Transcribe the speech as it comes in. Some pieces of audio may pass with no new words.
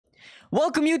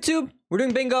Welcome, YouTube. We're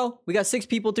doing bingo. We got 6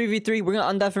 people, 3v3. We're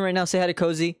gonna undeafen right now. Say hi to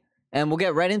Cozy, and we'll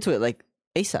get right into it, like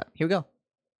ASAP. Here we go.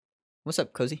 What's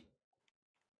up, Cozy?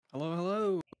 Hello,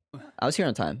 hello. I was here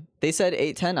on time. They said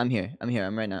 8:10. I'm here. I'm here.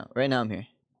 I'm right now. Right now, I'm here.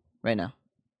 Right now.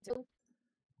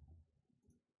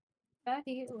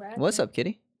 What's up,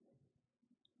 Kitty?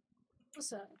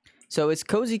 What's up? So it's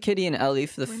Cozy, Kitty, and Ellie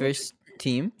for the first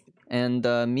team, and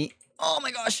me. Oh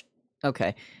my gosh.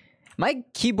 Okay. My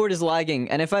keyboard is lagging,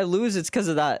 and if I lose, it's because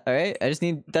of that. All right. I just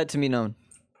need that to be known.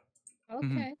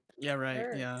 Okay. Yeah, right.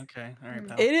 Sure. Yeah, okay. All right,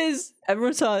 pal. It is.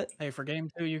 Everyone saw it. Hey, for game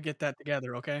 2, you get that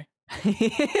together, okay?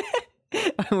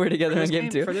 We're together in game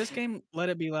 2. For this game, let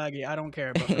it be laggy. I don't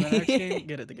care. But for the next game,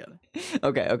 get it together.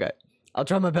 Okay. Okay. I'll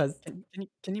try my best.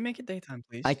 Can you make it daytime,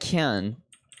 please? I can.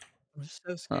 I'm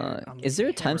so scared. Is there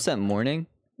a time set morning?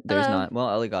 There's not. Well,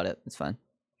 Ellie got it. It's fine.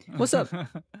 What's up?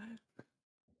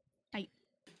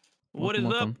 What is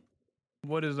Welcome. up?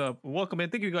 What is up? Welcome,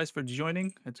 and thank you guys for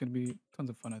joining. It's gonna be tons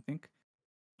of fun, I think.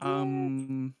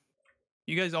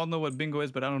 You guys all know what bingo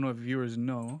is, but I don't know if viewers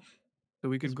know. So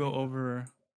we could go over.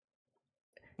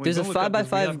 Wait, There's a don't look up, 'cause we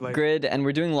 5x5 have, like- grid, and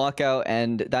we're doing lockout,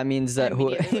 and that means that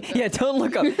yeah, don't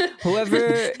look up.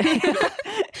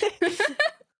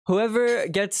 Whoever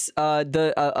gets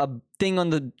a thing on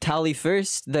the tally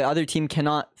first, the other team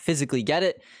cannot physically get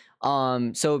it.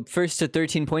 So first to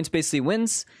 13 points basically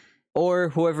wins, or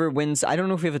whoever wins. I don't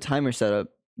know if we have a timer set up.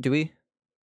 Do we?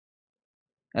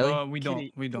 Ellie? We don't.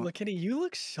 Kitty, We don't. Look, Kitty, you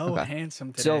look so Okay.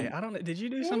 handsome So- today. I don't know. Did you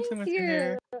do Thank something with your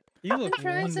hair? You look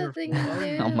trying wonderful. something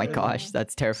new. Oh my gosh,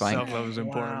 that's terrifying. Self-love is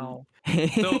important. Wow.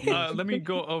 So let me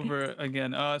go over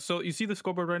again. So you see the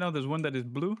scoreboard right now. There's one that is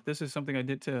blue. This is something I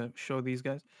did to show these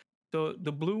guys. So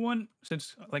the blue one,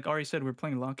 since like Ari said, we're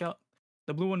playing lockout.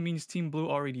 The blue one means Team Blue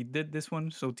already did this one,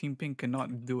 so Team Pink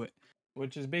cannot do it,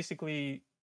 which is basically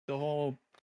the whole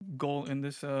goal in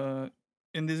this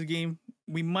game.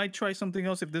 We might try something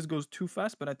else if this goes too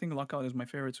fast, but I think lockout is my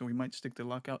favorite, so we might stick to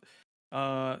lockout.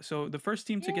 So the first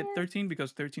team to get 13,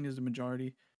 because 13 is the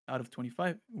majority out of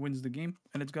 25, wins the game,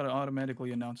 and it's got to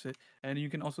automatically announce it. And you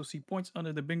can also see points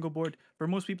under the bingo board. For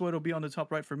most people, it'll be on the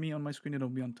top right. For me, on my screen, it'll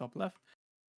be on top left.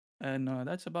 And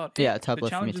that's about it. Yeah, top The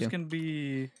left for me challenges too. can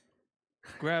be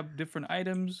grab different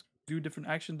items, do different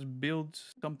actions, build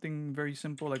something very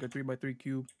simple like a 3x3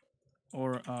 cube,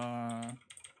 or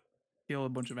kill a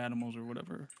bunch of animals or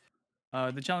whatever.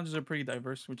 The challenges are pretty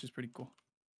diverse, which is pretty cool.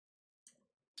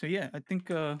 So yeah, I think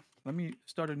let me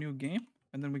start a new game,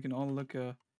 and then we can all look.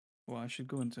 Well, I should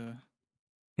go into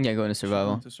Yeah, going to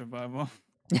survival. survival.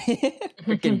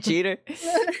 Freaking cheater.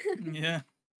 Yeah.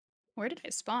 Where did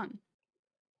it spawn?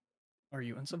 Are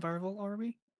you in survival, are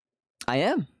we? I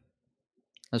am.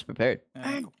 I was prepared. Good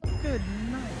night.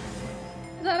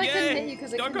 I thought I couldn't Yay! hit you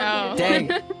because I Dark couldn't Oh. hit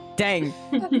Dang. Dang.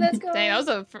 you. Let's go. Dang, that was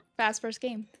a fast first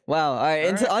game. Wow. All right.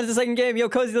 All right. On to the second game. Yo,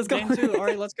 Cozy, let's go. Game 2. All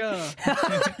right, let's go.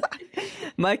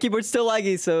 My keyboard's still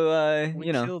laggy, so We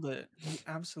you know, killed it. We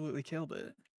absolutely killed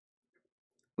it.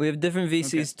 we have different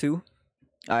VCs too.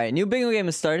 All right, new bingo game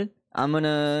has started. I'm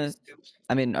gonna.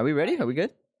 I mean, are we ready? Are we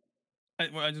good? I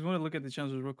just want to look at the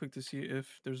challenges real quick to see if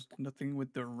there's nothing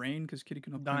with the rain, because Kitty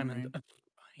cannot play Diamond. rain. I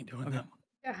ain't doing Okay. that.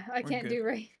 Yeah, I We're can't good. do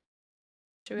right.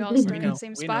 Should we all We start in know. the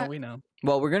same We spot? know. We know.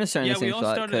 Well, we're gonna start in Yeah, the we same all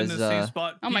spot started in the same because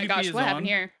spot. Oh my PvP gosh, is what happened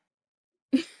on.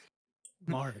 here?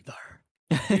 Murder.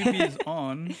 PvP is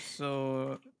on,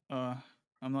 so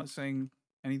I'm not saying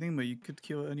anything, but you could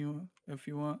kill anyone if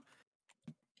you want.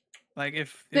 Like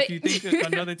if Wait. you think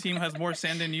that another team has more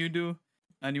sand than you do,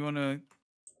 and you wanna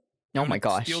oh my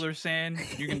gosh, steal their sand,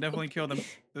 you can definitely kill them.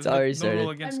 There's It's already no rule started.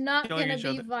 against I'm not killing gonna each be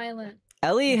other. violent.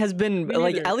 Ellie has been Me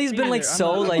like neither. Ellie's Me been like neither. I'm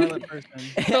so not a like. violent person.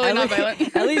 Totally not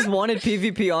violent. Ellie's wanted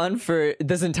PvP on for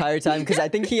this entire time because I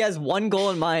think he has one goal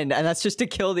in mind, and that's just to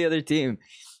kill the other team.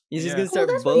 He's just Yeah. gonna Well, start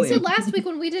that's what he bullying. said last week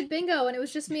when we did bingo, and it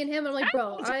was just me and him. I'm like,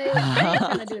 bro, I ain't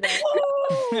trying to do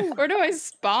that. Where do I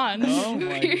spawn? Oh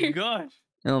my gosh.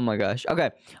 Oh my gosh. Okay.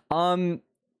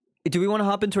 Do we want to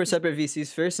hop into our separate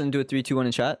VCs first and do a 3, 2, 1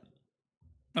 in chat?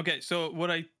 Okay, so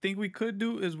what I think we could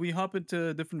do is we hop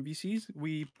into different VCs.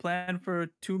 We plan for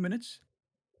 2 minutes,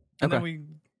 and then Okay. we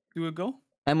do a go.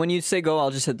 And when you say go,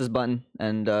 I'll just hit this button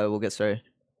and we'll get started.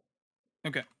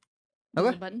 Okay, There's a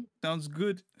Okay. button. sounds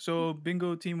good. So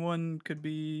bingo team 1 could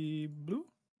be blue.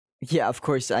 Yeah, of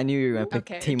course. I knew you were gonna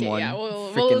pick Okay, team okay, 1. yeah,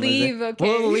 we'll Freaking loser. leave, okay.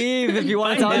 We'll leave if you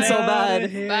want to Bye talk so now.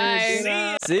 bad.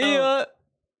 Bye. See ya.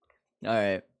 All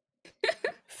right.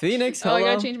 Phoenix, Oh, hello. I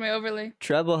gotta change my overlay.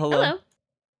 Treble, hello. Hello.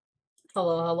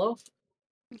 Hello, hello.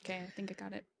 Okay, I think I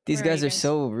got it. These Where guys you are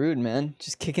so rude, man.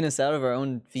 Just kicking us out of our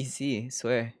own VC, I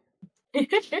swear. All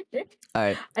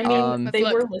right. I mean, Um, they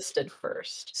Let's were look. listed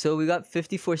first. So we got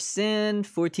 54 sand,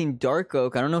 14 dark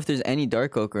oak. I don't know if there's any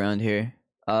dark oak around here.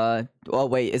 Oh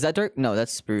wait, is that dark? No,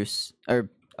 that's spruce or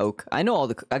oak. I know all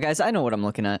the guys. I know what I'm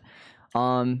looking at.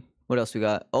 What else we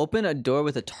got? Open a door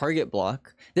with a target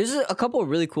block. There's a couple of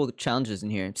really cool challenges in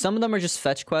here. Some of them are just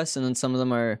fetch quests, and then some of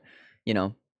them are, you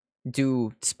know,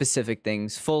 do specific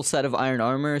things. Full set of iron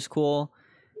armor is cool.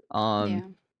 Yeah.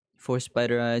 4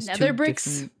 spider eyes. Nether 2 bricks.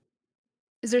 different-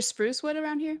 Is there spruce wood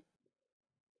around here?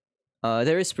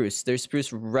 There is spruce. There's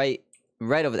spruce right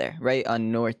over there. Right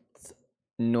on northwest.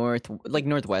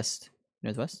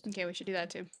 Northwest? Okay, we should do that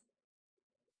too.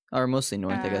 Or mostly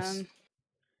north, I guess.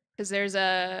 Because there's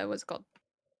a what's it called?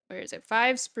 Where is it?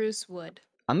 5 spruce wood.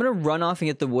 I'm gonna run off and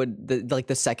get the wood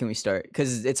the second we start,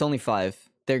 because it's only 5.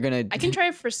 They're gonna I can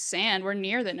try for sand. We're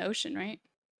near the ocean, right?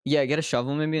 yeah, get a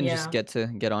shovel maybe and just Yeah.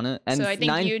 get on it. And so I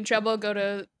think 9 you and Trouble go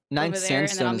to 9 over there, and then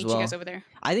sandstone I'll as meet well. you guys over there.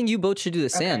 I think you both should do the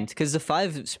Okay. sand, because the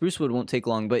 5 spruce wood won't take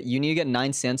long, but you need to get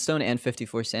 9 sandstone and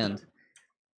 54 sand.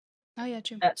 Oh yeah,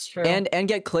 true. That's true. And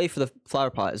get clay for the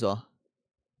flower pot as well.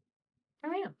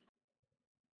 oh, yeah.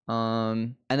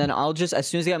 And then I'll just, as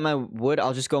soon as I get my wood,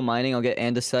 I'll just go mining. I'll get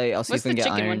andesite. I'll see What's if I can the get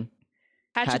chicken iron. one?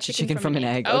 Hatch a chicken from an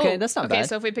egg. Oh, Okay, that's not okay, bad.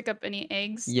 so if we pick up any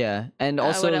eggs, Yeah, and what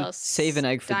also else? save an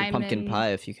egg for the pumpkin Diamond. pie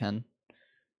if you can.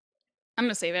 I'm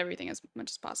gonna save everything as much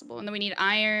as possible. And then we need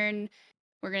iron.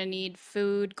 We're gonna need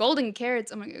food, golden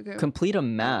carrots. Oh my god. Complete a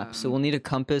map. So Um, we'll need a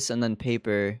compass and then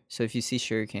paper. So if you see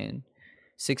sugarcane,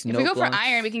 6 If note we go for blocks.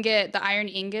 iron, we can get the iron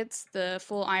ingots, the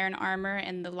full iron armor,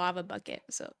 and the lava bucket.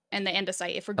 So and the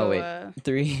andesite. If we go, Oh, wait.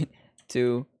 3,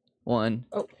 2, 1.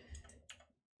 Oh.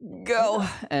 Go.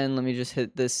 And let me just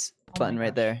hit this Oh my button right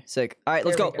gosh. there. Sick. All right,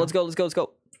 let's There go. we Let's go. Let's go. Let's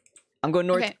go. I'm going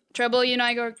north. okay, Trouble. You and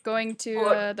I are going to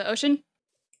Or- the ocean.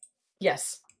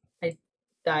 Yes. I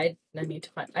died. I need to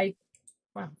find.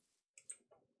 Wow.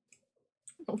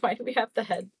 Why do we have the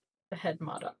head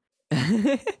mod up?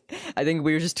 I think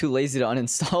we were just too lazy to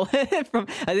uninstall it. From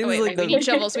I think Oh, it was wait, like we the need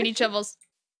shovels. We need shovels.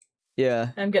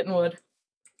 yeah. I'm getting wood.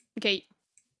 Okay,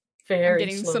 Very I'm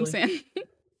getting slowly. some sand.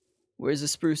 Where's the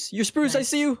spruce? You're spruce. I Nice.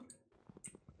 see you.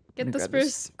 Get Let me the grab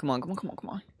this. spruce. Come on, come on, come on, come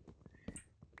on.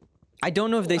 I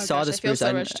don't know if they Oh saw gosh, the I feel spruce. so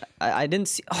I, rushed. I didn't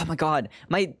see. Oh my god,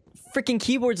 my freaking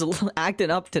keyboard's a little acting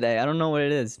up today. I don't know what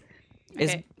it is. It's-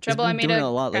 Okay, it's Trouble. I been made doing a a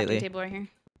lot crafting lately. table right here.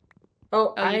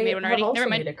 Oh, Oh, you I made one have already? also Never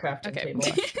mind. made a crafting Okay. table.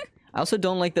 actually. I also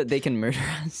don't like that they can murder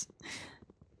us.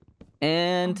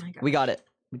 And Oh my we got it.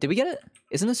 Did we get it?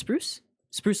 Isn't it spruce?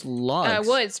 Spruce logs.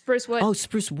 Wood, spruce wood. Oh,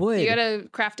 spruce wood. You gotta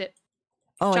craft it.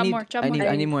 oh, I chop need, more, chop I need, more.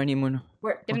 I need more. I need more.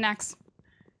 Where? Get an axe.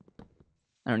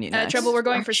 I don't need an axe. Trouble. We're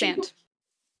going for Actually- sand.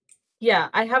 Yeah,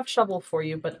 I have shovel for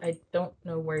you, but I don't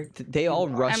know where. They all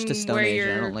you are. rushed to I'm Stone where Age.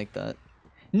 and I your- don't like that.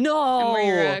 No. And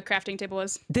where your crafting table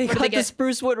was. They What did got the get?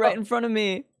 spruce wood right Oh. in front of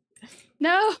me.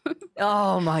 No.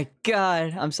 Oh my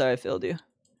god. I'm sorry I failed you.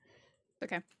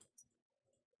 Okay.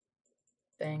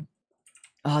 Dang.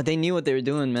 Oh, they knew what they were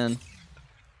doing, man.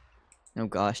 Oh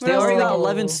gosh. What They else already did they got get?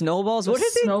 11 snowballs. The What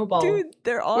did they snowball. Dude,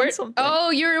 they're on Where- something. Oh,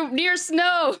 you're near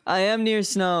snow. I am near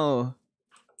snow.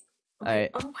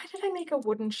 Alright. Oh, why did I make a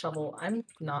wooden shovel? I'm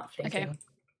not thinking.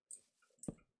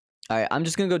 Alright, I'm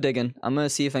just gonna go digging. I'm gonna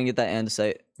see if I can get that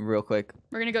andesite real quick.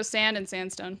 We're gonna go sand and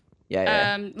sandstone.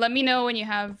 Yeah, yeah. Let me know when you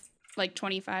have like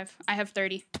 25. I have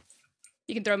 30.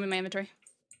 You can throw them in my inventory.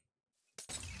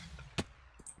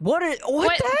 What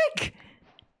what? the heck?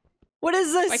 What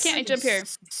is this? Why can't I jump here?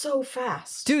 So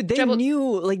fast. Dude, they Trouble-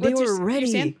 knew, like, they What's your were s- your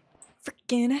ready. sand?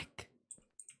 Freaking heck.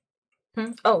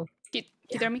 Oh. Can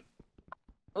you throw me?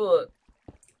 Ugh.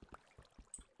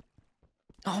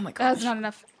 Oh my gosh. That's not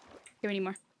enough. Give me any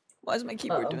more. Why is my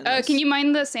keyboard Uh-oh. doing this? Can you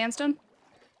mine the sandstone?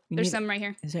 We There's need- some right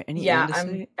here. Is there any Yeah,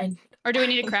 andesite? Or do we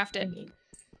need to craft it?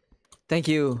 Thank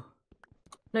you.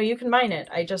 No, you can mine it.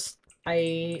 I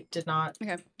did not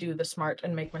Okay. do the smart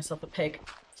and make myself a pig.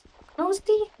 Oh,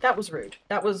 see? That was rude.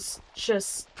 That was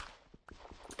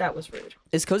rude.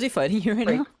 Is Cozy fighting you right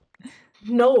Break. now?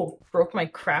 No, broke my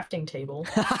crafting table.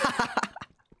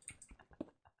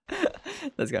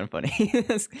 That's kind of funny.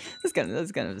 that's kind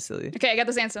of silly. Okay, I got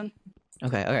the sandstone.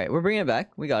 Okay, we're bringing it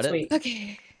back. We got it. Sweet.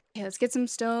 Okay. Yeah, let's get some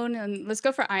stone and let's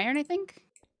go for iron, I think.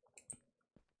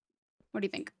 What do you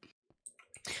think?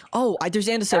 Oh, there's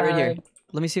andesite right here. Uh,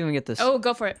 Let me see if I can get this. Oh,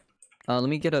 go for it. Let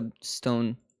me get a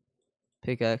stone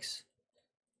pickaxe.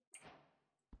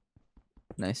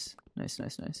 Nice.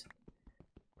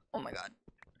 Oh my god.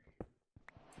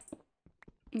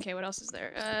 Okay, what else is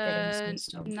there? Getting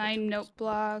some stone 9 note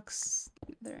blocks.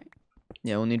 There.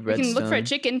 Yeah, we'll need We can look for a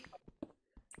redstone. chicken.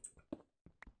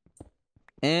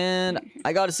 And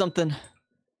I got something.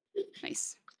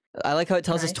 Nice. I like how it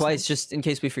tells us Nice, twice, nice. just in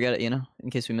case we forget it. You know, in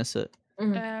case we miss it. Do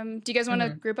you guys want to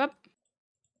group up?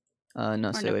 No,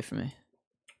 Or stay no? away from me.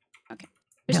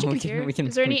 There's No, we chickens can- here. we can-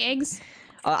 Is there we- any eggs?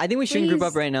 I think we shouldn't group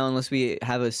up Please. right now unless we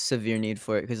have a severe need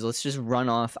for it. Because let's just run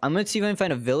off. I'm gonna see if I can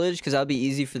find a village because that'll be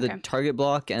easy for the Okay. target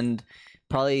block and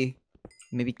probably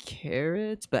maybe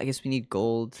carrots. But I guess we need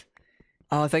gold.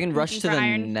 Oh, if I can rush looking to for the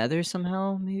iron. nether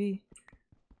somehow, maybe.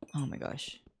 Oh my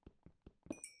gosh.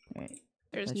 Alright,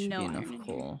 There's that should no be iron enough in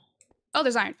here. coal. Oh,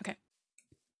 there's iron. Okay.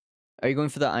 Are you going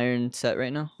for the iron set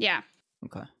right now? Yeah.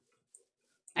 Okay.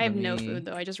 I have Let no me- food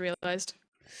though. I just realized.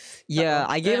 Yeah,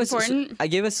 I gave us Important. I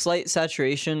gave a slight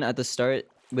saturation at the start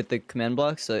with the command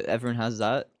block, so everyone has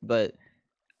that. But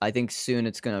I think soon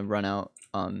it's gonna run out.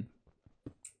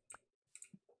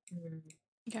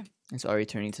 It's already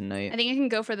turning to night. I think I can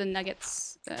go for the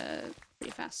nuggets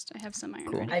pretty fast. I have some iron.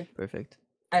 Cool. already. Perfect.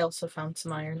 I also found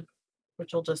some iron,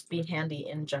 which will just be handy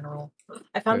in general.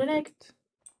 I found an egg. Perfect.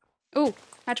 Oh,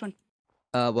 hatch one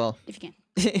Well, if you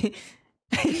can.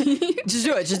 just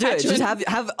do it. Just do it. Hatch Just one.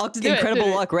 have Do it, incredible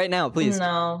do it. luck right now, please.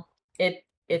 No, it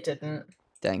didn't.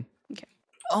 Dang. Okay.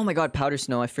 Oh my god, powder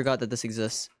snow. I forgot that this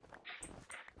exists.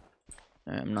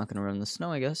 Alright, I'm not gonna run the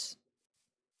snow, I guess.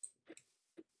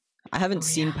 I haven't Oh,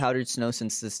 seen yeah. powdered snow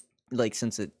since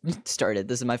since it started.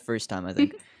 This is my first time, I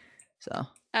think. So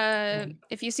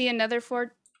If you see another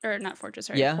not fortress,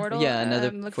 sorry, Yeah, portal, yeah,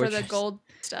 another look for the fortress. gold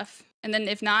stuff. And then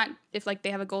if not, if like they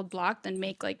have a gold block, then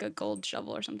make like a gold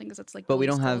shovel or something because it's like. but we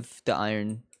bonus don't gold. have the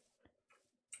iron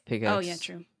pickaxe. Oh yeah,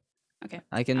 true. Okay,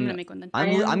 I I'm gonna can make one then.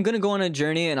 I'm gonna go on a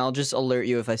journey and I'll just alert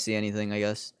you if I see anything, I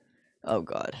guess. Oh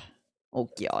god. Oh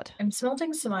god. I'm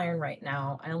smelting some iron right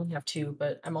now. I only have 2,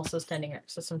 but I'm also standing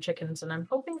next to some chickens, and I'm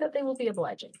hoping that they will be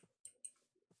obliging.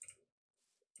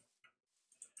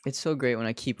 It's so great when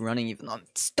I keep running even though I'm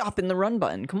stopping the run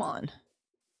button. Come on.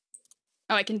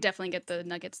 Oh, I can definitely get the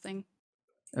nuggets thing.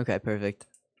 Okay, perfect.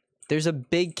 There's a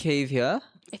big cave here,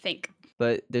 I think.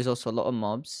 but there's also a lot of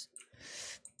mobs.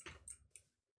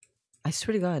 I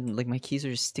swear to god, like my keys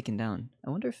are just sticking down. I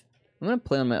wonder if I'm gonna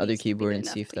play on my other Please be keyboard good and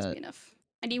enough, see if please be that enough.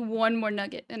 I need one more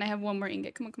nugget, and I have one more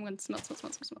ingot. Come on, smelt.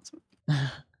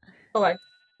 Oh,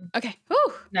 Okay.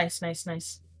 Whew. nice, nice,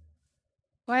 nice.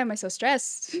 Why am I so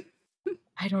stressed?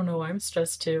 I don't know. I'm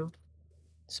stressed too.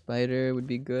 spider would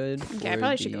be good. Okay, I for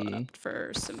probably should go the- up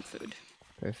for some food.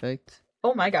 Perfect.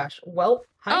 Oh my gosh. Well,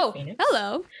 hi, Oh, Phoenix.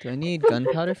 hello. Do I need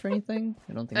gunpowder for anything?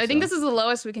 I don't think so. I think this is the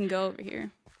lowest we can go over here.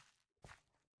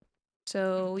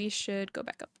 So we should go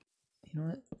back up. You know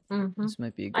what? Mhm. This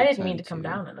might be a good I didn't time mean to come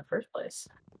down in the first place.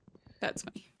 That's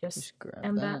funny. Just Just grab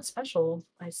am that. that special,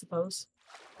 I suppose.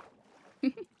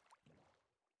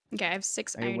 Okay, I have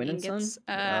 6 Are you iron winning, ingots.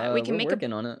 son? We can we're make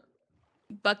working on it.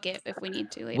 a bucket if we need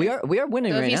to later. We are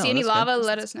winning So if right you now. see any that's good. lava,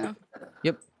 let us know.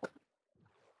 Yep.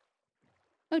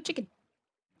 Oh, chicken.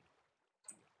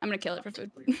 I'm gonna kill it for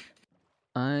food.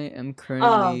 I am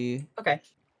currently Okay.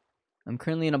 I'm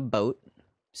currently in a boat,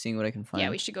 seeing what I can find. Yeah,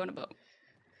 we should go in a boat.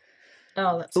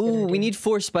 Oh, that's a good Ooh, we idea. need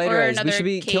 4 spider Or eyes. We another should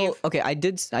be kill. cave. Okay,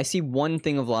 I see one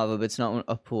thing of lava, but it's not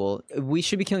a pool. We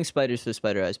should be killing spiders for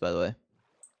spider eyes, by the way.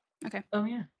 Oh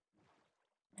yeah.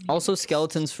 I need Also, to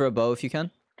skeletons for a bow if you can.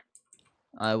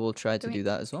 I will try to Okay. do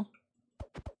that as well.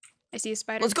 I see a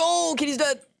spider. Let's go! Kitty's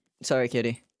dead. Sorry,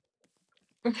 Kitty.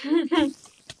 just-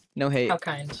 No hate. How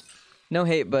kind. No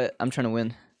hate, but I'm trying to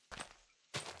win.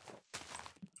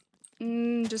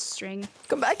 Just string.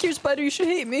 Come back here, spider. You should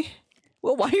hate me.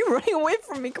 Well, why are you running away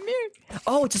from me? Come here.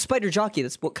 Oh, it's a spider jockey.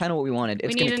 That's kind of what we wanted.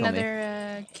 It's we need gonna kill me.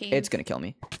 another cave. It's gonna kill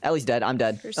me. Ellie's dead. I'm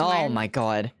dead. There's some Oh iron. my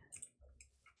god.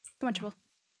 Come on, Triple.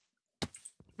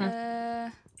 Hmm.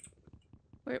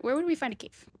 Where would we find a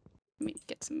cave? Let me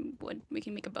get some wood. We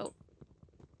can make a boat.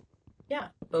 Yeah,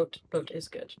 boat is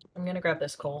good. I'm gonna grab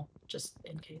this coal just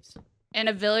in case. And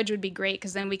a village would be great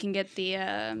because then we can get the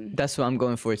That's what I'm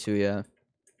going for too. Yeah,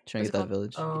 trying to What's get it that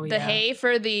village. Oh the yeah. hay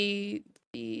for the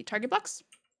target blocks.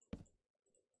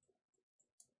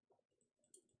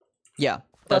 Yeah,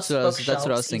 that's what I was. That's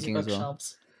what I was Bookshelves, easy thinking as well.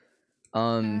 bookshelves.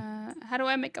 How do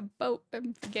I make a boat?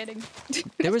 I'm forgetting.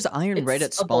 There was iron right at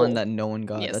It's a spawn bowl. that no one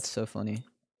got. Yes. That's so funny.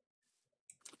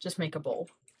 Just make a bowl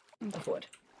of wood.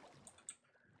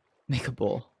 Make a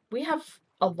bowl. We have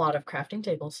a lot of crafting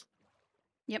tables.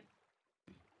 Yep.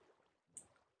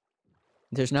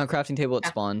 There's now a crafting table at Yeah.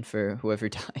 spawn for whoever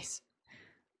dies.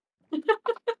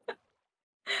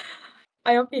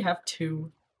 I only have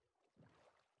 2.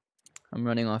 I'm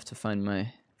running off to find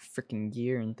my freaking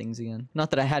gear and things again. Not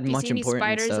that I had If you much see any important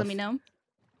spiders, stuff. let me know.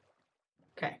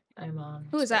 Okay, I'm on.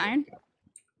 Ooh, is that spider. iron?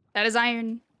 That is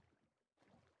iron.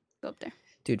 Go up there.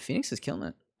 Dude, Phoenix is killing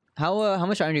it. How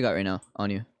much iron you got right now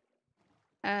on you?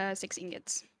 6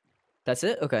 ingots. That's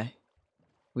it. Okay.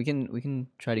 We can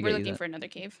try to We're get you looking that. for another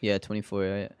cave. Yeah, 24.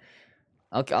 Yeah.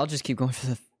 I'll just keep going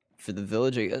for the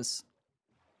village, I guess.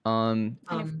 And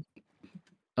if-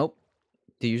 Oh,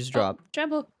 did you just Oh, drop?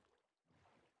 treble.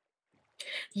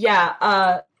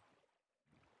 Yeah,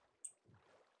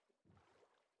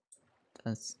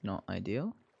 That's not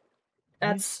ideal.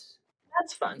 that's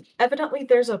fun. Evidently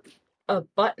there's a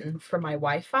button for my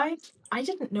Wi-Fi. I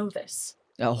didn't know this.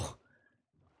 Oh,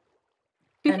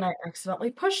 And I accidentally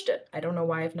pushed it. I don't know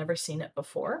why I've never seen it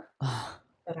before, I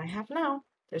but I have now.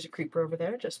 There's a creeper over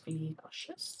there. Just be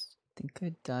cautious. think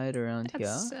I died around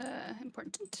That's here.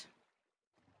 important.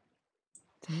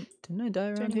 Didn't I die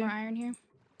Is there around any more here? iron here?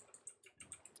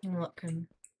 I'm looking.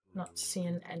 Not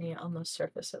seeing any on the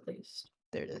surface, at least.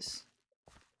 There it is.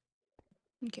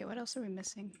 Okay, what else are we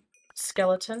missing?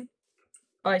 Skeleton.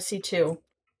 Oh, I see two.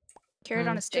 Carrot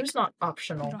on a stick. Two's not We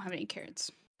optional. don't have any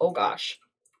carrots. Oh gosh.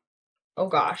 Oh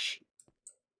gosh.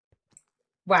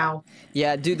 Wow.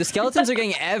 Yeah, dude, the skeletons are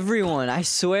getting everyone. I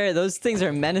swear, those things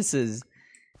are menaces.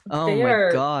 Oh They my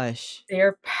are- gosh.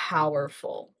 They're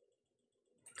powerful.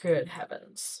 Good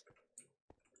heavens.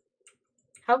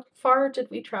 How far did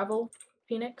we travel,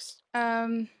 Phoenix?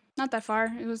 Not that far.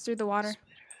 It was through the water.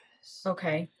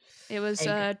 Okay. It was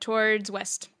Egg. towards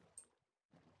west.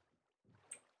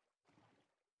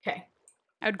 Okay.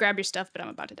 I would grab your stuff, but I'm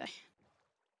about to die.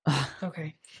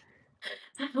 Okay.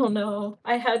 I don't know.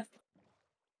 I had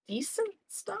decent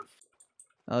stuff.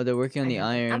 Oh, they're working on I the had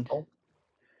an iron. apple.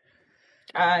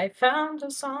 I found a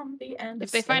zombie and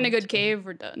If they find a good skeleton. cave,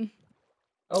 we're done.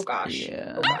 Oh gosh.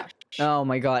 Yeah. Oh gosh. Oh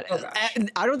my god. Oh, gosh.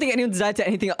 I don't think anyone's died to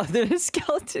anything other than a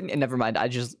skeleton. And never mind. I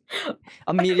just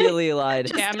immediately lied.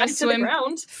 Just Okay, I'm gonna stuck to the swim.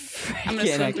 ground. I'm gonna Freaking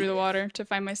swim heck. through the water to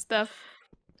find my stuff.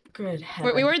 Good We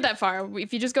heavens. weren't that far.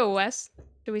 If you just go west,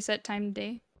 do we set time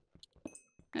day?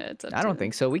 It's up I don't to-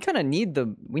 think so. We kind of need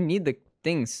the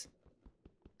things.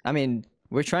 I mean,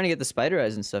 we're trying to get the spider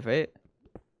eyes and stuff, right?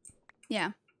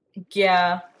 Yeah.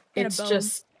 Yeah. And a It's bone.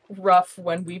 just rough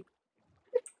when we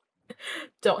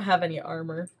don't have any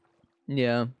armor.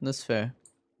 Yeah, that's fair.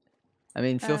 I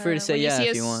mean, feel free to say when yeah see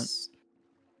if you want. us-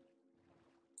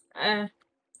 I'm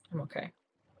okay.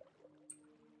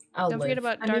 I'll Don't live. forget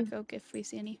about I dark mean, oak if we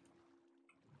see any.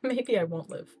 maybe I won't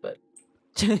live, but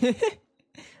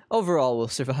Overall, we'll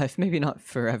survive. Maybe not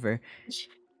forever.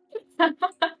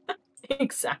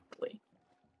 exactly.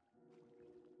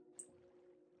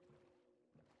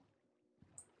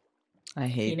 I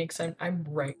hate. Phoenix, I'm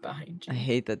right behind you. I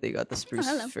hate that they got the spruce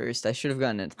hello. first. I should have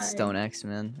gotten a I- stone axe,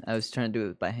 man. I was trying to do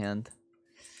it by hand.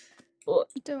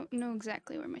 Don't know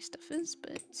exactly where my stuff is,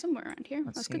 but somewhere around here.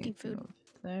 I was see, cooking food. over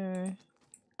There.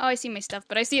 Oh, I see my stuff,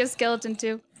 but I see a skeleton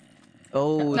too.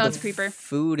 Oh, No, the it's a creeper.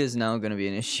 food is now gonna be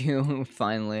an issue.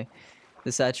 Finally,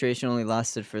 the saturation only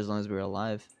lasted for as long as we were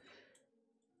alive.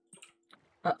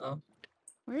 Uh-oh.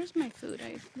 Where's my food?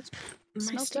 I was My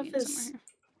smelting stuff it somewhere is... here.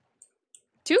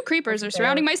 Two creepers over are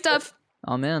surrounding there. my stuff.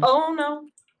 Oh man. Oh no.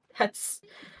 That's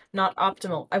not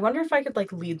optimal. I wonder if I could,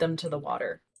 like, lead them to the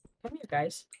water. Come here,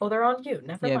 guys. Oh, they're on you.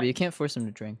 Never Yeah, mind. but you can't force them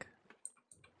to drink.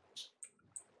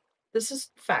 This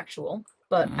is factual,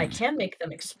 but I can make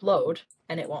them explode,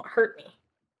 and it won't hurt me.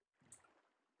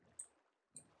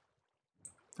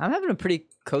 I'm having a pretty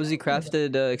cozy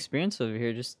crafted experience over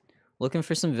here. Just looking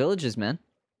for some villages, man.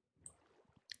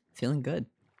 Feeling good.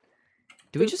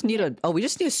 Do we just need a? Oh, we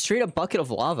just need a straight up bucket of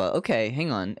lava. Okay,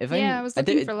 hang on. If Yeah, I was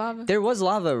looking for lava. There was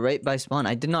lava right by spawn.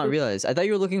 I did not Oop. realize. I thought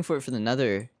you were looking for it for the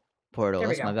Nether portal. There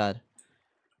we That's my go.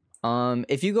 bad.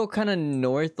 If you go kind of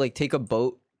north, like take a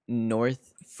boat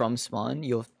north from spawn,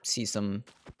 you'll see some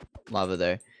lava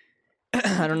there.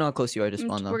 I don't know how close you are to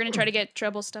spawn though. We're gonna try to get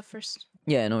treble stuff first,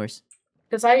 Yeah, no worries.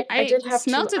 Because I I did have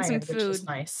smelted two some iron, which is food.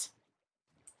 nice.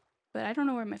 but I don't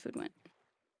know where my food went.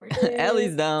 Where did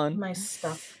Ellie's down. my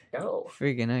stuff go?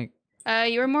 Freaking heck.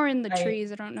 You were more in the I-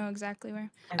 trees. I don't know exactly where.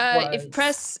 I If was.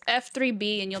 press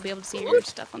F3B and you'll be able to see your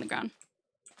stuff on the ground.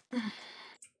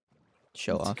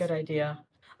 Show That's a off. good idea.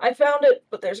 I found it,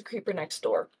 but there's a creeper next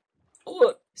door.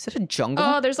 Look. Is that a jungle?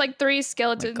 Oh, there's like 3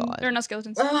 skeletons. God. Or not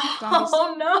skeletons. Zombies.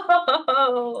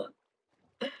 Oh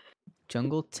no!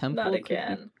 Jungle temple. Not could be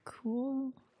again.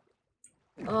 Cool.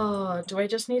 Oh, do I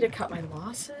just need to cut my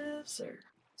losses, or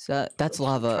That's Let's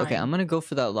lava. Okay, try. I'm gonna go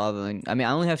for that lava. And, I mean,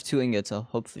 I only have 2 ingots. I'll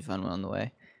hopefully find one on the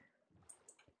way.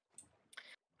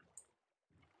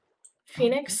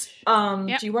 Phoenix?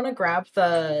 Yep. Do you want to grab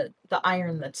the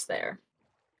iron that's there?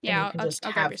 Yeah, you I'll, can I'll, just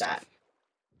I'll grab have your that. stuff.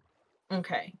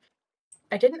 Okay.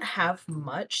 I didn't have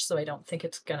much, so I don't think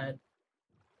it's gonna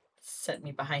set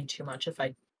me behind too much if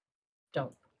I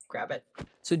don't grab it.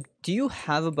 So, do you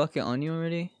have a bucket on you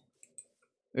already?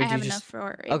 Or I do have you enough just...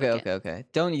 for a Okay, bucket. okay.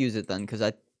 Don't use it then, because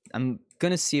I'm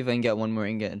gonna see if I can get one more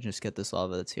ingot and just get this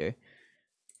lava that's here.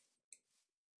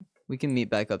 We can meet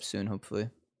back up soon, hopefully.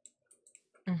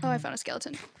 Oh, I Mhm. found a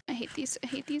skeleton. I hate these. I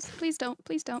hate these. Please don't.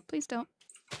 Please don't. Please don't.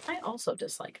 I also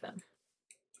dislike them.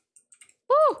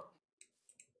 Woo!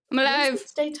 I'm At least alive.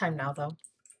 it's daytime now, though.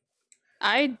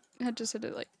 I had just hit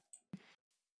it like.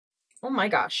 Oh my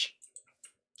gosh.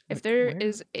 If Wait, there where-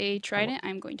 is a trident,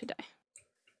 I'm going to die.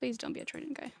 Please don't be a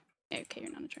trident guy. Yeah, okay,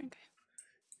 you're not a trident guy.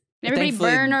 Can everybody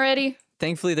Thankfully- burn already?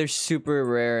 Thankfully, they're super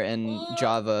rare in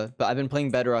Java, but I've been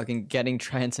playing Bedrock and getting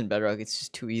Trance in Bedrock. It's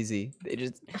just too easy.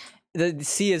 The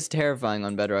sea is terrifying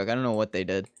on Bedrock. I don't know what they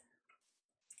did.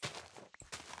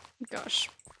 Gosh.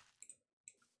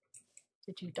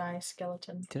 Did you die,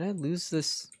 skeleton? Did I lose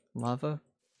this lava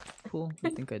pool? I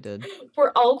think I did.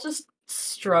 We're all just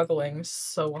struggling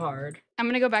so hard. I'm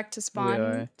gonna go back to spawn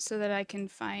are. so that I can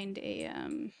find a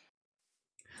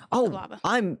Oh, lava.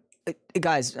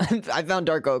 guys, I found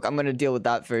Dark Oak. I'm gonna deal with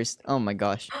that first. Oh my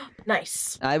gosh.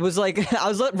 Nice. I was like, I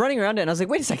was running around it and I was like,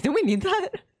 wait a second, do we need that?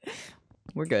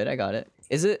 We're good, I got it.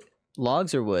 Is it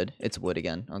logs or wood? It's wood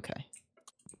again, okay.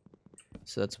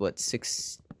 So that's what,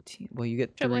 16? Well, you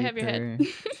get 3 Trouble, I have your head. per-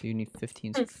 so you need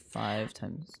 15, so 5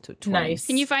 times 20. Nice.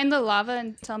 Can you find the lava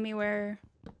and tell me where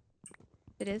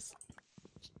it is?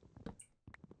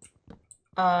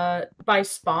 By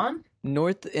spawn?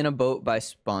 North in a boat by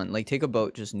spawn. Like, take a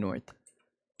boat just north.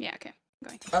 Yeah, okay.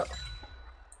 I'm going.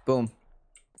 Boom.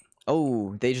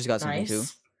 Oh, they just got something too.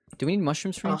 Nice. Do we need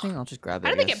mushrooms for Ugh. anything? I'll just grab it,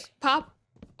 How I did they guess. get pop?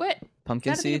 What?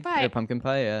 Pumpkin how did they get seed? pie? Or pumpkin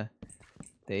pie, yeah.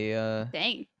 They're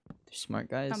Dang. smart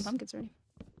guys. Found pumpkins already.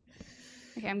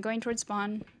 Okay, I'm going towards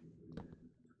spawn.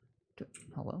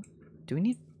 Hello? Do we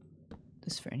need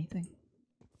this for anything?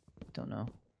 Don't know.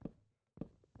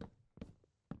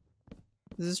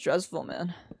 This is stressful,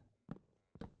 man.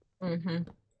 Mm-hmm.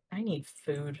 I need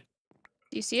food.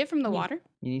 Do you see it from the Yeah. water?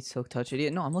 You need silk touch,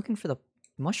 idiot. No, I'm looking for the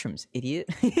mushrooms, idiot.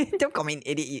 Don't call me an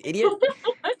idiot, you idiot.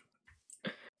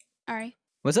 All right.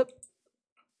 What's up?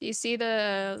 Do you see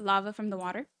the lava from the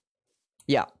water?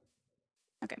 Yeah.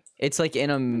 Okay. It's like in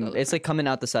go look it's for like coming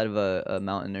out the side of a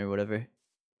mountain or whatever.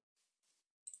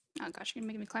 Oh gosh, you're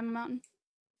gonna make me climb a mountain.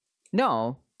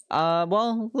 No.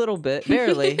 Well, a little bit.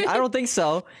 Barely. I don't think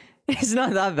so. It's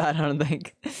not that bad, I don't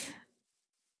think.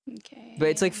 Okay. But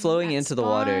it's, like, I'm flowing at into the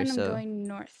water, spawn, so- I'm going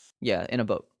north. Yeah, in a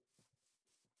boat.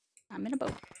 I'm in a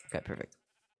boat. Okay, perfect.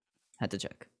 Had to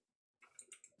check.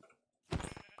 I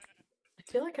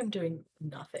feel like I'm doing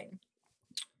nothing.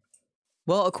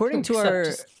 Well, according to Except our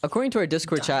just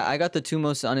Discord chat, die. I got the 2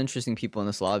 most uninteresting people in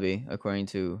this lobby, according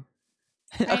to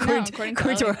I know, according to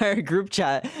according to our group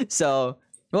chat. So,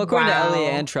 well, according to Ellie Wow.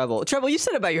 and Treble. Treble, you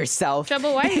said about yourself.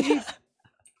 Trouble, why did you?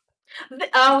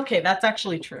 Oh, okay, that's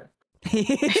actually true.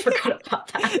 I forgot about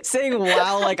that. Saying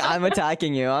wow like I'm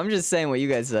attacking you. I'm just saying what you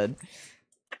guys said.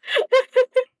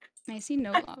 I see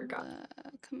no I forgot. lava.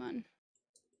 Come on.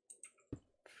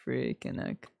 Freaking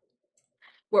heck.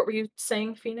 What were you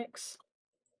saying, Phoenix?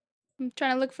 I'm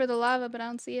trying to look for the lava, but I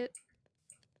don't see it.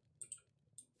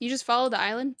 You just follow the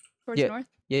island towards Yeah. north?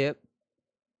 Yeah, yep.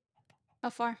 How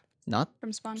far Not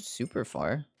from spawn? super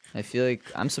far. I feel like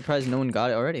I'm surprised no one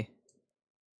got it already.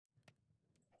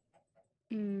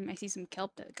 I see some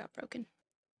kelp that got broken.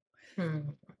 Hmm.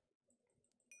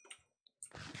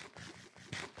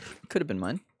 Could have been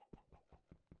mine.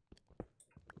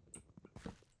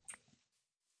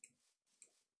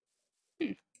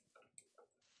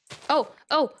 Oh.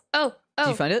 Did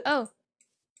you find it? Oh.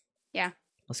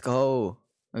 Let's go.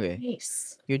 Okay.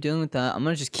 Nice. You're dealing with that. I'm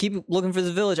gonna just keep looking for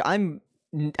the village. I'm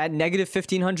at negative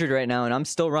 1500 right now, and I'm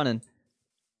still running.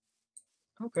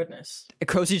 Oh goodness.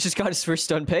 Crozy just got his first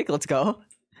stone pick. Let's go.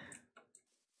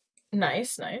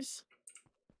 Nice, nice.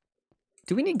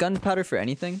 Do we need gunpowder for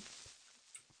anything?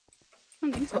 I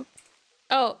don't think so.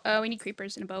 Oh, we need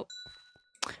creepers in a boat.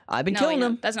 I've been No, killing wait, no,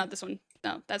 them. that's not this one.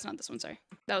 No, that's not this one. Sorry.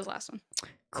 That was the last one.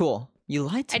 Cool. You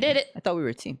lied to I me. did it. I thought we were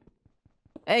a team.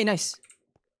 Hey, nice.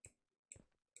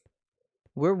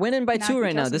 We're winning by Now I 2 can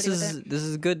right kill now. This somebody with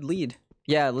is a good lead.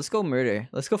 Yeah, let's go murder.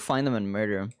 Let's go find them and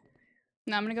murder them.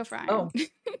 No, I'm gonna go for iron. Oh.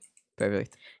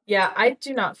 Perfect. Yeah, I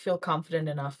do not feel confident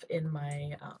enough in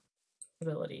my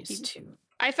abilities You- to.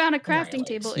 I found a crafting Annihilate.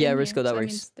 table. Yeah, in Risco, here, that so works.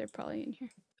 means they're probably in here.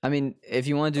 I mean, if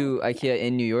you want to do IKEA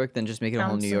in New York, then just make it a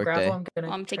whole Found New some York gravel. day. I'm gonna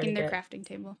Well, I'm try taking to their get... crafting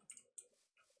table.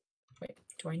 Wait,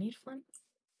 do I need flint?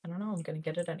 I don't know. I'm gonna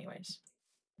get it anyways.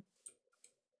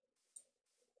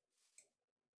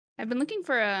 I've been looking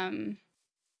for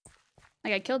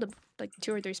like I killed like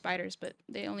 2 or 3 spiders, but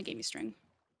they only gave me string.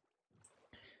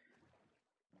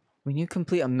 We need to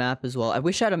complete a map as well. I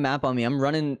wish I had a map on me. I'm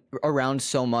running around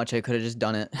so much. I could have just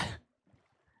done it.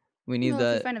 We need Well, if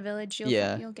you that. find a village, you'll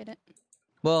yeah. you'll get it.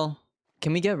 Well,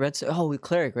 can we get redstone? Oh, we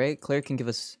cleric, right? Cleric can give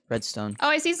us redstone. Oh,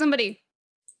 I see somebody.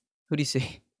 Who do you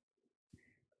see?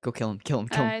 Go kill him. Kill him.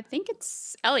 Kill him. I think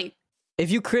it's Ellie. If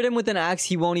you crit him with an axe,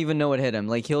 he won't even know what hit him.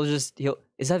 Like he'll. Is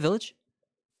that village?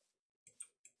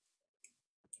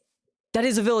 That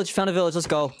is a village. Found a village. Let's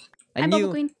go. Hi,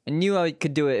 Bubble Queen. I knew I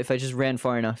could do it if I just ran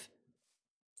far enough.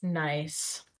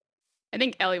 Nice. I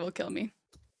think Ellie will kill me.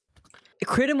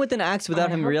 Crit him with an axe without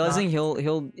I him hope realizing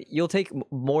not. you'll take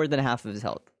more than half of his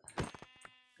health.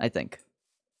 I think.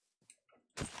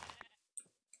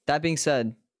 That being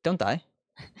said, don't die.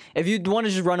 If you want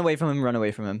to just run away from him, run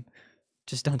away from him.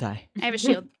 Just don't die. I have a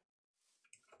shield.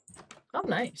 Oh,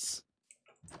 nice.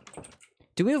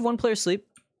 Do we have one player sleep?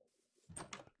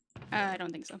 I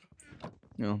don't think so.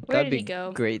 No. Where That'd did be he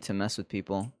go? great to mess with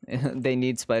people. They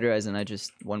need spider eyes and I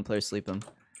just one player sleep them.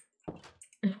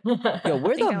 Yo,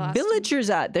 where think I the lost him. villagers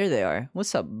at? There they are.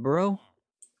 What's up, bro?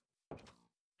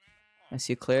 I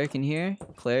see a cleric in here.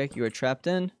 Cleric, you are trapped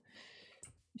in.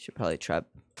 You should probably trap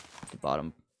the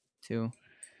bottom too.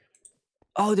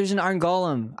 Oh, there's an iron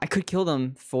golem. I could kill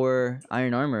them for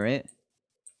iron armor, right?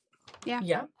 Yeah.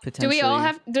 Yeah. Do Potentially. we all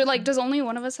have? Does only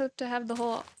one of us have to have the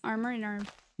whole armor in our?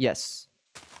 Yes.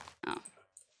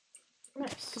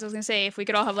 Nice. Because I was gonna say if we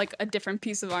could all have like a different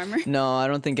piece of armor. No, I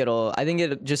don't think it'll. I think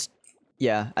it just.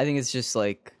 Yeah, I think it's just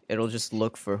like it'll just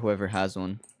look for whoever has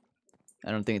one.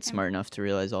 I don't think it's Okay. smart enough to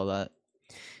realize all that.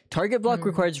 Target block Hmm.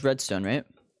 requires redstone, right?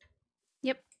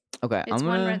 Yep. Okay, It's I'm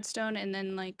one gonna. redstone and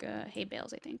then like hay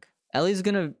bales, I think. Ellie's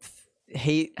gonna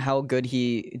hate how good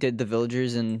he did the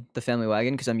villagers in the family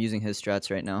wagon because I'm using his strats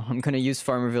right now. I'm gonna use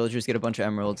farmer villagers, get a bunch of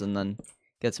emeralds, and then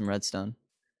get some redstone.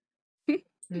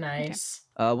 Nice.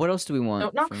 What else do we want?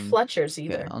 Don't knock from- Fletcher's Okay,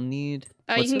 either. I'll need.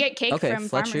 Oh, you what's can it? get cake Okay, from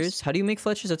Fletcher's. farmers. How do you make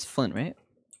Fletcher's? That's flint, right?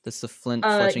 That's the flint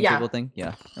Uh, fletching yeah. table thing.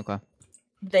 Yeah. Okay.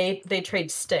 They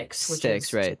trade sticks, which Sticks,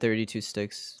 is right? 32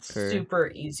 sticks per. super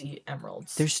easy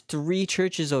emeralds. There's 3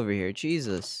 churches over here.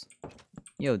 Jesus.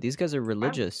 Yo, these guys are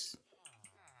religious.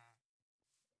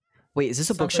 Wait, is this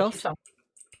a Sounds like you bookshelf? found-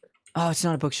 Oh, it's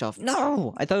not a bookshelf.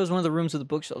 No! I thought it was one of the rooms with the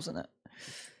bookshelves in it.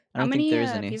 I How don't many think there's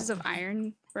any. pieces of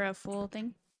iron for a full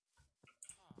thing?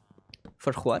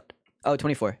 For what? Oh,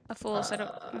 24. A full set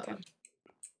of. Okay. I'm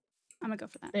gonna go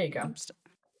for that. There you go. I'm st-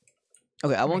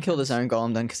 Okay, I won't Makes kill this sense. iron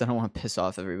golem then because I don't want to piss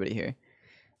off everybody here.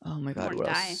 Oh my god, won't what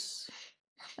die. else?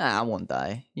 I won't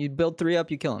die. You build 3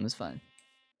 up, you kill him. It's fine.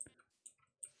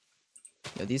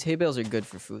 Yeah, these hay bales are good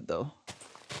for food though.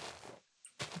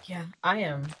 Yeah, I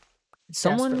am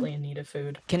Someone desperately in need of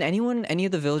food. Can any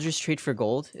of the villagers trade for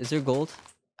gold? Is there gold?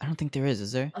 I don't think there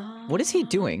is there? What is he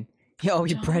doing? Yo,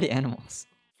 he bred no. animals.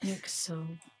 I think so.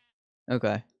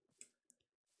 Okay.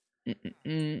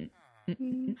 Mm-mm-mm.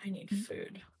 Mm, I need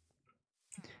food.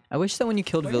 I wish that when you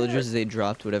killed Where- villagers, they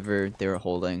dropped whatever they were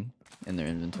holding in their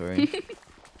inventory.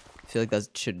 I feel like that's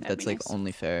That'd that's be like nice.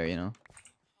 only fair, you know?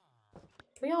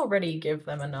 We already give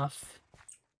them enough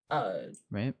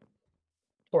Right?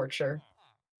 torture.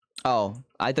 Oh,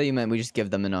 I thought you meant we just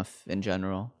give them enough in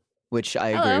general, which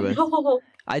I Hello. agree with. No.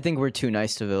 I think we're too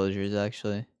nice to villagers,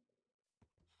 actually.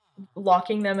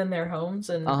 Locking them in their homes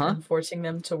and, Uh-huh. and forcing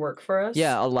them to work for us.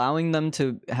 Yeah, allowing them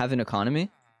to have an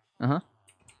economy. Oh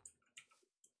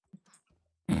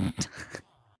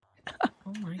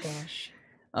my gosh.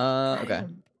 I Okay.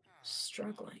 am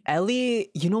struggling. Ellie,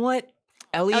 you know what?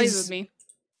 Ellie's with me.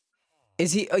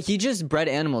 Is he just bred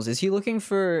animals? Is he looking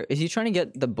for? Is he trying to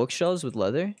get the bookshelves with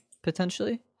leather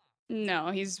potentially?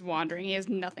 No, he's wandering. He has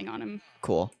nothing on him.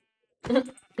 Cool.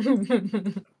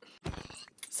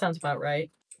 Sounds about right.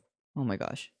 Oh my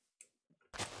gosh.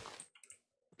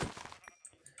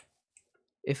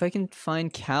 If I can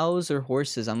find cows or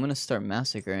horses, I'm gonna start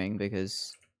massacring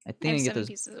because I I think I have can get 7 those.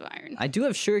 pieces of iron. I do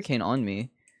have sugarcane on me.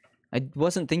 I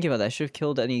wasn't thinking about that. I should have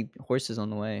killed any horses on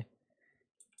the way.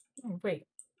 Oh, wait,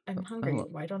 I'm hungry. oh.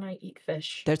 Why don't I eat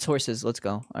fish? There's horses. Let's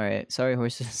go. All right. Sorry,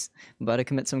 horses. I'm about to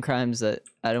commit some crimes that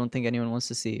I don't think anyone wants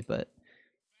to see, but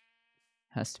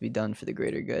has to be done for the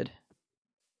greater good.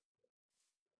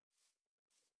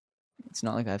 It's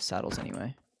not like I have saddles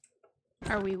anyway.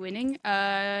 Are we winning?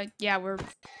 Yeah, we're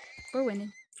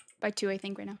winning by 2, I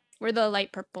think, right now. We're the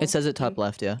light purple. It says it top team.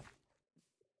 left, yeah.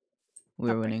 We're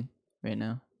Top right. winning right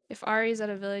now. If Ari's at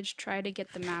a village, try to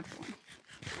get the map one.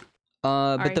 But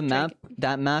Alright, the try to map,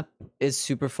 that map is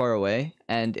super far away,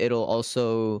 and it'll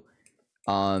also,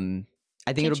 I think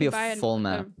Can't it'll be you a buy full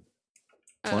map.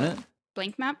 Won't it?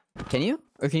 Blank map? Can you?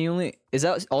 Or can you only? Is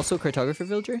that also cartographer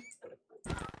villager?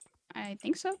 I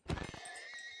think so.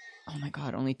 Oh my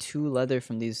god! Only 2 leather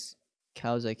from these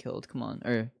cows I killed. Come on,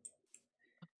 or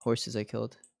horses I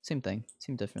killed. Same thing.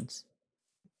 Same difference.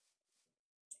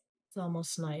 It's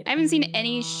almost night. I haven't seen I'm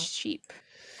any not sheep.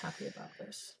 happy about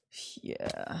this.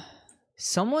 Yeah.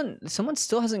 Someone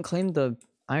still hasn't claimed the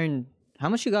iron. How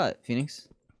much you got, Phoenix?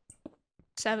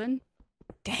 7.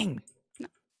 Dang.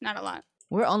 Not a lot.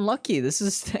 We're unlucky. This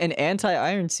is an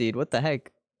anti-iron seed. What the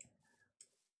heck?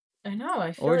 I know.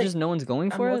 I feel Or like just no one's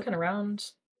going for I'm it? looking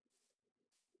around.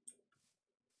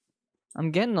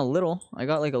 I'm getting a little. I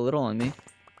got like a little on me.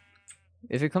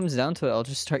 If it comes down to it, I'll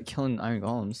just start killing iron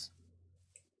golems.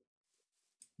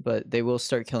 But they will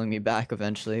start killing me back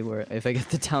eventually, where if I get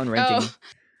the town ranking. Oh,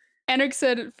 Enric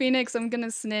said, Phoenix, I'm gonna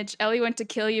snitch. Ellie went to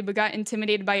kill you, but got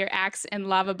intimidated by your axe and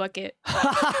lava bucket.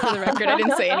 For the record, I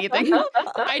didn't say anything.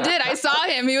 I did. I saw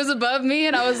him. He was above me,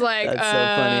 and I was like, That's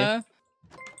so funny.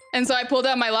 And so I pulled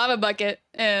out my lava bucket,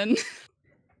 and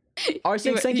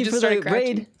R6, thank he you just for the started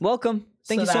crouching. raid. Welcome.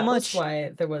 Thank you so that much. was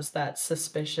why there was that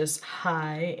suspicious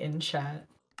hi in chat.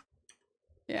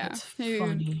 yeah, That's he was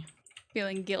funny.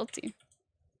 feeling guilty.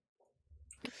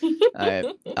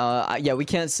 Alright. Yeah, we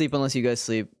can't sleep unless you guys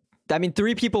sleep. I mean,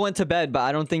 3 people went to bed, but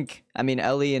I don't think. I mean,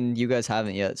 Ellie and you guys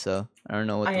haven't yet, so I don't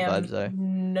know what I the am vibes are.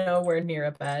 nowhere near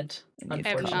a bed, I have I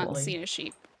have not unfortunately. seen a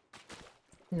sheep.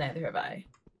 Neither have I.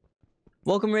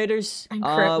 Welcome, Raiders. I'm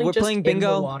currently We're just playing in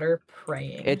bingo. the water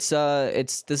praying. This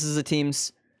is the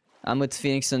teams. I'm with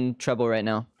Phoenix and Treble right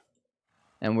now,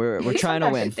 and we're trying to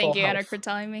back win. in Thank Full you, health. Enric, for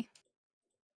telling me.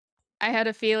 I had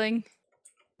a feeling.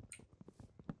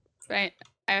 Right.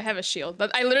 I have a shield, but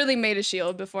I literally made a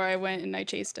shield before I went and I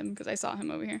chased him because I saw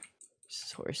him over here.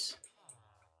 This horse.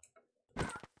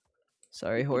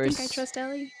 Sorry, I horse. think I trust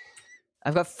Ellie.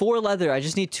 I've got 4 leather. I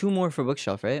just need 2 more for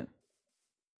bookshelf, right?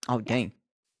 Oh dang,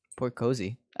 poor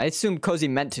Cozy. I assume Cozy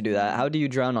meant to do that. How do you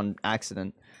drown on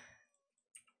accident?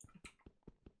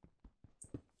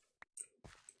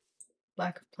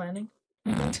 Lack of planning.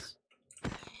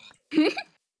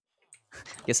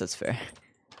 Guess that's fair.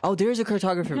 Oh, there's a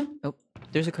cartographer. Oh,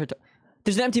 there's a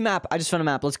There's an empty map. I just found a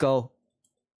map. Let's go.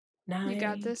 Nice. You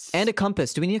got this. And a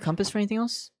compass. Do we need a compass for anything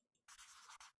else?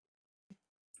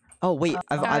 Oh wait,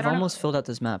 I I've don't know. almost filled out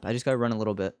this map. I just gotta run a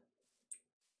little bit.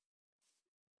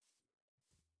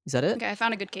 Is that it? Okay, I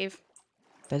found a good cave.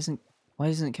 That doesn't. Why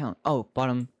doesn't it count? Oh,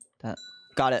 bottom. That.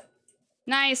 Got it.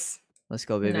 Nice. Let's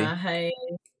go, baby. Nice.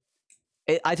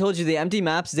 I told you the empty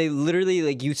maps. They literally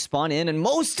like you spawn in and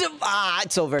most of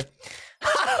it's over.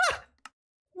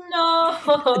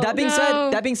 No. That being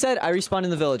No. said, I respawned in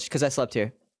the village because I slept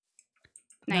here.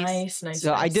 Nice. Nice.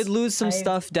 So I did nice. lose some I-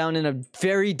 stuff down in a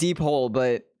very deep hole,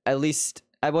 but at least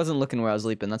I wasn't looking where I was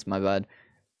sleeping. That's my bad.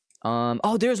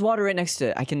 Oh, there's water right next to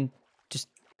it. I can just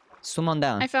swim on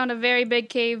down. I found a very big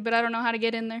cave, but I don't know how to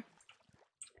get in there.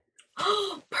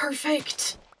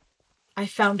 Perfect. I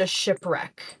found a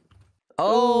shipwreck.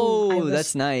 Oh, I was-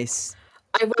 that's nice.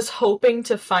 I was hoping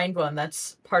to find one.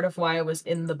 That's part of why I was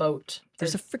in the boat.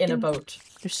 There's or a in a freaking- boat.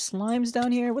 There's slimes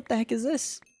down here. What the heck is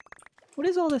this? What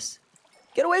is all this?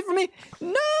 Get away from me! No!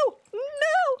 No!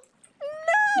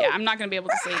 Yeah, I'm not gonna be able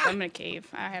to sleep. I'm in a cave.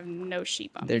 I have no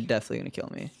sheep on They're me. definitely gonna kill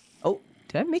me. Oh,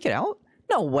 did I make it out?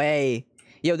 No way.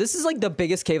 Yo, this is like the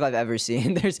biggest cave I've ever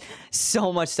seen. There's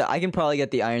so much stuff. I can probably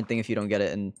get the iron thing if you don't get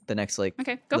it in the next like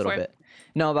Okay, go little for bit. it.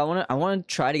 No, but I wanna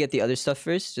try to get the other stuff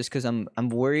first, just because I'm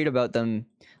worried about them.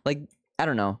 Like, I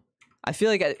don't know. I feel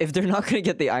like if they're not gonna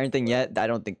get the iron thing yet, I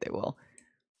don't think they will.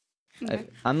 Okay.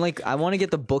 I'm like, I want to get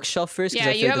the bookshelf first. 'Cause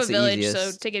Yeah, I feel you like have a that's the village, so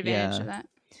easiest. take advantage Yeah. of that.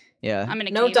 Yeah. I'm in a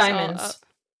No cave, so diamonds.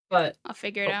 But I'll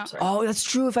figure it out. sorry. Oh, that's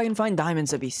true. If I can find diamonds,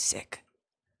 that'd be sick.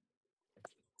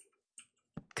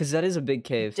 Cause that is a big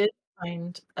cave. Did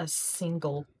find a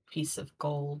single piece of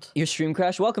gold. Your stream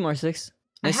crash. Welcome, R6.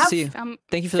 I Nice to have see you. Um,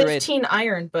 Thank you for the raid. 15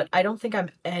 iron, but I don't think I'm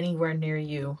anywhere near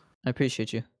you. I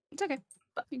appreciate you. it's okay.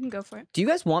 You can go for it. Do you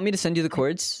guys want me to send you the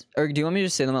chords, or do you want me to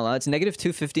just say them out loud? It's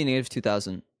 -250,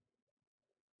 -2000.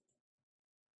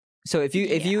 So if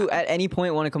you at any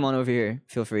point want to come on over here,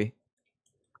 feel free.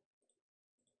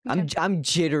 Okay. I'm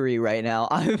jittery right now.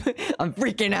 I'm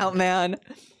freaking out, man.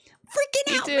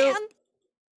 Freaking Me out, too. man.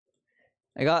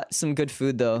 I got some good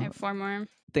food though. I have 4 more.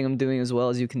 Think I'm doing as well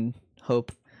as you can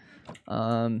hope.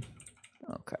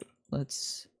 Okay,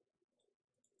 let's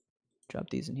drop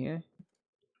these in here.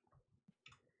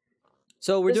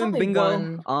 So we're There's doing only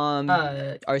bingo. one,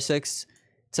 R6.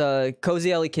 It's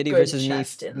Cozy Ellie Kitty good versus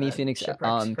chest in me the Phoenix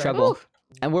shipwrecks, correct? Treble, Ooh.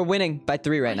 and we're winning by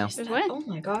 3 right now. What is There's that? what? Oh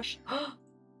my gosh.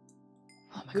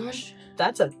 Oh my gosh!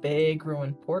 That's a big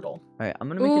ruined portal. All right, I'm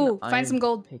gonna make Ooh, an find some iron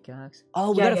gold. pickaxe.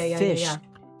 Oh, we Yeah, got a yeah, yeah, yeah, fish. yeah.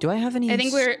 Do I have any? I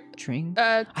think we're string.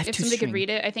 have if 2 somebody string. could read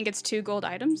it, I think it's 2 gold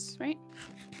items, right?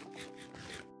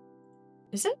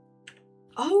 Is it?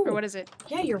 Oh, Or what is it?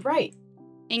 yeah, you're right.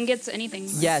 Ingots, anything.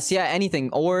 Yes, yeah, anything.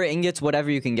 Or ingots, whatever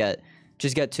you can get.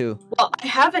 Just get 2. Well, I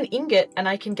have an ingot and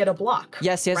I can get a block.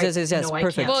 Yes, yes, right? yes, yes, yes. No, I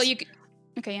Perfect. can't. Well, you.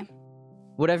 Okay, yeah.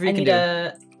 Whatever I you can need do.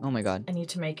 a. Oh my god. I need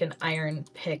to make an iron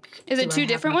pick. Is it Do I 2 have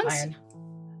different enough ones? iron?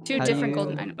 2 How do different you-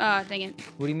 golden items. Ah, dang it.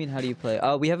 What do you mean, how do you play?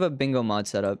 We have a bingo mod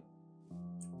set up.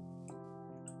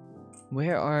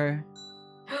 Where are...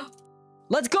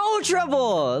 Let's go,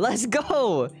 Treble! Let's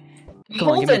go! Come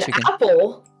on, give me a Golden chicken.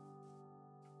 apple.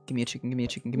 Give me a chicken, give me a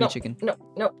chicken, give me No, a chicken.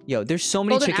 no. Yo, there's so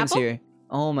many Golden chickens apple? here.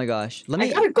 Oh my gosh. Let I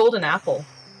me... got a golden apple.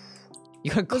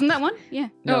 You got... Wasn't that one? Yeah.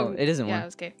 No, Oh, it isn't yeah, one. it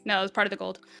was okay. No, it was part of the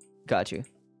gold. Got you.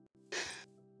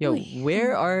 Yo, Oy.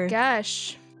 where are...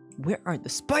 Gosh. Where are the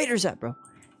spiders at, bro?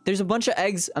 There's a bunch of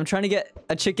eggs. I'm trying to get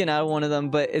a chicken out of one of them,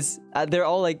 but it's they're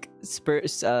all like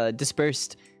dispersed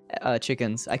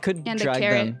chickens. I could And the drag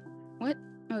carrot. them. What?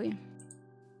 Oh, yeah.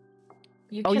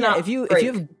 You Oh yeah, cannot if you break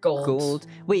have gold. gold.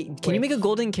 Wait, can you make a with-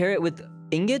 golden carrot with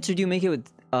ingots, or do you make it with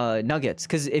nuggets?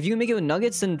 Because if you make it with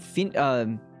nuggets, then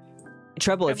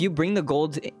Treble, if you bring the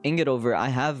gold ingot over, I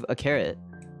have a carrot.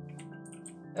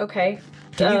 Okay.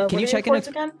 Can you what are your check in coins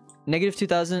a again? negative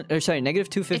 2,000 or sorry, negative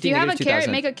 250? If you have a negative carrot,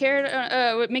 2,000. make a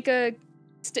carrot. Make a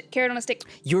carrot on a stick.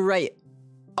 You're right.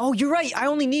 Oh, you're right. I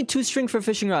only need 2 string for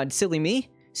fishing rod. Silly me.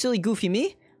 Silly goofy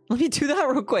me. Let me do that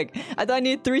real quick. I thought I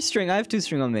needed 3 string. I have 2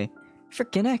 string on me.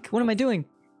 Frickin' heck. What am I doing?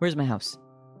 Where's my house?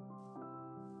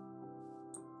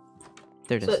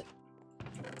 There it is. So-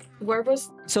 Where was?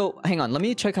 So, hang on. Let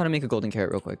me check how to make a golden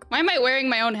carrot real quick. Why am I wearing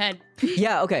my own head?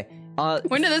 Yeah, okay.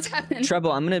 When did this happen?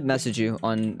 Treble, I'm gonna message you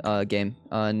on game.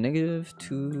 Negative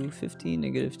 250,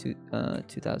 negative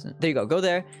 2,000. There you go. Go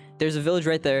there. There's a village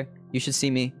right there. You should see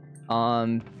me.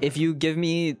 If you give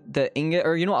me the ingot,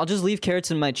 or you know, I'll just leave carrots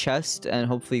in my chest, and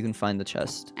hopefully you can find the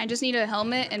chest. I just need a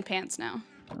helmet and pants now.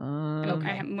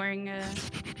 Okay. I'm wearing a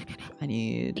I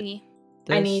need. thingy.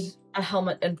 This. I need a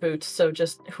helmet and boots, so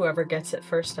just whoever gets it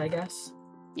first, I guess.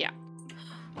 Yeah.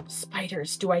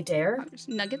 Spiders, do I dare?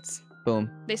 Nuggets. Boom.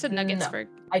 They said nuggets No, for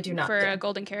I do not dare. a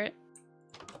golden carrot.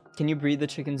 Can you breed the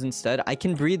chickens instead? I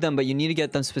can breed them, but you need to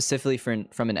get them specifically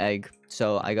from an egg.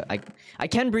 So I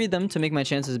can breed them to make my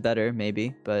chances better,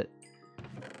 maybe. But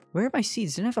where are my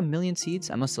seeds? Didn't I have a million seeds?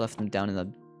 I must have left them down in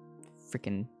the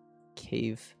freaking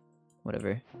cave.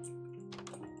 Whatever.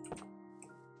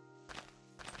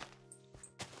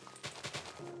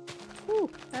 Ooh,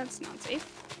 that's not safe.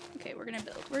 Okay, we're gonna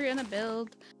build. We're gonna build.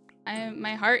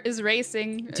 My heart is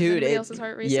racing. Is Dude, anybody else's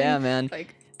heart racing? yeah, man.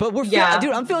 Like, But we're Yeah.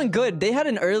 dude, I'm feeling good. They had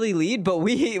an early lead, but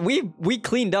we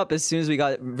cleaned up as soon as we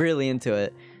got really into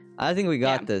it. I think we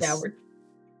got Yeah. this. Yeah,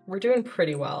 we're doing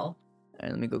pretty well.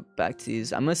 Alright, let me go back to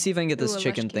these. I'm gonna see if I can get Ooh, this a lush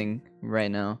chicken cake. thing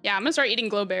right now. yeah, I'm gonna start eating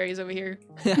glowberries over here.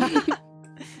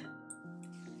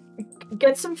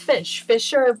 Get some fish.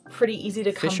 Fish are pretty easy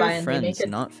to come Fish by, are and they make friends, it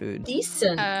not food.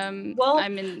 decent. Well, Well,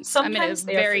 I'm in a sometimes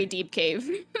they are very food. deep cave.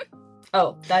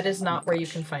 Oh, that is not where you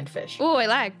can find fish. Oh, I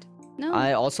lagged. No.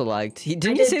 I also lagged. Didn't I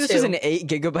he did say this was too. an 8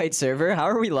 gigabyte server? How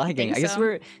are we lagging? think I guess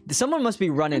so. someone must be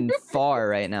running far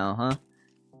right now, huh?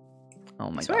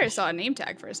 Oh my I swear I gosh. saw a name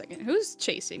tag for a second. Who's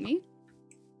chasing me?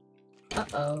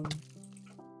 Uh-oh.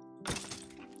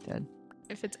 Dead.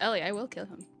 If it's Ellie, I will kill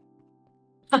him.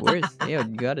 Where's yeah,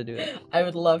 you gotta do it. I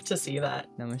would love to see that.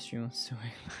 Now my stream was so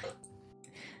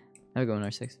Have a go in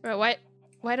R6. Bro,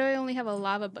 why do I only have a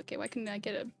lava bucket? Why couldn't I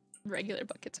get a regular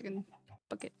bucket so I can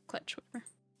bucket clutch whatever?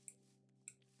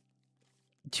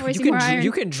 Dude, I see more iron.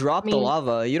 you can drop the mean-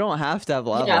 lava. You don't have to have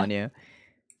lava Yeah. on you.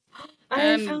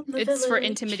 I found the It's for village.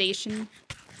 intimidation.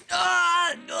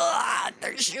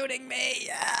 They're shooting me.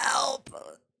 Help.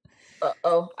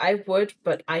 Uh-oh. I would,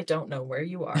 but I don't know where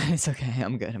you are. It's okay.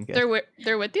 I'm good. I'm good.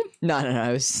 They're with you? No.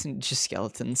 It was just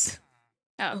skeletons.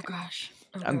 Oh, Oh okay. gosh.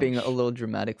 Oh, I'm being gosh. a little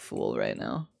dramatic fool right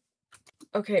now.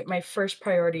 Okay, my first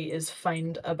priority is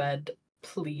find a bed,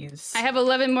 please. I have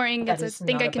 11 more ingots. That I is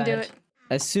think not I a can do bed. it.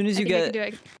 As soon as I you think I can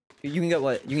get, do it. you can get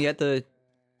what? You can get the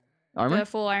armor. The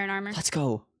full iron armor. Let's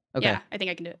go. Okay. Yeah, I think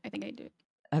I can do it. I think I can do it.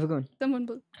 Have a good one. Someone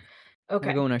blue. Okay.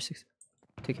 Have a good one, R6.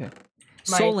 Take care.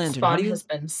 My Soul lantern. spawn How do you has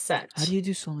been set. how do you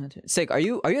do soul lantern? Sick. Are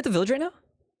you at the village right now?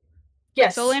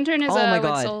 Yes. Soul lantern is Oh my what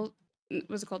God. soul.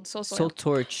 What's it called? Soul soil. Soul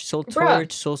torch, soul Bruh,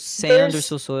 torch, soul sand, or there's-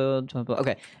 soul soil. Blah, blah.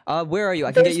 Okay. Where are you?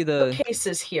 I can There's get you the.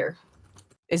 cases here.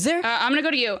 Is there? I'm gonna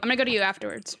go to you. I'm gonna go to you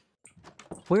afterwards.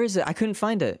 Where is it? I couldn't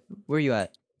find it. Where are you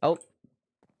at? Oh,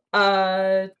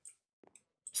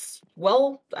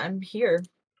 Well, I'm here.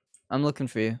 I'm looking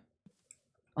for you.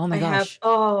 Oh my I gosh.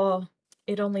 have.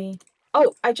 It only.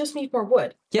 Oh, I just need more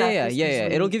wood. Yeah, That yeah, is yeah, yeah.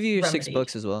 It'll easily give you your 6 remedied.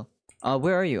 books as well.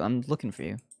 Where are you? I'm looking for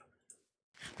you.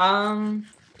 Um,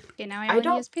 Okay, now I I want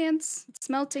don't- his pants. It's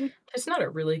melting. There's not a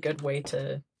really good way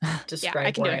to describe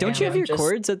can do where it. I Don't you am. have your I'm just-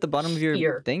 cords at the bottom of your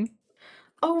here. thing?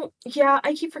 Oh, yeah,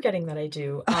 I keep forgetting that I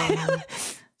do.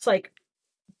 It's like,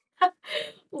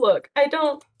 look, I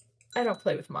don't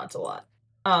play with mods a lot.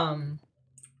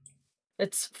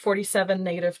 It's 47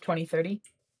 negative 2030.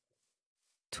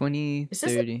 20, Is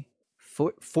this a- 30.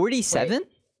 47?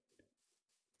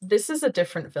 This is a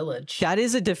different village. That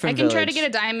is a I different can village. try to get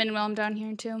a diamond while I'm down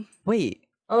here too. Wait,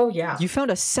 Oh yeah. you found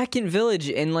a second village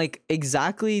in like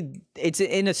exactly, it's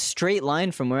in a straight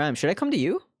line from where I am. Should I come to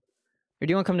you? Or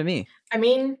do you want to come to me? I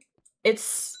mean,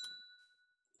 it's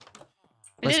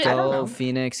Let's did it. I don't go, know.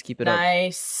 Phoenix. Keep it up.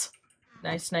 nice.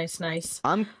 Nice.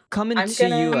 I'm coming I'm to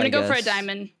gonna- you. I'm I'm gonna I go for a guess.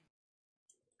 diamond.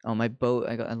 Oh, my boat.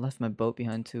 I left my boat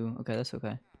behind too. Okay, that's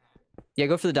okay. Yeah,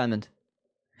 go for the diamond.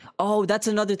 Oh, that's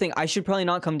another thing. I should probably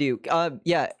not come to you.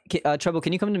 Yeah, Trouble,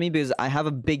 can you come to me because I have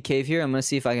a big cave here. I'm gonna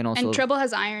see if I can also. And Treble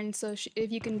has iron, so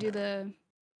if you can do the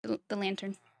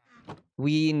lantern.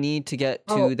 We need to get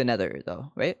to Oh. the Nether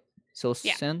though, right? Soul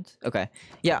Yeah. sand. Okay.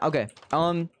 Yeah. Okay.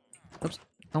 Oops.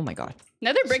 Oh my God.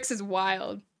 Nether bricks is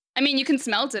wild. I mean, you can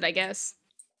smelt it, I guess.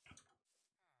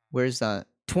 Where's that?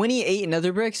 28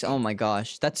 Nether bricks. Oh my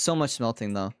gosh, that's so much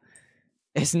smelting though.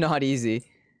 It's not easy.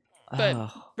 But-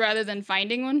 Ugh. Rather than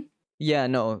finding one. Yeah,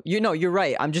 no, you're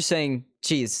right. I'm just saying,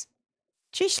 jeez,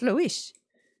 Luis.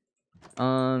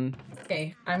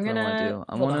 Okay, I'm What do I wanna gonna. do?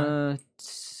 I hold on. wanna.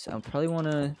 I probably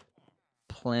wanna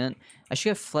plant. I should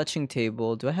have fletching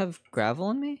table. Do I have gravel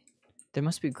on me? There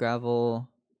must be gravel.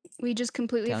 We just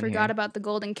completely Down forgot here. about the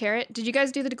golden carrot. Did you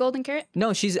guys do the golden carrot?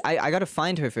 No, she's. I gotta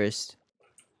find her first.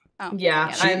 Oh, Yeah,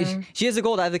 I She, get it. I'm- she has a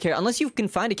gold. I have the carrot. Unless you can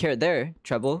find a carrot there,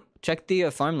 Treble. Check the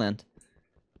farmland.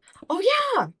 Oh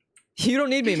yeah. You don't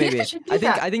need me, maybe. I should do I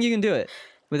think. that. I think you can do it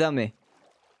without me.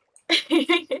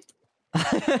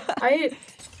 I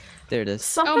There it is.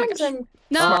 sometimes gosh. I'm.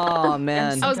 No. Oh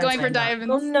man. I was going for sometimes I'm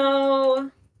diamonds. not. Oh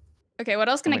no. Okay, what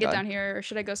else can Oh I my get God. down here, or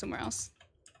should I go somewhere else?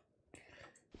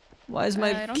 Why is I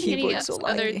my don't think any keyboard so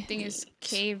other laggy? thing is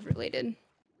cave related.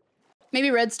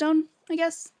 Maybe redstone, I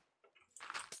guess.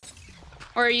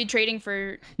 Or are you trading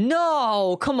for?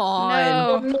 No, come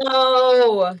on. No.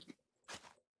 No.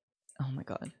 Oh my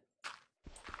God.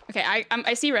 Okay,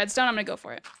 I see redstone. I'm gonna go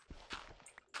for it.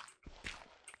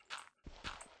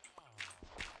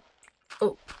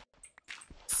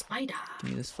 Spider. Give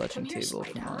me this Come fletching here, table.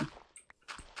 Come spider. on.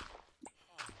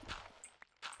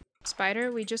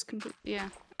 Spider, we just complete. Yeah.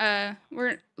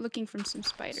 We're looking for some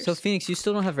spiders. So Phoenix, you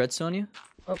still don't have redstone on you?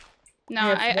 no,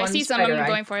 have I one see some. I'm spider eye.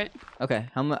 going for it. Okay.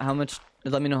 How much?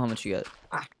 Let me know how much you get.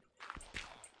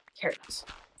 Carrots.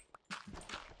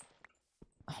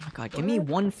 Oh my God. Give me What?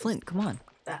 one flint. Come on.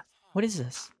 That. What is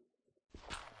this?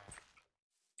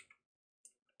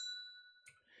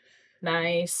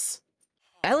 Nice.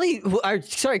 Ellie,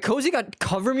 sorry, Cozy got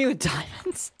cover me with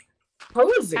diamonds.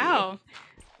 Cozy. Ow.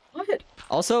 What?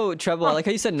 Also, Treble, I like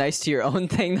how you said nice to your own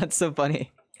thing. That's so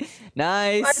funny.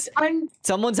 Nice. I'm.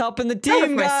 Someone's helping the Proud of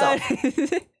team, myself.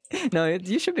 guys. No,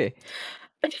 you should be.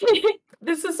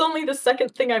 This is only the second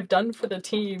thing I've done for the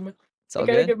team. It's I all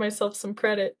gotta good. give myself some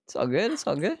credit. It's all good. It's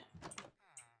all good.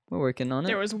 We're working on it.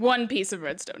 There was one piece of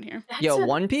redstone here. That's Yo, a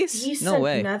One Piece? decent No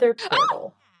way. Nether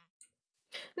portal.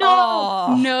 No.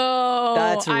 Oh, No,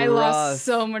 that's I rough. lost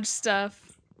so much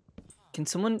stuff. Can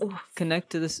someone Oof. connect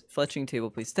to this fletching table,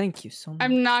 please? Thank you so much.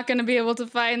 I'm not gonna be able to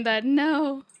find that.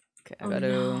 No, Okay, I Oh, gotta.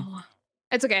 no.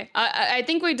 it's okay. I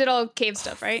think we did all cave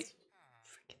stuff, right?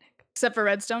 Freaking heck. Except for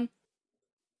redstone.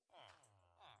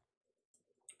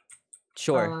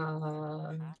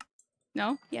 Sure.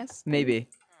 No. Yes. Maybe.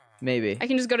 Maybe. I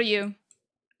can just go to you.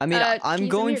 I mean, can I'm you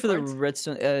send going me for your the cards?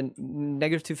 redstone.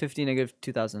 Negative 250, negative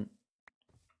 2000.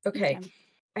 Okay.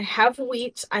 I have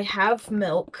wheat. I have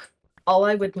milk. All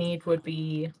I would need would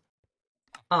be,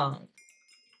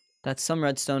 That's some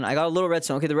redstone. I got a little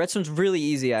redstone. Okay, the redstone's really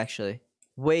easy, actually.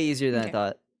 Way easier than I Okay.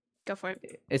 thought. Go for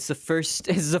it. It's the first.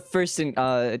 It's the first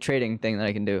trading thing that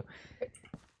I can do.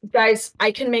 guys.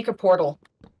 I can make a portal.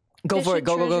 Go for it. Fishy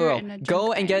Go, go, treasure go, in a go. Go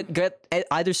junk and iron. get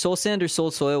either soul sand or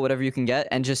soul soil, whatever you can get,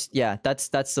 and just yeah, that's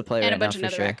the play And a right now bunch of for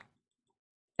sure. netherrack.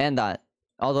 And that.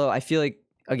 Although I feel like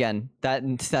again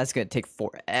that's gonna take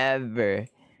forever.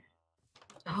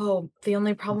 Oh, the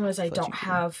only problem is I Fletcher don't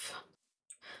here. have.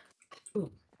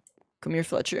 Come here,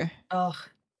 Fletcher. Ugh.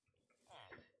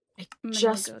 I I'm gonna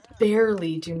just go to-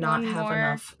 barely do not One have more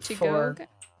enough to for go.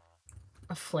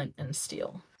 a flint and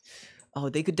steel. Oh,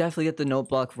 they could definitely get the note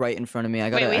block right in front of me. I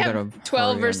gotta. Wait, we I have gotta 12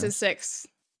 hurry on versus 6.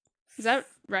 Is that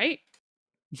right?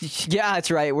 this. Yeah,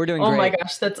 that's right. We're doing Oh my great.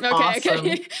 gosh, that's Okay, awesome.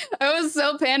 okay. I was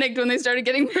so panicked when they started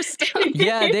getting more stuff.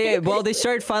 Yeah, they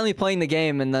started finally playing the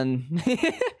game, and then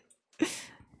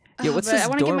Yo, what's but this I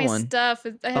want to door get my one? stuff.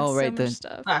 I had Oh, so right, much the-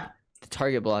 stuff. Ah, The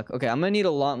target block. Okay, I'm gonna need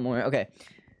a lot more. Okay,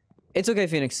 it's okay,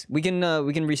 Phoenix. We can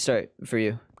restart for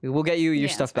you. We'll get you your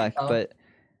Yeah, stuff it's fine. back. But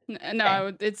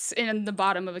No, it's in the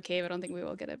bottom of a cave. I don't think we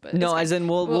will get it. But no, it's fine. as in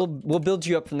we'll build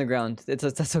you up from the ground.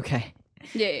 That's okay.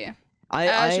 Yeah.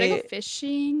 I Should I go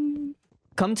fishing?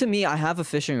 come to me. I have a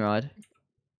fishing rod.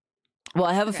 Well,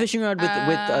 I have a Okay. fishing rod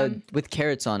with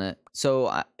carrots on it. So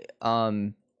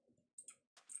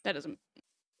That doesn't.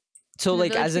 so the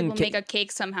like village as in people make a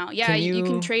cake somehow. Yeah, can you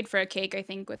can you- trade for a cake. I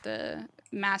think with the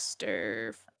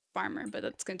master farmer, but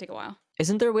that's gonna take a while.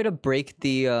 isn't there a way to break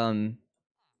the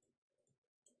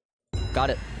Got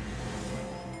it.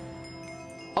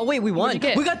 Oh wait, we won. What'd you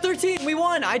get? We got 13. We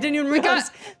won. I didn't even We got-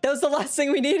 realize that was the last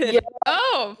thing we needed. Yeah.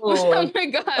 Oh! Cool. Oh my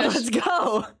gosh! Let's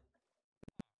go.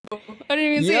 I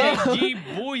didn't even see Yo. it. Gee,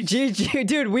 boys. GG,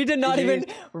 dude. We did not GG. even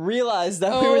realize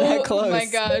that we were that close. Oh my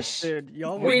gosh! Dude,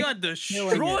 y'all We were got killing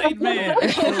destroyed, it. man.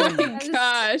 Oh my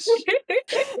gosh!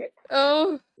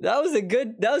 Oh, That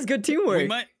was good teamwork.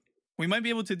 We might be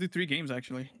able to do 3 games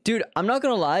actually. Dude, I'm not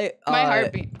gonna lie. my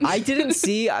heartbeat. I didn't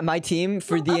see my team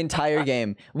for the entire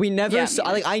game. We never Yeah, saw.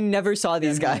 me Like I never saw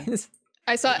these Yeah, guys.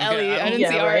 I saw Ellie. I didn't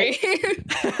Yeah, see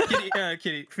Ari.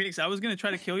 Kitty, I was gonna try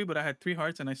to kill you, but I had 3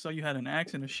 hearts, and I saw you had an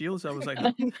axe and a shield, so I was like,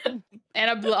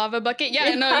 And a lava bucket.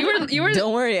 Yeah, no, you were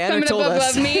Don't worry, Anna coming told up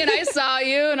us. above me, and I saw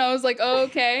you, and I was like, oh,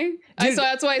 okay. Dude. So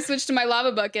that's why I switched to my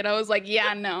lava bucket. I was like,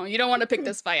 yeah, no, you don't want to pick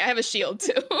this fight. I have a shield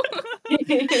too.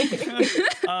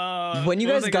 When you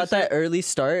what guys was I gonna got that say? early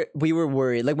start, we were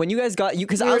worried. Like when you guys got you,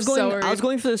 because We I were was so going, I was worried.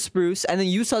 going for the spruce, and then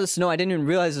you saw the snow. I didn't even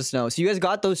realize the snow. So you guys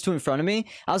got those two in front of me.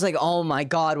 I was like, oh my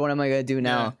god, what am I gonna do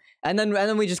now? And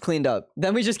then we just cleaned up.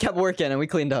 Then we just kept working, and we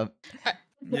cleaned up.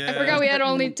 Yeah. I forgot we had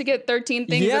only to get 13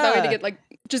 things. I thought we had Yeah. to get like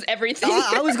just everything.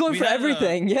 I was going We for had,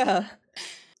 everything. Yeah.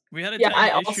 We had a Yeah,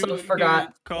 tiny I also issue here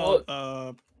forgot. called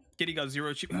Kitty got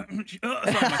 0 sorry, my throat itches.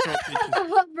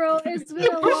 Bro, it's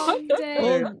been a long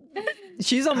day. Well,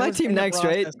 she's on I my was team in the next,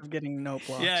 right? process of getting note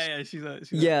blocks. Yeah, she's a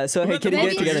Yeah. So Who hey, got the Kitty, get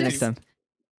most it together on next your time.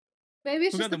 Maybe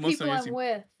it's Who just got the the most people on your I'm team?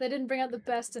 with. They didn't bring out the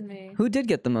best in me. Who did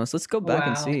get the most? Let's go back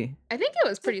and Wow. see. I think it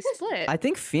was pretty split. I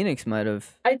think Phoenix might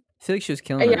have. I- feel like she was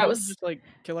killing Yeah, it I I was- was just like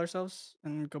kill ourselves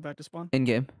and go back to spawn. in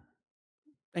game.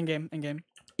 In game, in game.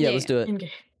 Yeah, Yeah. let's do it. In-game.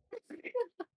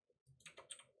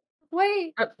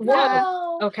 Wait, Whoa.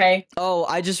 no. Okay. Oh,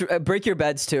 I just break your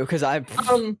beds too, because I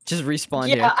just respawned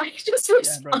Yeah, here. I just bro.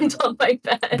 respawned on my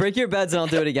bed. Break your beds and I'll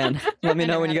do it again. Let me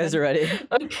know when you guys are ready.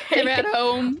 I'm Okay. at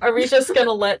home. Are we just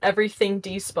gonna let everything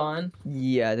despawn?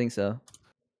 Yeah, I think so.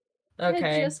 I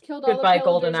Okay. just killed all Goodbye, the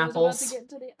golden pillagers. I was apples. about to get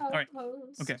to the right,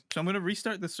 outpost. Okay, so I'm gonna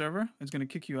restart the server. It's gonna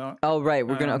kick you out. Oh right,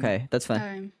 we're gonna. Um, Okay, that's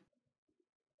fine.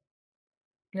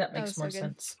 That That makes was so more good.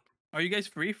 sense. Are you guys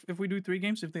free if we do 3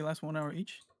 games if they last 1 hour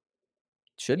each?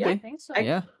 Should Yeah. I be. think so.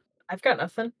 Yeah. I've got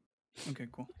nothing. Okay,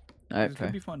 cool. All right, It's gonna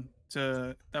fair. be fun.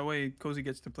 That way Cozy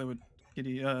gets to play with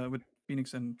Kitty, with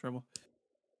Phoenix and Treble.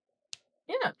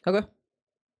 Yeah. Okay.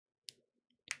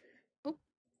 Oh.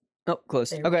 Oh,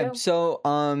 close. There we Okay, go. so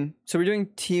so we're doing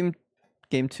team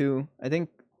game 2. I think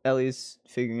Ellie's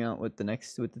figuring out what the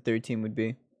third team would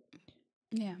be.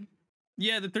 Yeah.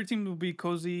 Yeah, the 13 will be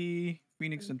Cozy,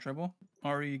 Phoenix, and Treble.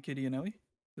 Ari, Kitty, and Ellie.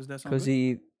 Does that sound good?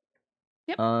 Cozy.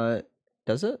 Yep.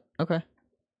 Does it? Okay.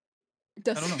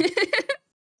 Does don't know. Do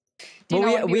you Well,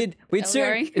 not wanna be with we'd Ellie,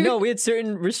 certain no, we had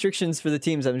certain restrictions for the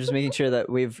teams. I'm just making sure that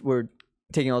we're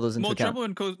taking all those into Well,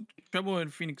 account. Treble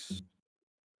and Phoenix.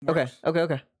 Okay, works.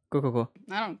 okay. Cool.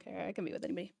 I don't care. I can be with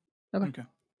anybody. Okay.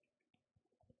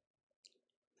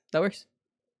 That works.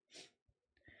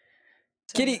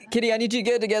 So, Kitty, I need you to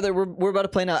get it together. We're about to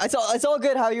play now. It's all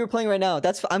good how you were playing right now.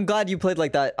 I'm glad you played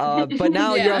like that. But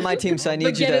now you're Yeah. on my team, so I but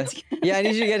need you get to. it Yeah, I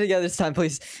need you to get it together this time,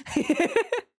 please.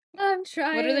 I'm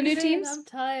trying. the new man, teams? I'm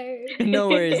tired. No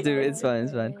worries, dude. It's fine.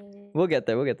 It's fine. We'll get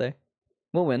there.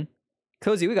 We'll win.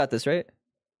 Cozy, we got this, right?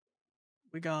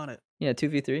 We got it. Yeah,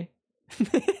 2v3.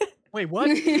 Wait, what?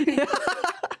 wait,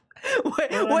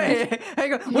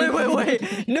 hang on.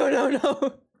 Wait. No.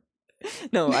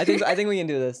 No, I think we can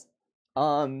do this.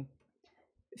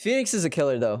 Phoenix is a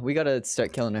killer though. We gotta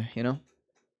start killing her, you know?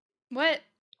 What?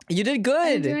 You did I didn't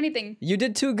good. do anything. You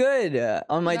did too good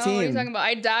on my No, What are you team. talking about?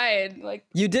 I died. Like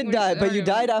You did what are die, you- but you oh,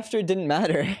 died after it didn't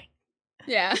matter.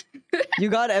 Yeah. You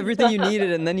got everything you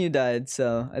needed and then you died,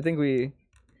 so I think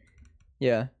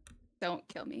yeah. Don't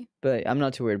kill me. But I'm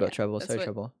not too worried about Yeah, Treble. that's Sorry, what-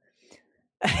 Treble.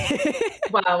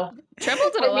 Wow. Treble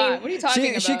did I a lot. mean, What are you talking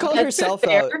about? She called That's herself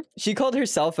fair. out. She called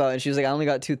herself out and she was like, I only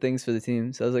got 2 things for the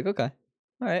team. So I was like, okay.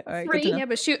 All right, good to know. Yeah,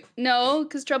 but shoot, no,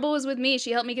 because Trouble was with me.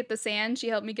 She helped me get the sand. She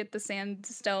helped me get the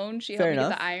sandstone. She Fair helped me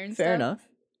enough. get the iron Fair stuff. enough.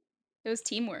 It was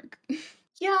teamwork.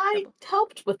 Yeah, I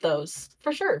helped with those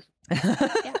for sure.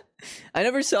 I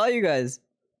never saw you guys.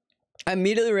 I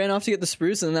immediately ran off to get the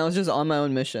spruce, and then I was just on my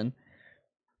own mission.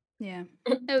 Yeah,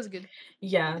 it was good.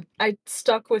 Yeah, I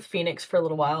stuck with Phoenix for a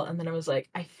little while, and then I was like,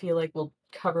 I feel like we'll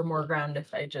cover more ground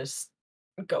if I just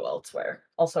go elsewhere.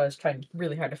 Also, I was trying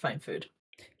really hard to find food.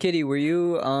 Kitty, were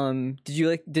you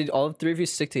did all three of you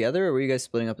stick together, or were you guys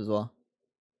splitting up as well?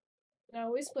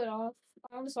 No, we split off.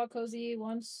 I only saw Cozy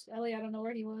once. Ellie, I don't know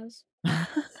where he was. A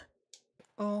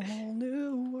whole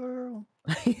new world.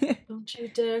 Don't you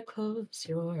dare close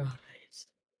your eyes.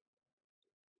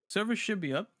 Server should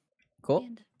be up. Cool.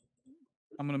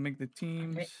 I'm gonna make the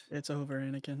teams. It's over,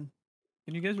 Anakin.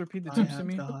 Can you guys repeat the I teams to have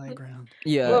me? the high ground.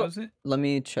 Yeah. What was it? Let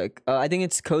me check. I think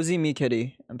it's Cozy, me,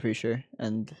 Kitty. I'm pretty sure.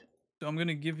 And So I'm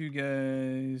gonna give you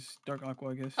guys dark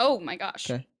aqua, I guess. Oh my gosh.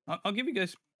 okay. I'll give you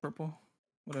guys purple,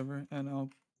 whatever, and I'll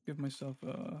give myself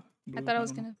blue. I thought I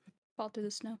was don't know. gonna fall through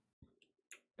the snow.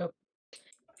 Okay,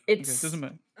 It's doesn't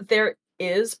matter. there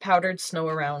is powdered snow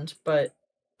around, but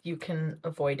you can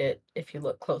avoid it if you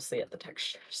look closely at the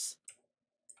textures.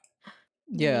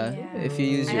 Yeah. If you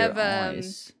use I your have,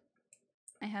 eyes.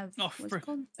 I have Oh, what's it frick.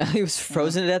 called? He was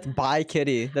frozen to death by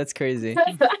Kitty. That's crazy.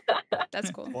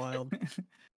 That's cool. Wild.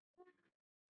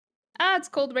 Ah, it's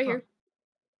cold right here.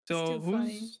 So too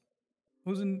funny.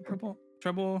 who's in purple?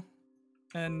 Treble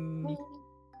and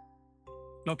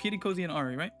no, Kitty, Cozy, and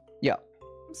Ari, right? Yeah.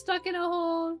 I'm stuck in a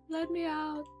hole. Let me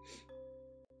out.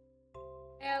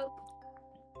 Help.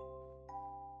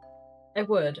 I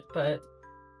would, but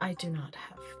I do not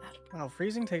have that. Wow,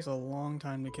 freezing takes a long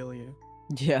time to kill you.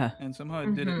 Yeah. And somehow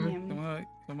it did it. Mhm.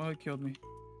 Somehow it killed me.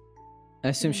 I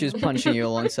assume she was punching you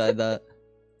alongside that.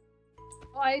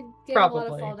 Well, I gave him a lot of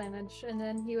Probably. fall damage, and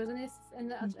then he was in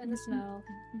the snow.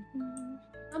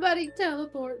 Somebody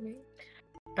teleport me.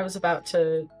 I was about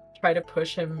to try to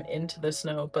push him into the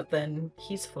snow, but then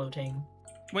he's floating.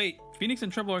 Wait, Phoenix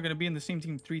and Treble are gonna be in the same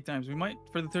team 3 times. We might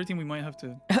for the third team we might have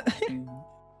to change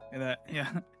that. Yeah.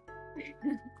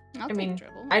 I'll I mean, take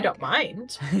Dribble. I don't care.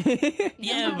 mind.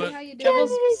 Yeah, Hi, but how you doing?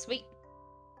 Dribble's sweet.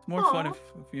 it's more fun Aw. if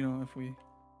you know if we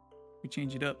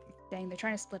change it up. Dang, they're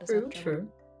trying to split us True, up. Dribble.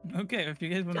 true. Okay, if you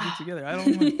guys want to be together, I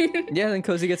don't mind. Yeah, then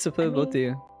Cozy gets to play with both of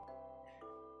you.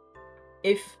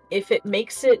 If it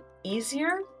makes it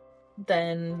easier,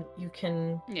 then you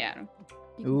can Yeah.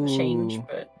 Ooh. change.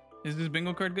 But Is this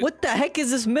bingo card good? What the heck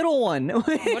is this middle one?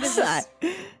 What is that?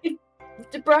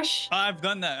 the brush. I've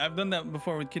done that. I've done that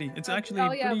before with Kitty. It's actually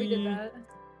Oh yeah, pretty, we did that.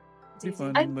 It's pretty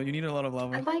easy. fun, but you need a lot of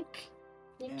lava. I like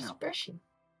use brushing.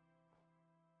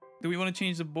 Do we want to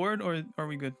change the board or are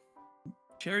we good?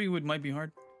 Cherrywood might be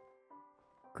hard.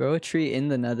 Grow a tree in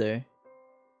the nether.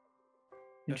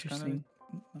 That's kinda Interesting.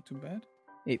 not too bad.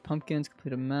 8 pumpkins,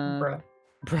 complete a map. Bruh.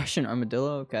 Brush an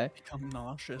armadillo, okay. Become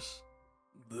nauseous.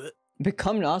 Blech.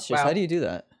 Become nauseous. How Wow. do you do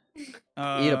that? Eat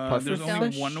a puffer There's fish?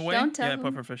 only one way. Don't tell Yeah, him.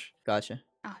 pufferfish. Gotcha.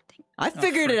 Oh, dang. I Oh,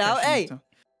 figured it frick, out. I Hey. shouldn't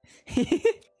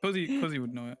tell. Cozy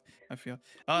would know it. I feel.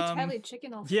 Entirely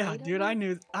chicken Yeah, Alfredo? dude, I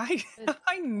knew I Good.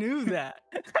 I knew that.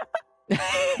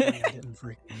 I didn't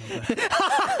freaking know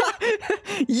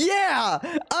that. Yeah,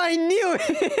 I knew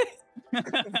it.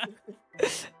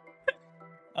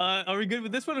 Are we good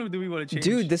with this one, or do we want to change?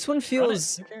 Dude, this one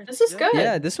feels. Who cares? This is good.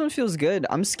 Yeah, this one feels good.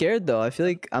 I'm scared though. I feel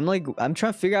like I'm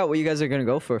trying to figure out what you guys are gonna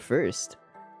go for first.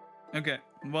 Okay.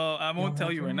 Well, I won't You'll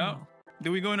tell you never right now. know.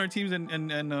 Do we go in our teams and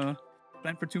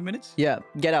plan for 2 minutes? Yeah,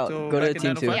 get out. So Go to back in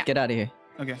team 2. 905? Get out of here.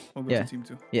 Okay, we'll go Yeah. to team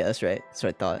 2. Yeah, that's right. That's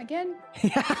what I thought. Again?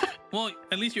 Well,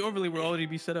 at least your overlay will already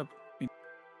be set up.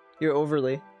 You're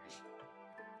overly.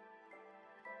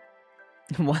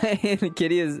 Why?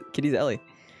 Kitty's Ellie.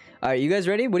 All right, you guys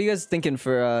ready? What are you guys thinking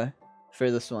for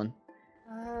this one?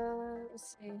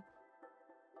 Let's see.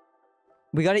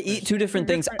 We gotta eat There's 2 different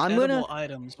things. I'm gonna. edible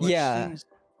items, which Yeah. seems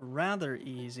rather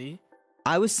easy.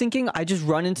 I was thinking I just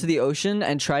run into the ocean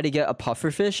and try to get a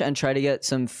pufferfish and try to get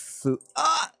some food.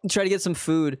 Try to get some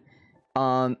food.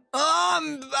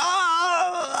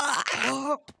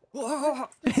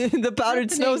 The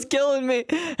powdered snow's killing me.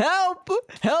 Help!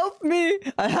 Help me!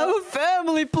 I have a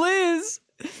family, please.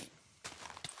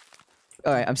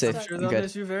 All right, I'm safe. I'm sure I'm they'll good.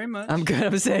 miss you very much. I'm good.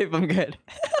 I'm safe. I'm good.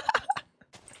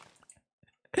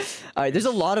 All right, there's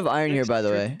a lot of iron here, by the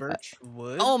way. Birch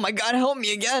wood. Oh my God, help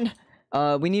me again.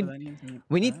 We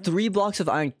need 3 blocks of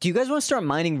iron. Do you guys want to start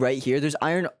mining right here? There's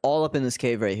iron all up in this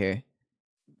cave right here.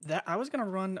 That I was gonna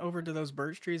run over to those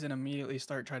birch trees and immediately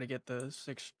start trying to get the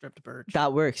 6 stripped birch.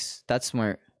 That works. That's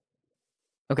smart.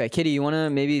 Okay, Kitty, you want to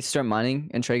maybe start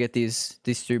mining and try to get these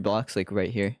 3 blocks like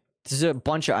right here. There's a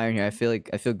bunch of iron here. I feel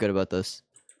good about this.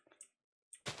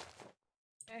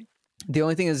 Okay. The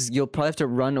only thing is you'll probably have to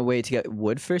run away to get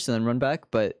wood first and then run back,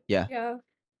 but yeah. Yeah.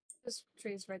 This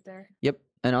tree's right there. Yep,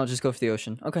 and I'll just go for the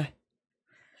ocean. Okay.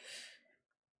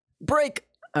 Break!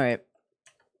 Alright.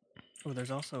 Oh,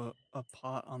 there's also a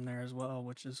pot on there as well,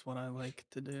 which is what I like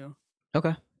to do.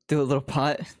 Okay. Do a little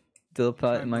pot. Do a little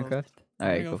pot Try in both. Minecraft. I'm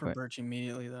Alright, gonna go go for for it. birch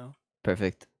immediately though.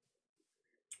 Perfect.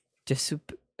 Just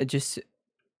soup. Just.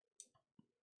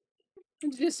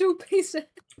 Just soup, he said.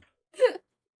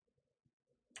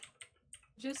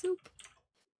 Just soup.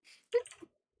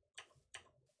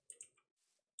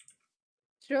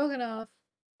 Stroganoff.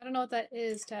 I don't know what that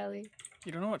is, Tally.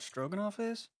 You don't know what stroganoff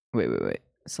is? Wait.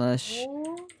 Slash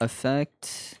Oh,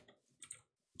 effect.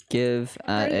 Give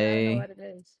I at don't know a what it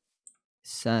is.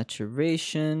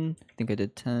 saturation. I think I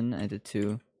did 10. I did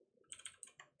 2.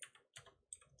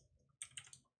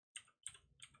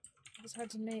 It's hard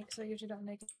to make, so I usually don't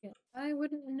make it. I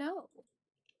wouldn't know.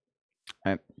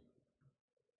 Alright.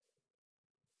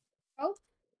 Oh,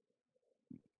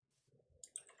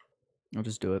 I'll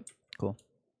just do it. Cool.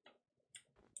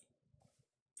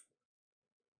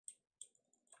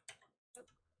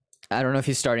 I don't know if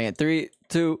he's starting at 3,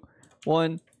 2,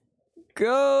 1,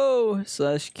 go!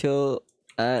 Slash kill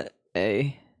at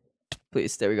A.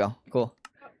 Please, there we go. Cool.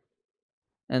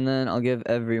 And then I'll give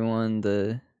everyone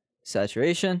the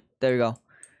saturation. There we go.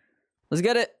 Let's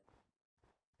get it.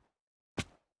 Are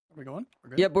we going?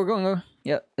 We're good? Yep, we're going.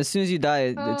 Yep. As soon as you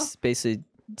die, Oh. it's basically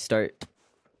start.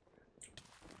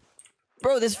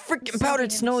 Bro, this freaking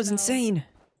powdered sinking in snow the is snow. insane.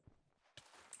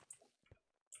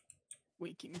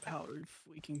 Waking powder,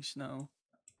 waking snow.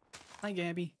 Hi,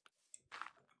 Gabby.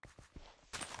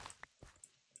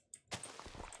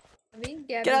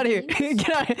 Get out of here!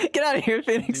 Get out of here,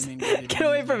 Phoenix! Zooming, Gabby Get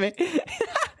away Beans. from me!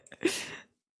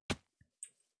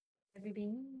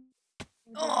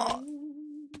 Oh.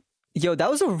 Yo, that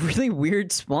was a really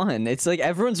weird spawn. It's like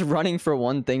everyone's running for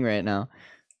one thing right now.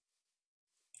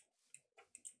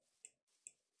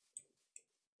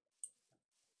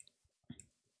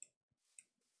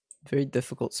 Very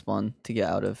difficult spawn to get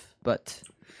out of, but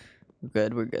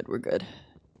we're good.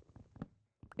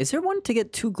 Is there one to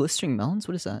get 2 glistering melons?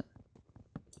 What is that?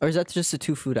 Or is that just the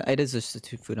 2 food? It is just the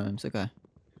 2 food items. Okay.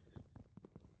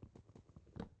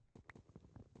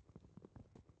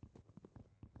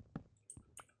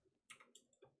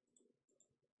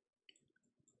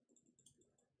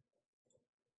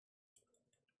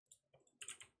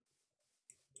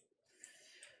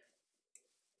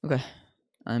 Okay.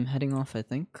 I'm heading off, I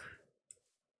think.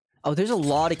 Oh, there's a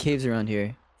lot of caves around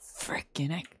here. Frickin'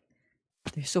 heck.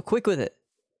 They're so quick with it.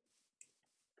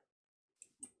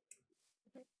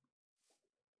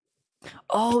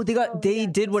 Oh, they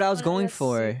did what I was going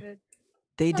for.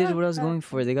 They did what I was going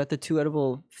for. They got the 2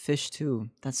 edible fish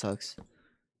too. That sucks.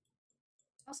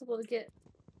 Possible to get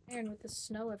iron with the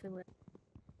snow everywhere.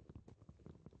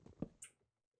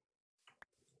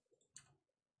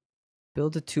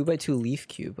 Build a 2x2 leaf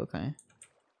cube, okay.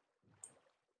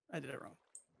 I did it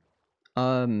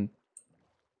wrong.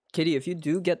 Kitty, if you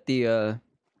do get the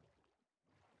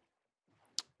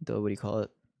what do you call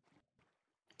it?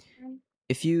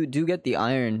 If you do get the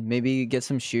iron, maybe get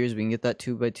some shears. We can get that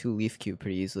 2x2 leaf cube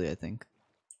pretty easily, I think.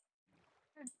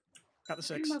 Got the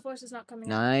 6. My voice is not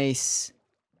coming out. Nice.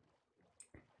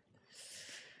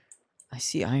 I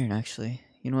see iron actually.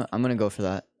 You know what? I'm gonna go for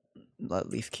that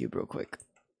leaf cube real quick.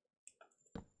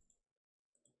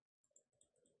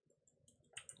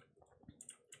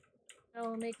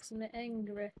 Oh, makes me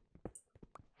angry.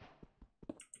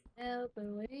 Help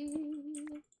away.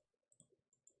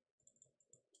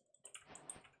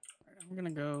 Alright, I'm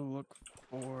gonna go look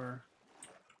for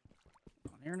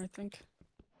iron, I think.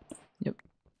 Yep.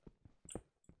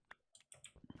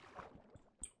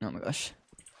 Oh my gosh.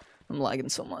 I'm lagging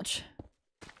so much.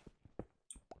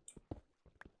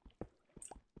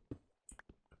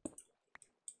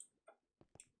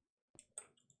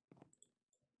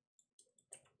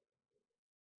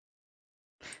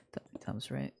 That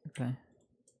was right. Okay.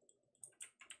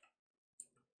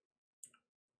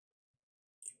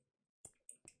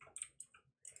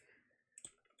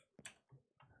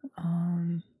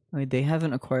 Wait, they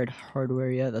haven't acquired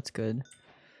hardware yet. That's good.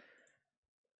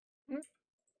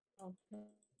 Oh, no.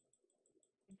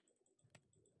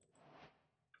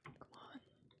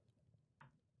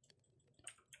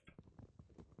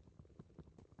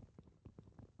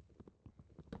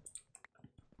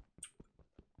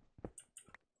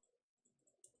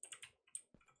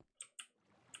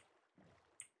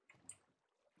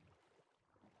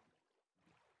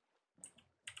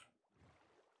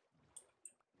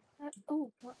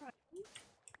 Oh, what?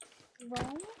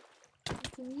 Wrong?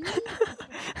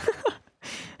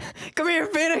 Come here,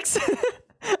 Phoenix!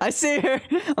 I see her.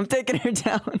 I'm taking her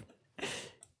down.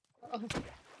 Oh.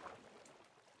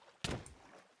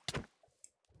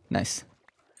 Nice.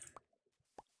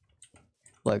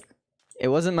 Look, it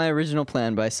wasn't my original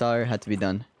plan, but I saw her had to be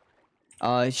done.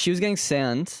 She was getting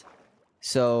sand,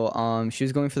 so she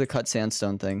was going for the cut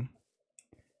sandstone thing,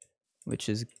 which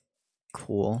is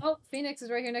cool. Oh, Phoenix is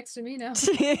right here next to me now.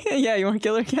 Yeah, you want to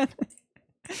kill her again?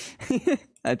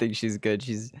 I think she's good.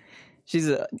 She's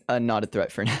a not a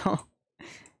threat for now.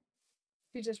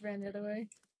 She just ran the other way.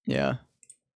 Yeah.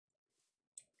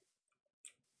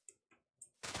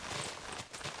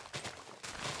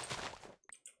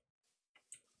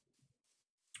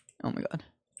 Oh my god.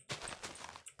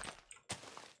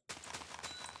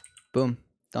 Boom.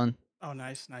 Done. Oh,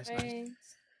 nice. Thanks.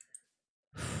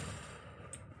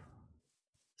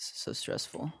 This is so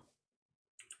stressful.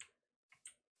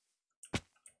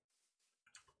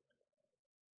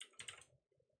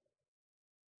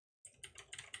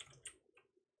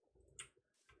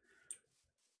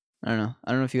 I don't know. I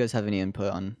don't know if you guys have any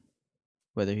input on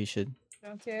whether he should.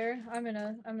 Don't care. I'm in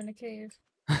a cave.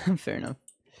 Fair enough.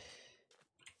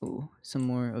 Ooh, some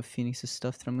more of Phoenix's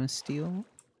stuff that I'm gonna steal.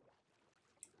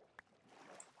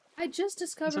 I just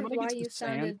discovered somebody why get some you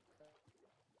sand?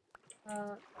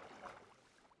 sounded.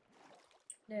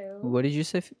 No. What did you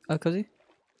say, Cozy?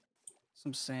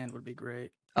 Some sand would be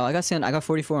great. Oh, I got sand. I got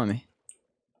 44 on me.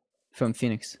 From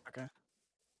Phoenix. Okay.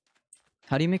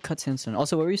 How do you make cut sandstone?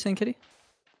 Also, what were you saying, Kitty?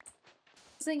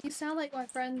 Saying you sound like my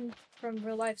friend from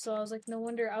real life, so I was like, no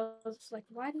wonder. I was like,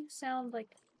 why do you sound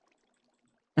like?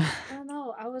 I don't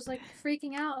know. I was like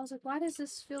freaking out. I was like, why does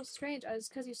this feel strange? It's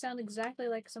because you sound exactly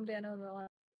like somebody I know in real life.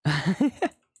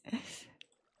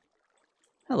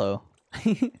 Hello.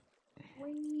 Crazy.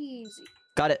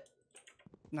 Got it.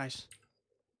 Nice.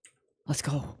 Let's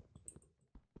go.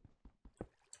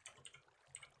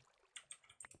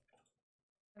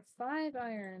 A 5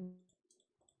 iron.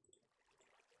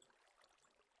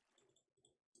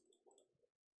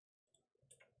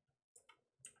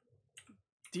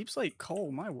 Deep slate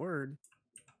coal, my word.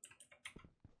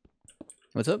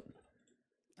 What's up?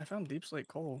 I found deep slate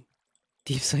coal.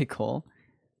 Deep slate coal.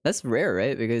 That's rare,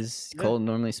 right? Because Yeah. coal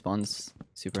normally spawns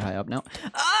super high up now.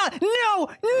 Ah! No!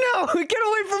 No! Get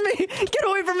away from me! Get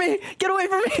away from me! Get away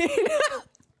from me!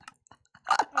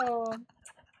 Oh.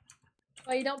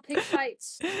 Well, you don't pick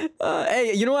fights.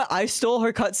 Hey, you know what? I stole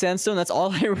her cut sandstone. That's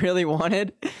all I really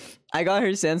wanted. I got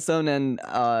her sandstone, and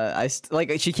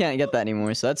like she can't get that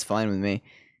anymore, so that's fine with me.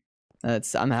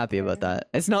 I'm happy about that.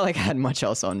 It's not like I had much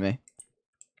else on me.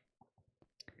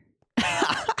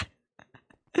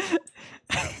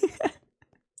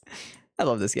 I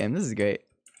love this game. This is great.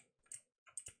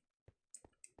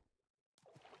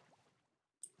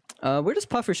 Where does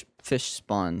pufferfish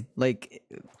spawn? Like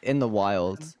in the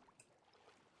wild?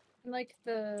 In, like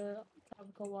the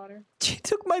tropical water. She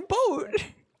took my boat.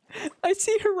 I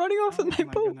see her running off How with my am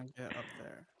I boat. gonna get up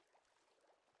there?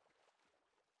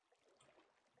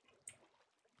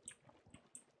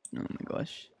 Oh my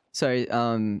gosh. Sorry,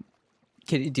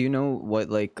 Kitty, do you know what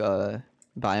like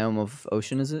biome of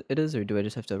ocean it is, or do I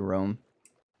just have to roam?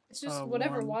 It's just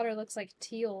whatever warm. water looks like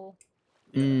teal.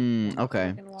 Okay.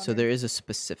 Fucking So water. there is a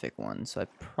specific one, so I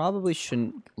probably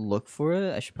shouldn't look for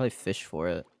it. I should probably fish for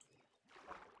it.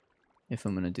 If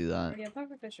I'm gonna do that. Or yeah,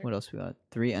 pufferfisher. What else we got?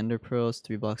 3 ender pearls,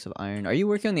 3 blocks of iron. Are you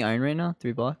working on the iron right now?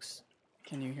 3 blocks?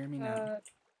 Can you hear me now?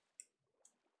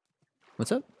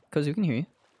 What's up? Cause we can hear you.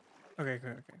 Okay,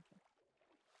 good, okay.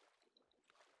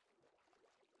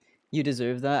 You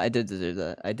deserve that? I did deserve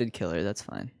that. I did kill her, that's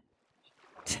fine.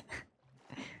 I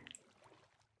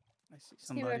see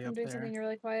Just came back somebody from up doing there. something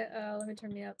really quiet. Let me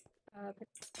turn me up.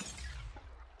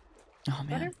 Oh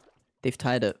man. Butter? They've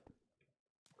tied it.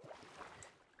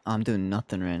 I'm doing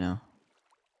nothing right now.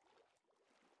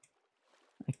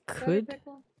 I Butter could.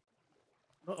 pickle?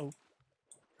 Uh-oh.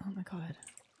 Oh my god.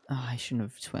 Oh, I shouldn't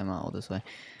have swam out all this way.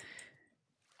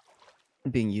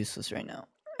 I'm being useless right now.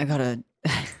 I gotta.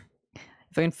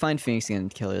 If I can find Phoenix again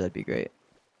and kill her, that'd be great.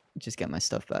 Just get my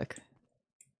stuff back.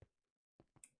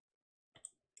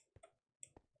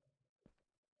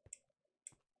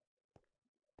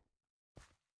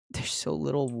 There's so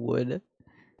little wood.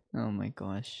 Oh my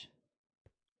gosh.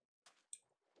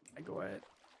 I go ahead.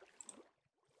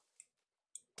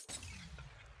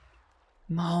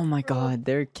 Oh my god,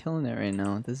 they're killing it right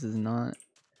now. This is not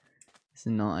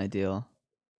ideal.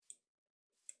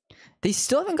 They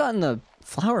still haven't gotten the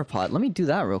flower pot. Let me do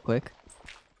that real quick.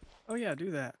 Oh yeah,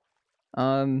 do that.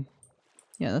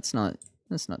 Yeah, that's not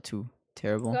too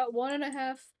terrible. Got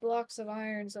 1.5 blocks of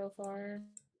iron so far.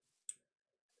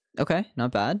 Okay,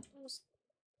 not bad.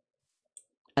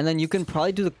 And then you can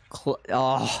probably do the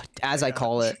as I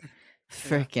call it.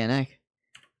 Frickin' heck.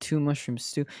 2 mushroom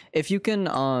stew. If you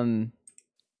can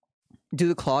do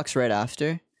the clocks right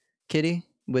after, Kitty,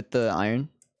 with the iron.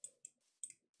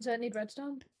 Does that need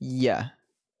redstone? Yeah.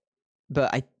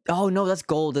 But oh no, that's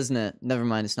gold, isn't it? Never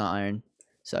mind, it's not iron.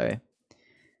 Sorry.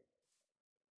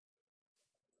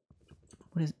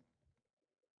 What is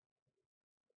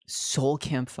soul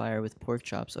campfire with pork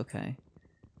chops? Okay.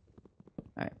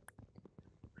 Alright.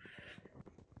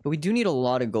 But we do need a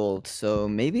lot of gold, so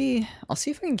maybe I'll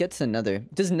see if I can get to nether.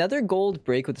 Does nether gold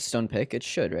break with a stone pick? It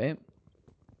should, right?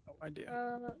 No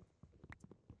idea.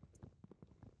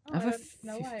 I have a don't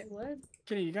know why it would.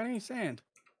 Kitty, you got any sand?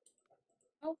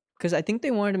 Because I think they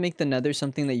wanted to make the nether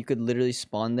something that you could literally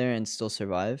spawn there and still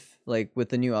survive. Like with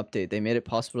the new update, they made it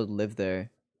possible to live there.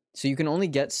 So you can only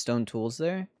get stone tools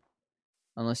there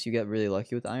unless you get really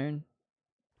lucky with iron.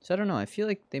 So I don't know, I feel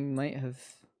like they might have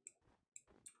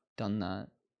done that.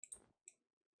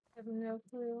 I have no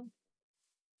clue.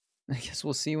 I guess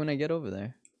we'll see when I get over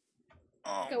there.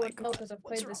 Oh Go with milk because I've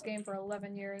played this game for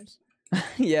 11 years.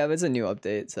 Yeah, but it's a new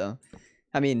update, so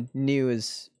I mean, new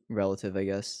is relative, I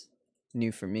guess.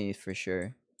 New for me, for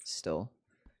sure. Still.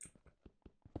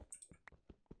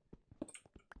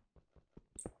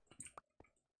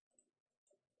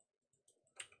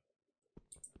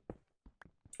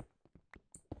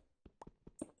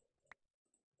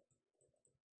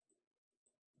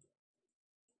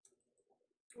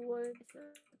 Wood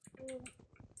for food.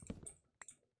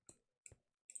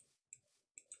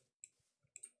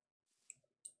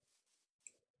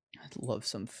 I'd love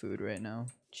some food right now.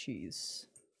 Cheese.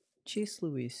 Cheese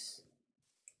Luis.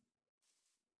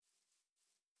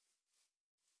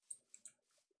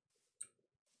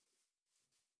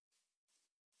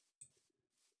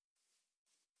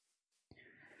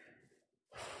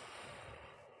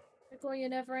 Pickle, you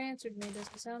never answered me. Does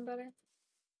it sound better?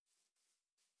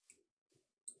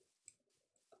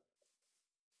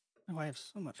 Oh, I have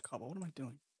so much cobble. What am I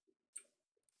doing?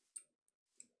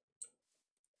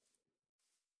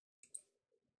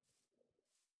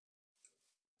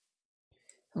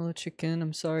 Hello, chicken.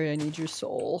 I'm sorry, I need your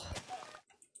soul.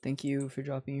 Thank you for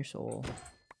dropping your soul.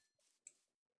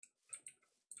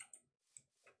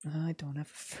 I don't have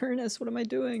a furnace. What am I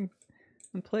doing?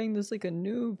 I'm playing this like a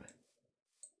noob.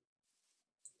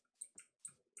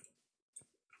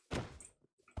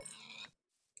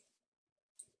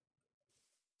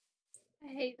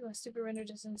 I hate my stupid render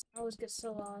distance. I always get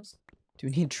so lost. Do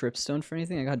we need dripstone for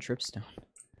anything? I got dripstone.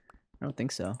 I don't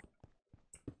think so.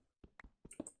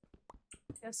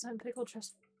 Yes, I'm pickle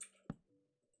trust.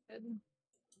 Good.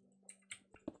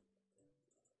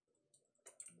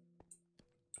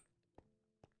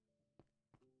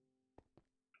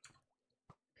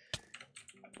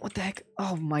 What the heck?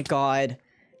 Oh my god.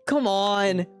 Come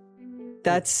on!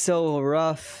 That's so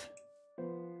rough.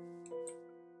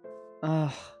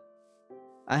 Ugh.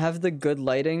 I have the good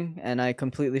lighting, and I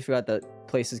completely forgot that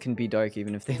places can be dark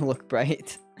even if they look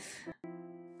bright.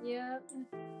 Yeah.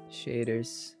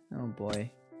 Shaders. Oh boy.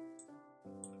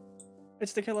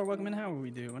 It's the killer. Welcome in. How are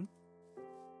we doing?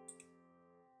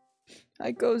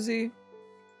 Hi, Cozy.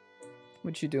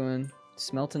 What you doing?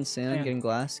 Smelting sand, Sand. getting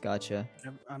glass? Gotcha.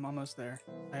 I'm almost there.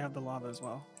 I have the lava as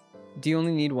well. Do you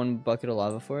only need one bucket of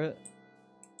lava for it?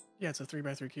 Yeah, it's a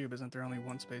 3x3 cube. Isn't there only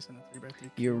one space in a 3x3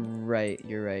 cube? You're right,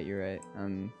 you're right, you're right.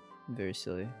 I'm very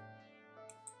silly.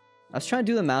 I was trying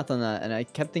to do the math on that, and I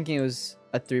kept thinking it was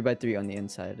a 3x3 on the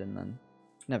inside, and then...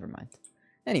 Never mind.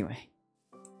 Anyway.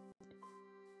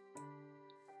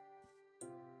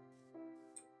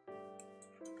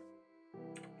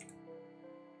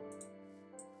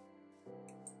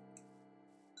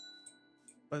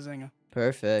 Bazinga.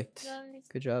 Perfect. Nice.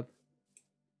 Good job.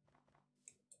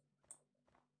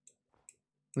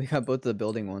 We got both the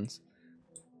building ones.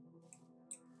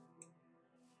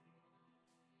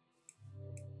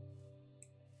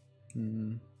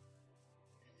 Hmm.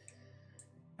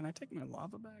 Can I take my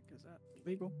lava back? Is that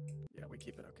legal? Yeah, we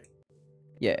keep it. Okay.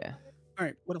 Yeah. All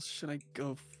right. What else should I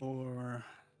go for?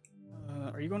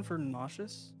 Are you going for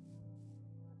nauseous?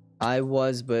 I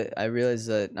was, but I realized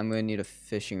that I'm gonna need a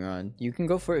fishing rod. You can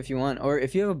go for it if you want, or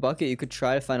if you have a bucket, you could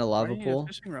try to find a Why lava do you need a pool.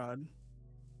 fishing rod.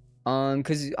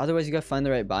 Cause otherwise you gotta find the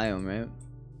right biome, right?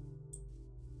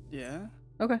 Yeah.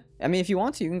 Okay. I mean, if you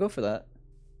want to, you can go for that,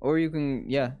 or you can,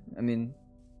 yeah. I mean,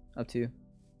 up to you.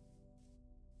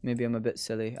 Maybe I'm a bit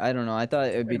silly. I don't know. I thought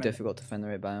it would Wait be a minute. difficult to find the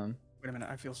right biome. Wait a minute.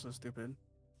 I feel so stupid.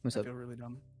 What's I up? feel really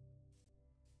dumb.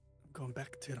 I'm going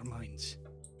back to the mines.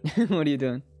 What are you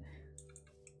doing?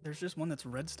 There's just one that's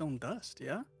redstone dust.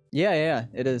 Yeah. Yeah,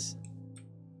 it is.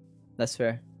 That's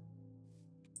fair.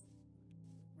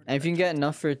 Where And if did you that can come get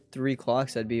enough for 3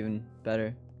 clocks, that'd be even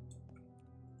better.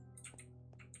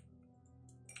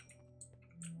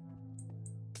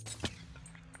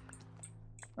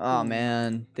 Oh Ooh.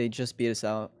 man, they just beat us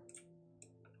out.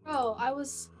 Oh, I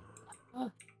was.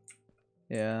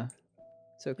 Yeah,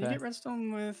 it's Can you okay. get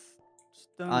redstone with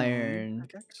stone? Iron.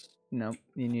 Pickaxe? Nope,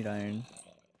 you need iron.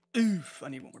 Oof, I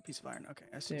need one more piece of iron. Okay,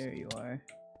 I see. There you are.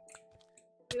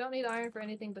 We don't need iron for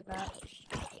anything but that.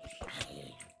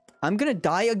 I'm gonna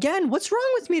die again. What's wrong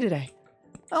with me today?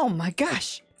 Oh my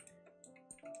gosh.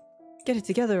 Get it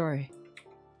together, Ori.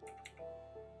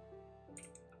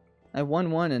 I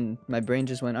won one and my brain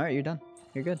just went, alright, you're done.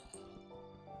 You're good.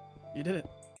 You did it.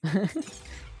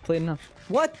 Played enough.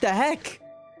 What the heck?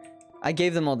 I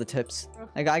gave them all the tips.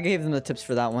 I gave them the tips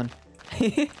for that one.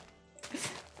 I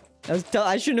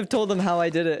shouldn't have told them how I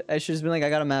did it. I should have been like, I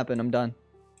got a map and I'm done.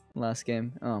 Last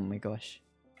game. Oh my gosh.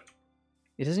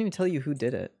 It doesn't even tell you who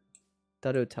did it.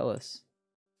 Thought it would tell us.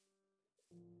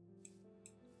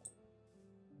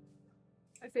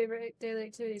 My favorite daily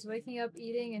activity is waking up,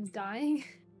 eating, and dying.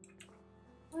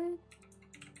 What?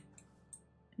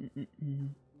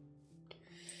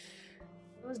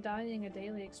 I was dying a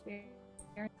daily experience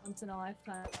once in a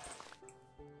lifetime.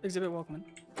 Exhibit welcoming.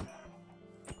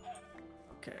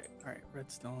 Okay, alright,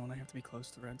 redstone. I have to be close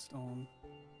to redstone.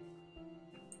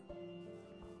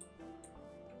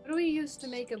 What do we use to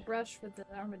make a brush for the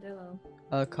armadillo?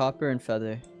 Copper and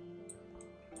feather.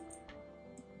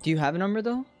 Do you have an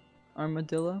armadillo?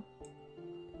 Armadillo?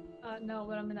 No,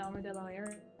 but I'm in the armadillo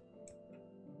area.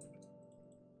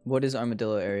 What is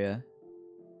armadillo area?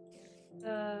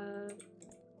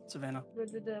 Savannah. Where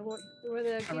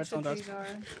the How much geisha one does? trees are.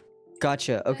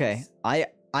 Gotcha. Okay. Nice.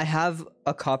 I have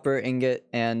a copper ingot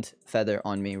and feather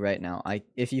on me right now.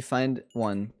 If you find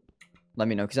one, let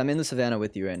me know because I'm in the savannah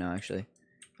with you right now. Actually,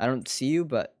 I don't see you,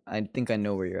 but I think I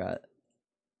know where you're at.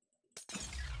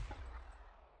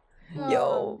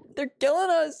 Yo, they're killing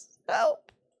us!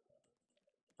 Help!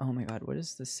 Oh my god, what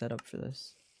is the setup for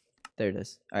this? There it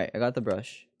is. All right, I got the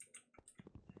brush.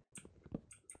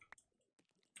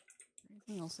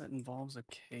 Anything else that involves a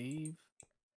cave?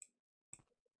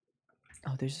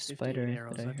 Oh, there's a 58 spider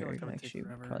arrows, that I I feel like heard. that would take Actually,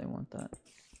 forever. probably want that.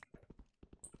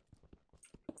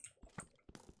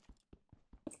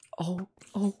 Oh,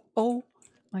 oh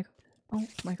my god. Oh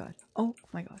my god. Oh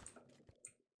my god.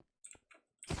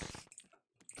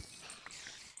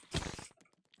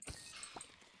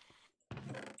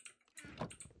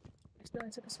 I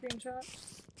took a screenshot.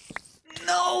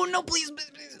 No, no, please,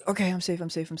 please, please. Okay, I'm safe. I'm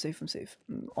safe. I'm safe. I'm safe.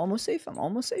 I'm almost safe. I'm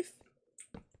almost safe.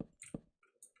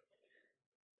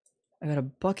 I got a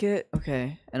bucket.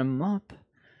 Okay, and a mop.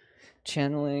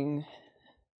 Channeling.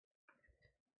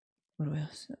 What do I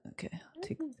else? Okay, I'll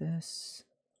take this.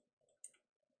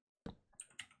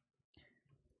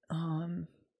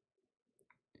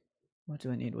 What do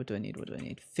I need? What do I need? What do I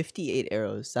need? 58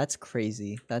 arrows. That's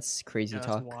crazy. That's crazy Yeah,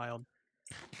 talk. that's wild.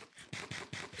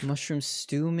 Mushroom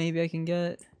stew maybe I can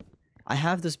get. I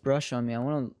have this brush on me. I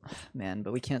want to, man,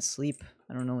 but we can't sleep.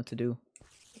 I don't know what to do.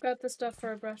 I've got the stuff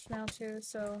for a brush now too,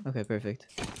 so Okay, perfect.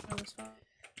 that was fine.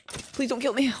 Please don't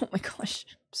kill me. Oh my gosh.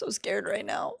 I'm so scared right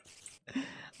now.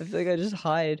 I feel like I just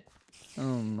hide. Oh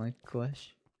my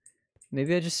gosh.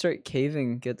 Maybe I just start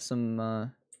caving, get some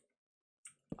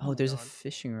Oh, my there's a God.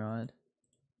 fishing rod.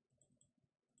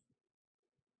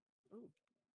 Ooh.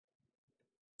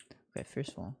 Okay,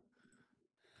 first of all.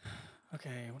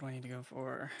 Okay, what do I need to go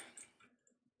for?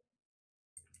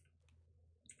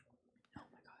 Oh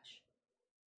my gosh.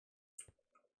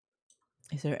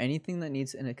 Is there anything that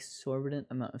needs an exorbitant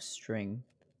amount of string?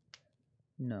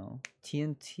 No.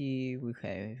 TNT,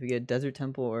 okay. If we get desert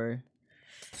temple or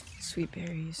sweet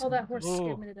berries. Oh, that horse Whoa.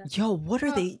 scared me to death. Yo, what are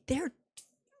Oh. they? They're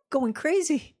going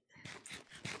crazy.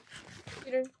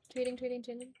 Tweeting.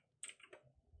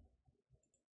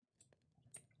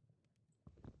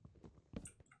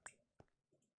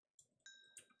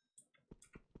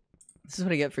 This is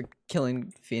what I get for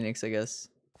killing Phoenix, I guess.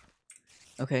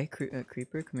 Okay,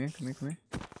 Creeper, come here.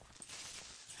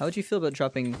 How would you feel about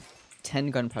dropping 10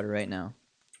 gunpowder right now?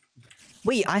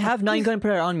 Wait, I have 9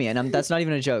 gunpowder on me, and that's not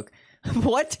even a joke.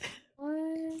 What?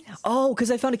 What? Oh,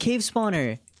 because I found a cave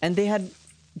spawner, and they had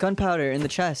gunpowder in the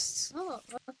chests. Oh,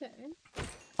 okay.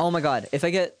 Oh my god, if I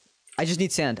get... I just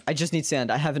need sand.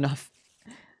 I have enough.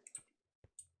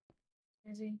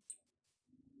 Crazy.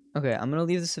 Okay, I'm gonna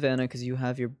leave the savannah because you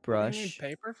have your Do you need brush.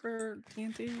 paper for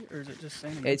TNT, or is it just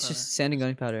sand and It's gunpowder? just sand and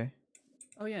gunpowder.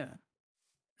 Oh yeah.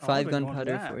 Oh, 5 I've been going for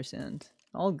gunpowder, that. 4 sand.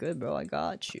 All good, bro. I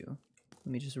got you.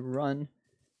 Let me just run.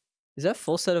 Is that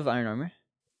full set of iron armor?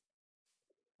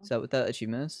 Is that what that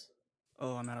achievement is?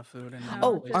 Oh, I'm out of food. And No,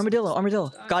 Oh, just- armadillo.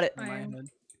 just Got it. in my iron. head.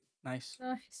 Nice.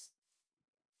 Nice.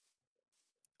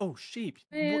 Oh, sheep.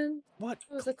 Man, What?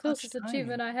 it was the clutch closest timing.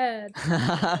 achievement I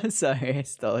had. Sorry, I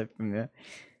stole it from you.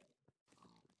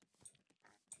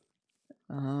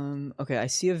 Okay, I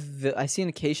see I see an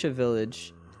acacia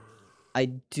village. I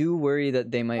do worry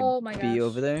that they might Oh my be gosh.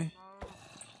 over there.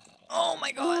 Oh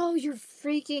my god. Oh, you're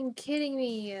freaking kidding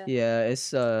me. Yeah,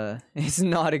 it's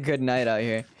not a good night out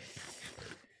here.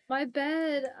 My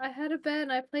bed. I had a bed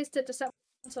and I placed it to set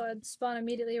so I'd spawn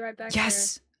immediately right back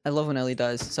Yes! I love when Ellie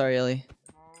dies. Sorry, Ellie.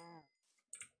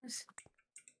 there.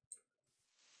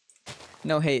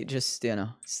 No hate, just, you know,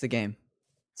 it's the game.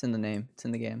 It's in the name. It's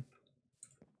in the game.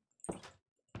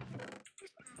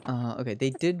 Okay, they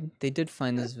did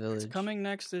find this village. Coming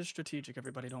next is strategic,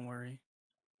 everybody, don't worry.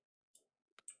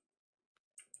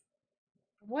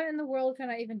 What in the world can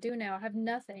I even do now? I have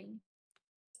nothing.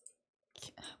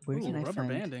 Where Ooh, can I rubber find?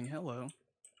 banding, hello.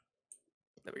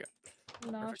 There we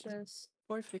go. Nauseous.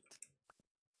 Perfect.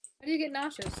 How do you get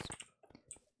nauseous?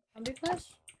 Zombie flesh?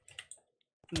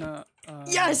 No,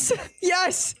 Yes!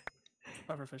 Yes!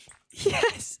 Pufferfish.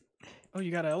 Yes! Oh,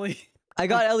 you got Ellie? I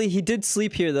got Ellie. He did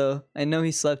sleep here though. I know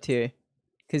he slept here.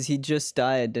 Cause he just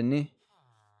died, didn't he?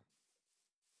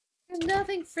 There's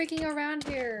nothing freaking around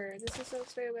here. This is so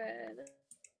stupid.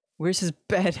 Where's his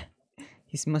bed?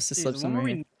 He must have Jeez, slept the one somewhere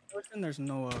where here. we ocean, there's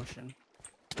no ocean.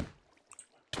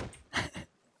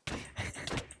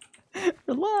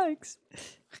 Relax.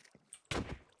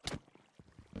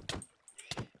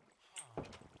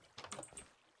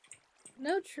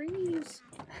 No trees.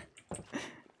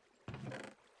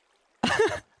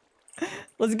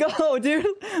 Let's go, dude.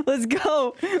 Let's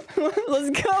go. Let's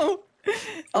go.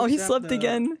 Oh, he Except slept the-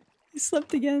 again. He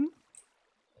slept again.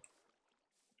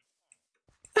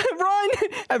 Run!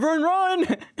 Everyone run!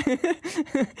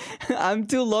 I'm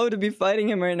too low to be fighting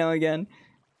him right now again.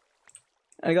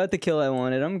 I got the kill I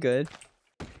wanted. I'm good.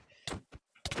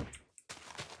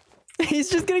 He's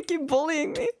just gonna keep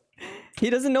bullying me. He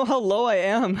doesn't know how low I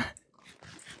am.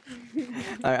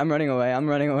 Alright, I'm running away. I'm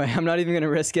running away. I'm not even gonna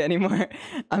risk it anymore.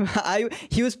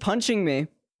 He was punching me.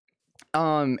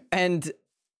 And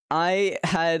I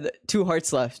had 2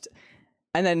 hearts left.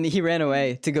 And then he ran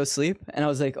away to go sleep. And I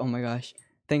was like, oh my gosh.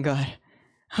 Thank God.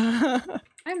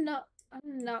 I'm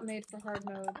not made for hard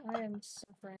mode. I am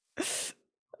suffering.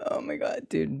 Oh my god,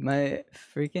 dude. My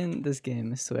freaking this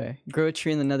game, I swear. Grow a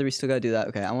tree in the nether, we still gotta do that.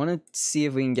 Okay, I wanna see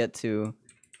if we can get to.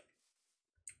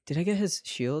 Did I get his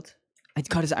shield? I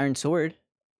got his iron sword.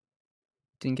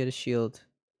 Didn't get his shield.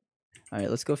 Alright,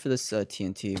 let's go for this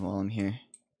TNT while I'm here.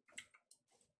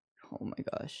 Oh my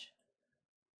gosh.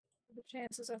 The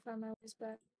chances I find my ways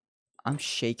back. I'm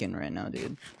shaking right now,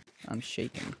 dude. I'm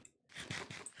shaking.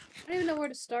 I don't even know where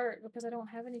to start because I don't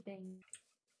have anything.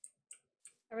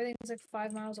 Everything's like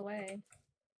 5 miles away.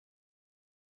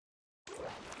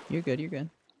 You're good, you're good.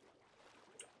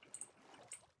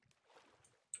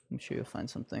 I'm sure you'll find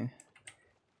something.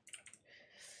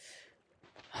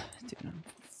 Dude, I'm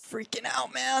freaking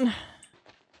out, man.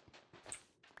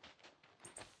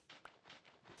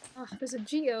 Oh, there's a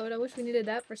geode. I wish we needed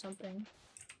that for something.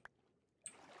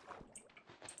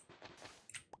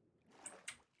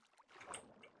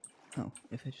 Oh,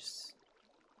 if I just...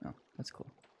 Oh, that's cool.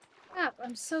 Crap,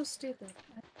 I'm so stupid.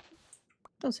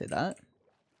 Don't say that.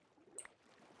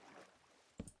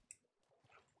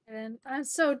 And I'm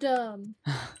so dumb.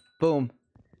 Boom.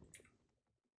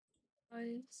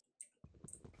 Guys.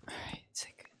 Alright,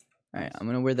 sick. Alright, I'm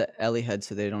gonna wear the Ellie head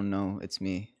so they don't know it's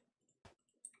me.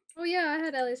 Oh yeah, I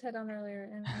had Ellie's head on earlier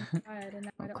and I died and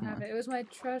now Oh, I don't come have on. it. It was my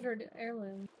treasured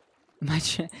heirloom.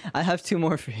 I have 2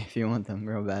 more for you if you want them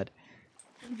real bad.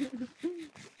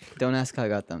 Don't ask how I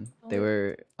got them. They Oh,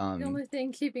 were The only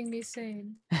thing keeping me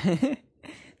sane.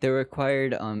 they were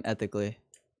acquired ethically.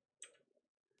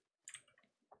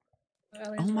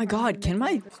 Ellie's Oh my behind god, the can making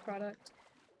my of this product.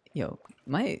 Yo,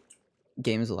 my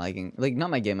game is lagging. Like not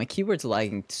my game, my keyboard's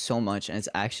lagging so much and it's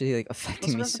actually like What's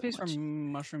affecting the me so recipes much. for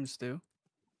mushroom stew?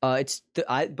 It's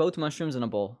both mushrooms in a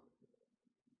bowl.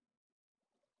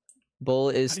 Bowl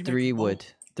is do you make a 3 bowl? wood.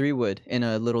 3 wood in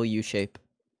a little U shape.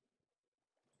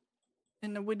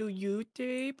 In the widow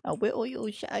YouTube. A little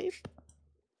U shape.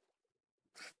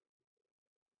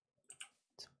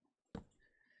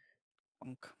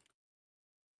 Bonk.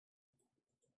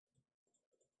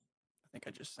 I think I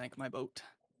just sank my boat.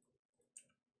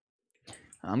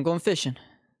 I'm going fishing.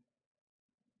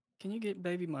 Can you get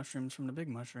baby mushrooms from the big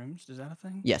mushrooms? Is that a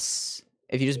thing? Yes.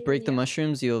 If you just break the Yeah.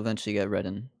 mushrooms, you'll eventually get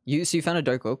redden. So you found a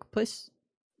dark oak place?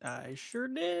 I sure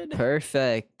did.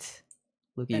 Perfect.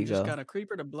 Look at And you just go. got a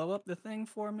creeper to blow up the thing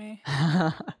for me.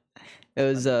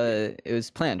 it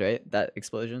was planned, right? That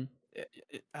explosion.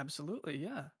 Absolutely,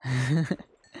 yeah.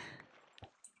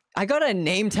 I got a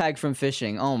name tag from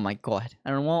fishing. Oh my god.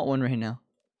 I don't want one right now.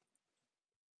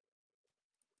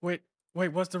 Wait,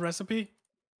 what's the recipe?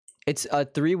 It's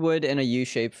 3 wood and a U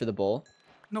shape for the bowl.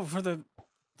 No, for the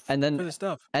And for then the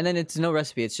stuff. it's no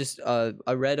recipe. It's just a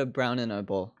red, a brown, and a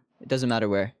bowl. It doesn't matter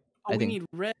where. Oh, I we think. need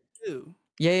red too.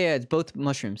 Yeah, it's both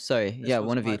mushrooms. Sorry. This Yeah, was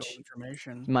one of vital each.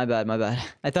 Information. My bad.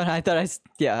 I thought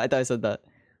I said that.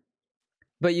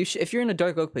 But if you're in a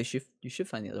dark oak place, you should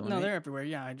find the other one. No, right? they're everywhere.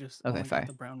 Yeah, I just Okay, only fire. got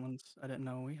the brown ones. I didn't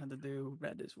know we had to do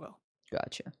red as well.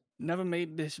 Gotcha. Never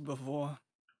made this before.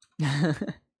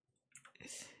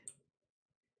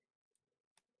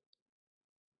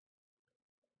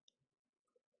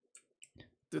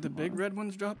 Do the big red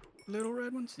ones drop little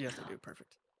red ones? Yes, they do.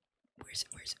 Perfect. Where's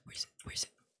it?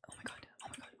 Oh my god.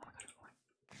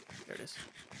 There it is.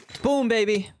 Boom,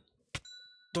 baby.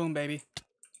 Boom, baby.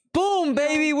 Boom,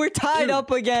 baby. We're tied Dude.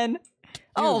 up again.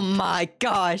 Oh Dude. my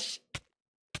gosh.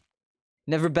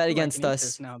 Never bet Ooh, I against can eat us.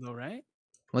 this now, though, right?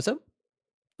 What's up?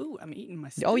 Ooh, I'm eating my.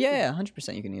 Oh steak. yeah,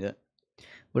 100% you can eat it.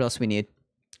 What else we need?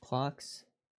 Clocks.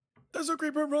 There's a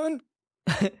creeper run.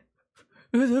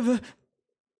 What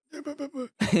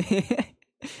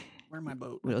Where my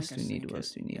boat? I else think do I we need? sank What it.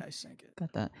 else do we need? Yeah, I sank it.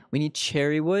 Got that. We need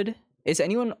cherry wood. Is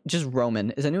anyone just roaming?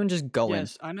 Is anyone just going?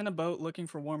 Yes, I'm in a boat looking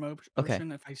for warm Okay.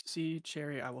 ocean. If I see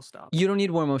cherry, I will stop. You don't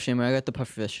need warm ocean anymore. I got the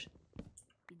pufferfish.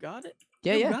 You got it?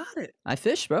 Yeah, You yeah. got it. I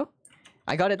fish, bro.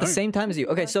 I got it the Alright. same time as you.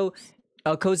 Okay, so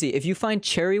Cozy, if you find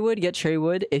cherry wood, get cherry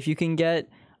wood. If you can get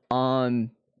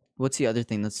what's the other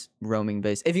thing that's roaming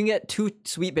based? If you can get 2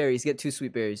 sweet berries, get 2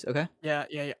 sweet berries, okay? Yeah.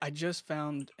 I just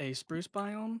found a spruce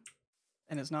biome,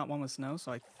 and it's not one with snow,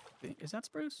 so I think is that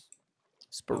spruce?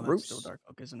 Oh, that's still dark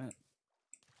oak, isn't it?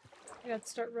 I got to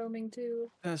start roaming too.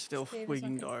 That's still Save a freaking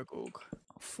second. dark oak.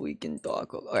 Freaking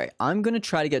dog. All right, I'm gonna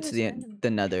try to get to Where's the random? the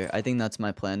nether. I think that's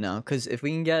my plan now. Cause if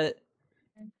we can get,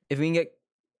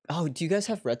 oh, do you guys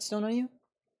have redstone on you?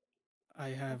 I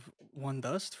have 1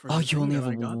 dust for. Oh, the you thing only that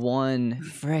have I got. 1.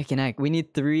 Freaking heck. We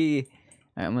need 3. All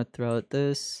right, I'm gonna throw out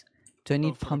this. Do I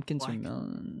need for the pumpkins or black.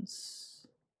 melons?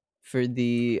 For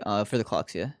the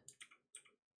clocks, yeah.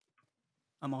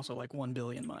 I'm also like 1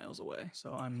 billion miles away,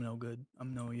 so I'm no good.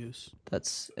 I'm no use.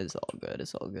 It's all good.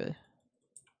 It's all good.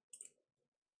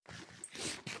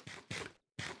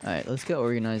 All right, let's get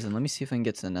organized and let me see if I can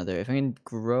get to the nether. If I can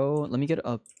grow, let me get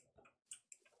up.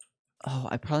 Oh,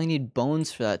 I probably need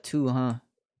bones for that too, huh?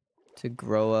 To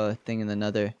grow a thing in the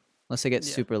nether. Unless I get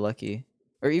Yeah. super lucky.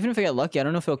 Or even if I get lucky, I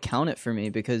don't know if it'll count it for me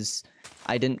because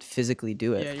I didn't physically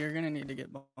do Yeah, it. you're gonna need to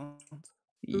get bones.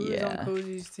 Who's on Yeah.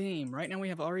 Cozy's team? Right now we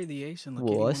have Ari the Ace and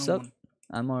Lakini What's up? 101.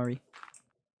 I'm Ari.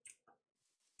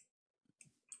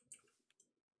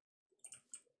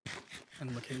 And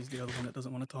Lakini's the other one that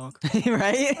doesn't want to talk.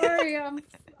 Right? Sorry, I'm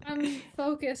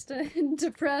focused and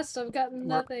depressed. I've gotten We're-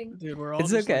 nothing. Dude, we're all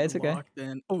It's just, okay, like, it's okay. locked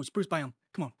in. Oh, spruce biome.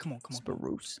 Come on.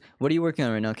 Spruce. What are you working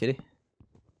on right now, Kitty?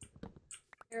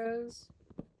 Arrows.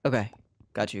 Okay.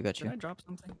 Got you. Did I drop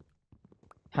something?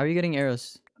 How are you getting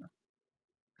arrows?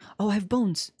 Oh, I have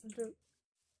bones.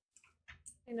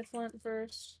 In the flint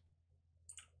first.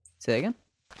 Say that again?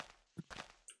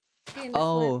 Getting the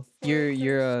Oh, flint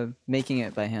you're first. making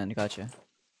it by hand. Gotcha.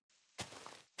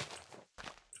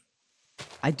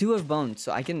 I do have bones,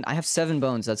 so I have 7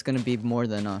 bones. That's gonna be more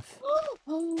than enough.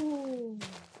 Oh.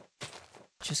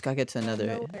 Just gotta get to another.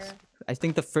 Nowhere. I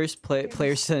think the first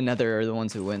players to another are the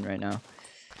ones who win right now.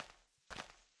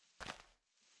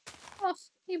 Oh,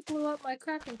 he blew up my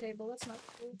crafting table. That's not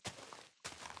cool.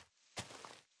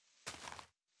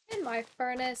 In my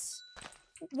furnace.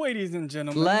 Ladies and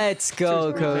gentlemen. Let's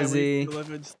go, Cheers to the family Cozy.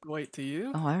 Delivered straight to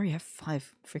you. Oh, I already have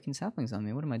 5 freaking saplings on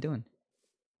me. What am I doing?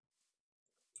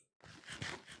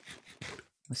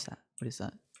 What's that? What is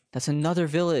that? That's another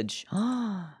village.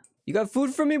 You got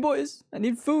food for me, boys? I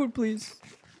need food, please.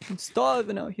 I'm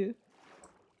starving out here.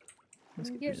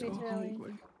 Come get me, So Telly.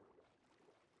 hungry.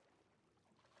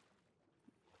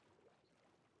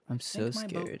 I'm so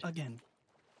Sink my boat scared. again.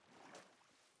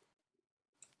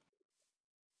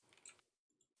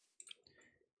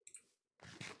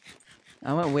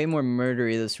 I went way more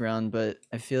murdery this round, but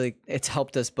I feel like it's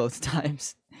helped us both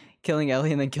times. Killing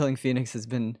Ellie and then killing Phoenix has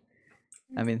been...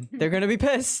 I mean, they're gonna be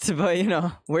pissed, but you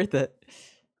know, worth it.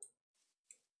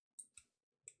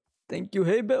 Thank you,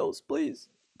 hay bales, please.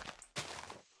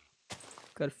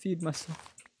 Gotta feed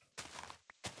myself.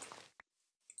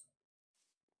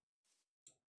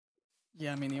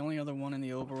 Yeah, I mean, the only other one in the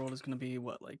overworld is going to be,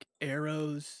 what, like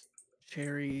arrows,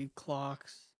 cherry,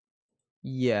 clocks.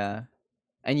 Yeah.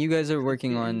 And you guys are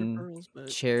working the ender on pearls, but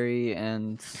cherry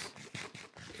and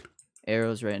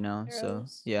arrows right now, so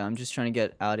Arrows. yeah, I'm just trying to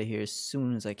get out of here as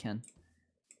soon as I can.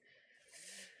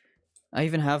 I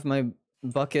even have my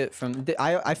bucket from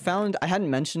I found, I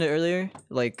hadn't mentioned it earlier,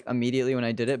 like immediately when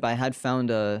I did it, but I had found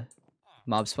a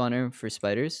mob spawner for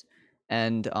spiders,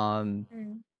 and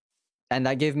Mm. And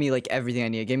that gave me like everything I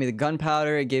need. It gave me the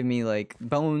gunpowder, it gave me like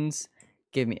bones,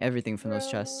 gave me everything from those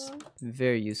chests. Bro.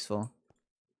 Very useful.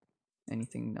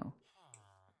 Anything? No.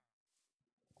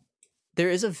 There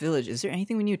is a village. Is there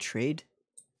anything we need to trade?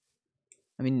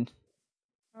 I mean,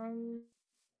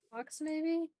 Clocks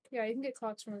maybe? Yeah, you can get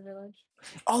clocks from a village.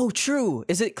 oh, true.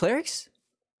 Is it clerics?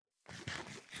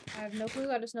 I have no clue.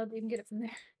 I just know that you can get it from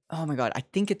there. Oh my god, I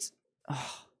think it's.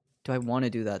 Oh, do I want to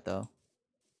do that though?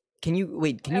 Can you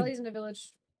wait? Can you? Ellie's in a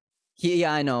village.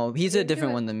 Yeah, I know. He's Yeah, a do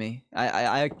different it. one than me.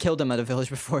 I killed him at a village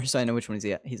before, so I know which one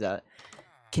he's at.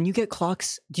 Can you get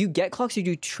clocks? Do you get clocks or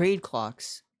do you trade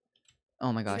clocks?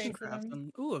 Oh my gosh. Trade. Craft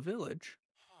them. Ooh, a village.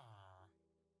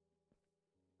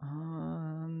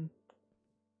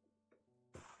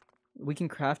 We can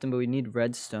craft them, but we need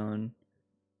redstone.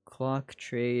 Clock,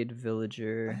 trade, Do I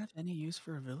villager. have any use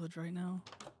for a village right now?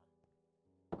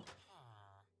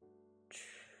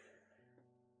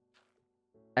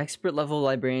 Expert level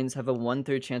librarians have a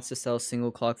 1/3 chance to sell a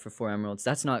single clock for 4 emeralds.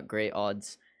 That's not great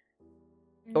odds.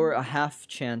 Or a half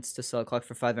chance to sell a clock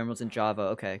for 5 emeralds in Java.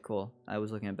 Okay, cool. I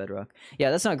was looking at Bedrock.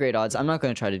 Yeah, that's not great odds. I'm not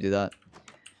going to try to do that.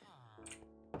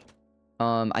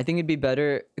 I think it'd be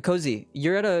better. Cozy,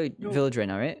 you're at a Yo. village right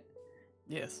now, right?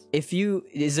 Yes. If you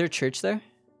is there a church there?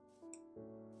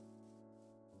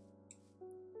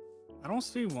 I don't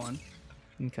see one.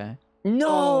 Okay. Oh,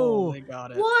 No, they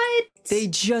got it. What? they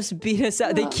just beat us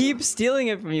out. They keep stealing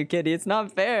it from you, Kitty. It's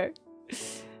not fair.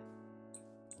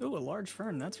 Ooh, a large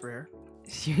fern. That's rare.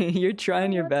 You're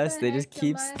trying your What best. the They just heck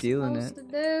keep am I stealing it. supposed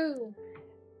to do?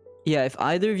 Yeah, if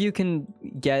either of you can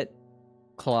get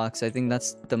clocks, I think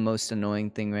that's the most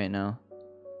annoying thing right now.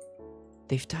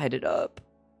 They've tied it up.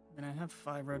 And I have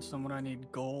 5 redstone. What I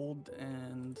need gold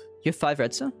and You have 5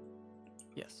 redstone?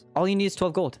 yes. All you need is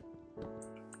 12 gold.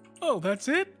 Oh, that's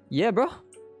it. Yeah, bro.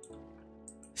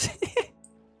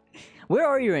 Where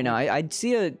are you right now? I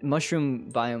see a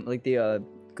mushroom biome, like the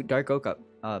dark oak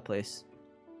place.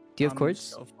 Do you have I'm cords?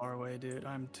 so far away, dude.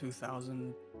 I'm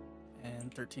 2,000 and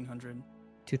 1,300.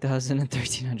 2,000 and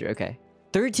 1,300. Okay,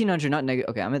 1,300, not negative.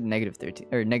 Okay, I'm at negative 13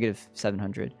 or negative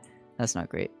 700. That's not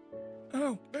great.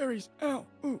 Oh, berries. Oh,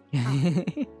 ooh. Alright,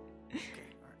 Okay,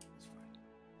 alright, that's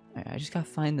fine. I just gotta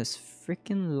find this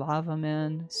freaking lava,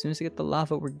 man. As soon as I get the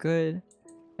lava, we're good.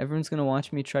 Everyone's gonna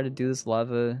watch me try to do this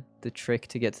lava, the trick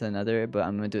to get to the nether, but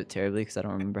I'm gonna do it terribly because I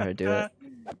don't remember how to do it.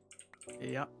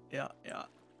 Yeah.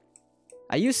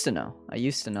 I used to know,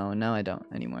 and now I don't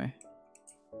anymore.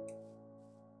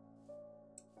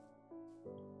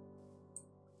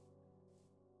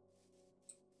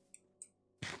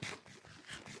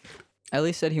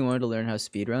 Ellie said he wanted to learn how to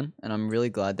speedrun, and I'm really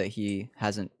glad that he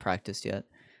hasn't practiced yet.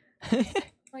 Oh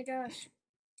my gosh.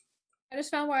 I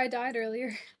just found where I died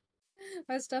earlier.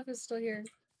 My stuff is still here.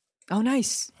 Oh,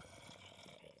 nice!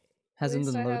 Hasn't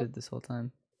least been I have- loaded this whole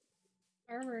time.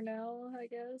 Armor now, I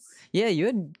guess. Yeah, you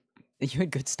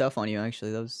had good stuff on you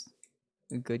actually. That was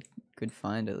a good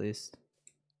find at least.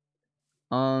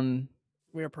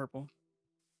 We are purple.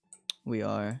 We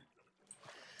are.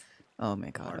 Oh my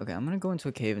god. Okay, I'm gonna go into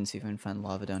a cave and see if I can find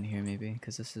lava down here maybe,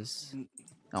 because this is. And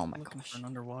Oh my looking gosh. for an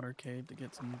underwater cave to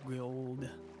get some gold.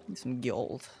 Need some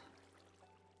gold.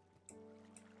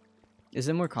 Is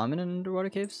it more common in underwater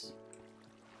caves?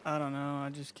 I don't know. I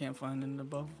just can't find an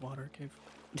above water cave.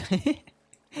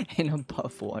 In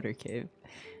above water cave.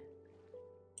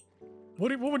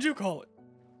 What would you call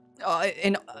it?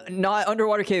 In not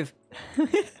underwater cave.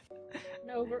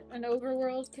 An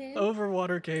overworld cave?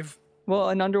 Overwater cave. Well,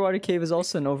 an underwater cave is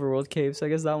also an overworld cave, so I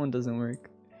guess that one doesn't work.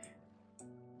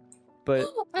 But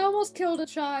I almost killed a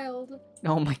child.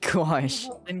 oh my gosh.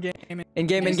 In game. In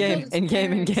game, in Just game, killed in his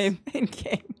game, in game, parents. in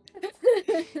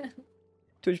game.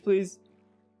 Twitch, please.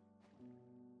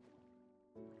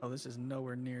 Oh, this is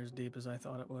nowhere near as deep as I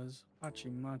thought it was.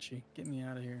 Machi, get me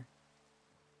out of here.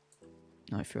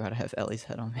 Oh, I forgot I have Ellie's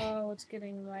head on me. Oh, it's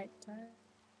getting light time.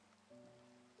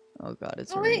 Oh god,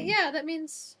 it's Oh wait, raining. yeah, that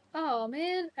means. Oh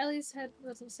man, Ellie's head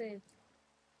wasn't saved.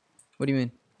 What do you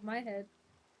mean? My head.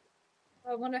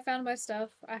 When I found my stuff,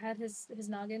 I had his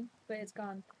noggin, but it's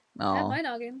gone. I had Oh. my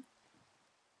noggin.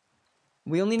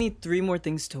 We only need 3 more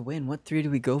things to win. What 3 do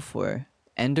we go for?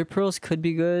 Ender pearls could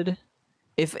be good.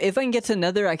 If I can get to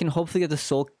Nether, I can hopefully get the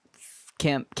soul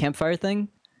campfire thing.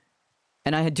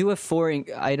 And I do have 4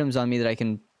 items on me that I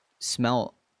can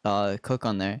smelt, cook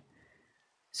on there.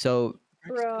 So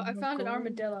Bro, I found an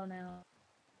armadillo now.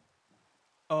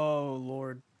 Oh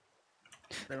lord.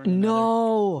 They're in the nether.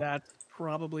 no, That's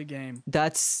probably game.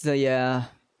 that's the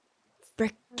frickin'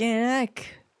 heck.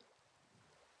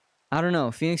 I don't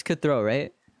know. Phoenix could throw,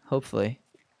 right? Hopefully.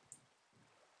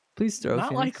 Please throw. Not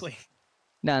Phoenix. likely.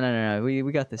 No. We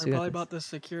got this. I'm We got probably this. about to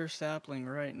secure sapling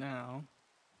right now.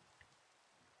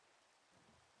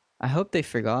 I hope they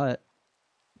forgot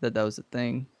that was a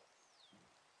thing.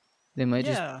 They might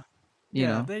just, Yeah. you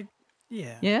know. They.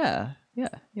 Yeah.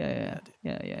 Yeah.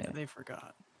 They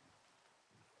forgot.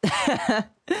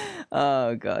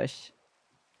 Oh gosh.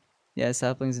 Yeah,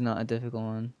 sapling's not a difficult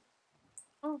one.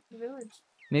 Oh, village.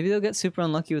 Maybe they'll get super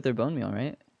unlucky with their bone meal,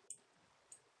 right?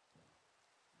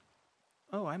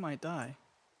 Oh, I might die.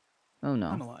 Oh I'm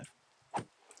no. alive.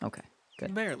 Okay.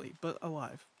 Good. Barely, but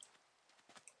alive.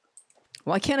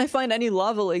 Why can't I find any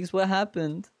lava lakes? What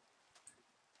happened?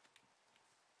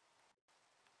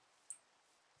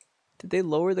 Did they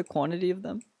lower the quantity of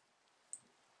them?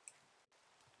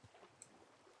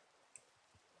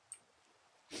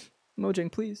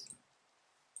 Mojang, please.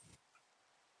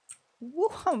 Woo,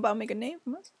 I'm about to make a name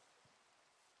for us.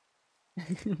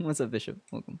 What's up, Bishop?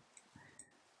 Welcome.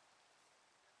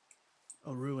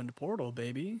 A ruined portal,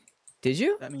 baby. Did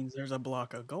you? That means there's a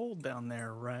block of gold down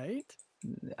there, right?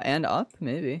 And up,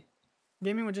 maybe.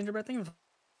 Gaming with gingerbread thing.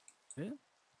 Yeah.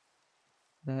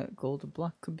 That gold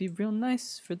block could be real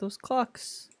nice for those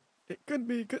clocks. It could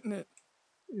be, couldn't it?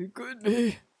 It could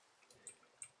be.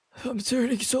 I'm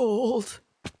turning so old.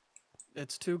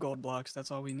 It's 2 gold blocks.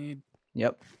 That's all we need.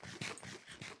 Yep.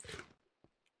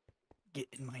 Get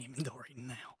in my inventory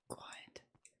now. Quiet.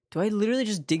 Do I literally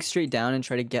just dig straight down and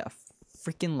try to get a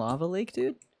freaking lava lake,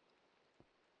 dude?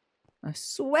 I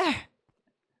swear.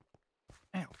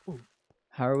 Ow. Ooh.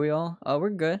 How are we all? Oh, we're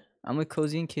good. I'm with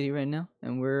Cozy and Kitty right now,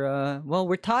 and we're well,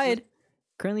 we're tied.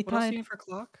 Currently What else do you tied. need for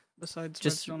clock besides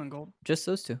Just- redstone and gold? Just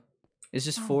those two. It's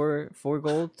just Oh. four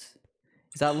gold.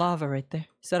 Is that lava right there?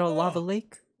 Is that a lava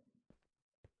lake?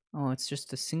 Oh, it's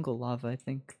just a single lava, I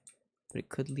think. But it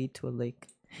could lead to a lake.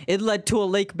 It led to a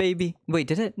lake, baby. Wait,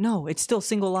 did it? No, it's still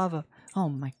single lava. Oh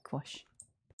my gosh.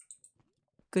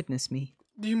 Goodness me.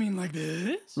 Do you mean like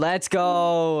this? Let's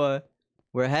go.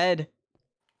 We're ahead.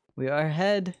 We are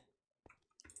ahead.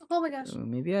 Oh my gosh. Ooh,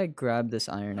 maybe I grab this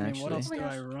iron I mean, what actually. else Oh my do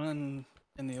I gosh. run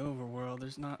in the overworld?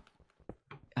 There's not.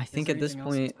 I is think there at this anything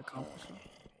else point, to accomplish?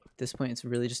 it's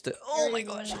really just a. Oh my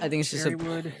gosh! I think it's just Cherry a.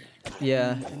 wood.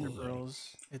 Yeah. and Ender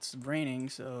pearls. It's raining,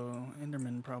 so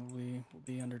Enderman probably will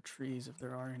be under trees if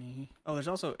there are any. Oh, there's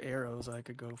also arrows I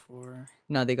could go for.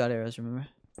 No, they got arrows. Remember?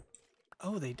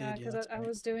 Oh, they Yeah, did. Yeah, because that's I right.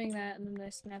 was doing that and then they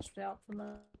snatched it out from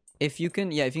the. If you can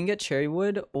get cherry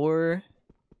wood or,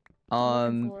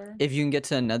 I'm looking for. if you can get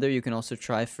to the Nether, you can also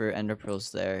try for ender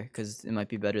pearls there, because it might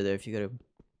be better there if you get it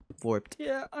warped.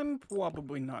 Yeah, I'm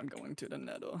probably not going to the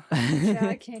Nether. Yeah,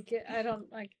 I can't get. I don't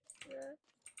like.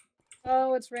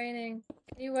 Oh, it's raining.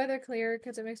 Can you weather clear?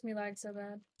 Because it makes me lag so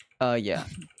bad. Yeah.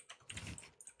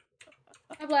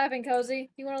 I'm laughing, Cozy.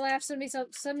 You want to laugh? Send me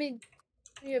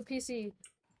a PC.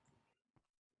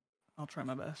 I'll try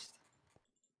my best.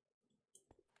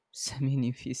 Send me a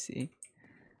new PC.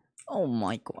 Oh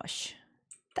my gosh.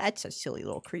 That's a silly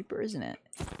little creeper, isn't it?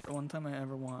 The one time I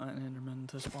ever want an Enderman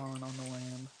to spawn on the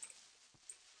land.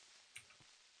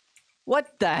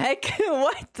 What the heck?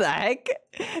 What the heck?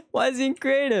 Why is he in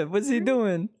creative? What's he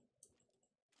doing?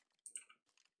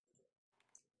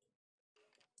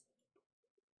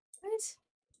 What?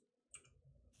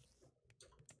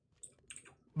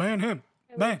 Ban him!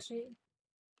 I Bang. like cheat.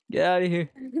 Get out of here.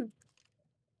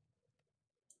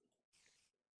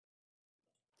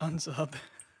 Unsub.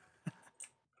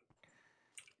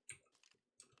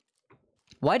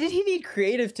 Why did he need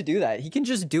creative to do that? He can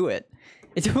just do it.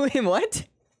 Wait, what?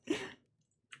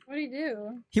 What do you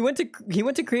do? He went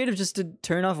to creative just to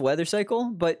turn off weather cycle,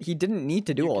 but he didn't need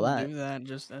to do You all can that. Do that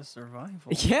just as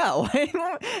survival. Yeah,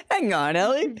 hang on,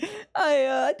 Ellie.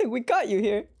 I think we caught you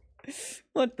here.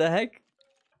 What the heck?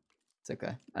 It's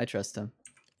okay. I trust him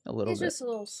a little He's bit. just a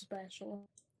little special.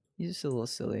 He's just a little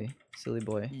silly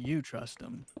boy. You trust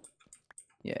him.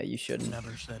 Yeah, you shouldn't.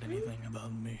 Never said anything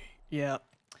about me. Yeah.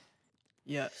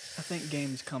 Yeah, I think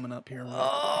game's coming up here.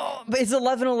 Oh, but it's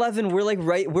 11:11. We're like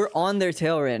we're on their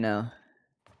tail right now.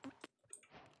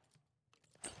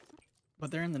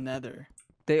 But they're in the Nether.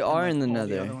 They and, are like, in the all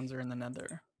Nether. The other ones are in the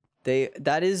Nether.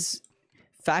 That is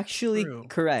factually True.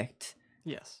 correct.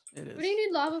 Yes, it is. What do you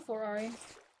need lava for, Ari?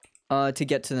 To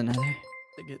get to the Nether.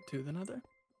 To get to the Nether.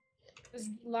 Is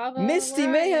lava. Misty where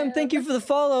I Mayhem, am? thank you for the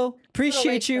follow. It's a lake,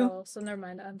 Appreciate you. though, so never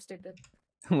mind. I'm stupid.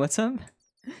 What's up?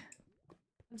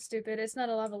 I'm stupid. It's not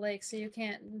a lava lake, so you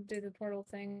can't do the portal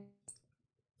thing.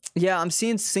 Yeah, I'm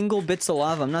seeing single bits of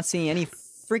lava. I'm not seeing any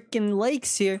freaking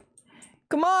lakes here.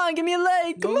 Come on, give me a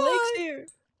lake. Come No on. lakes here.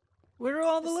 Where are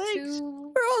all the There's lakes?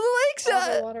 2 Where are all the lakes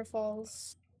lava at?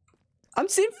 waterfalls. I'm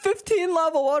seeing 15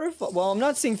 lava waterfall. Well, I'm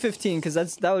not seeing 15 because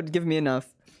that would give me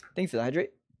enough. Thanks for the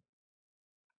hydrate.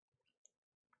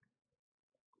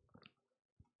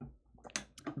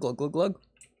 Glug glug glug.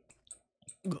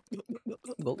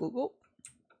 Glug glug glug.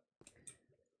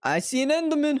 I see an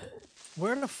Enderman.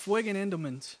 Where are the friggin'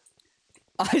 Endermans?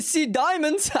 I see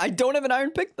diamonds. I don't have an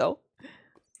iron pick though.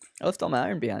 I left all my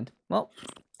iron behind. Well,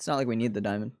 it's not like we need the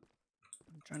diamond.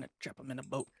 I'm trying to trap him in a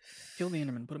boat. Kill the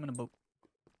Enderman. Put him in a boat.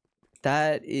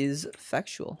 That is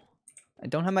factual. I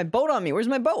don't have my boat on me. Where's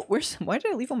my boat? Why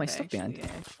did I leave all my stuff behind?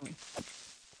 Actually.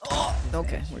 Oh,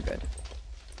 okay, we're good.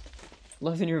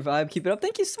 Loving your vibe. Keep it up.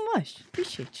 Thank you so much.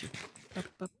 Appreciate you.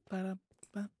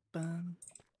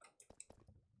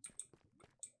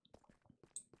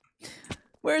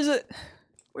 Where is it?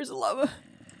 Where's the lava?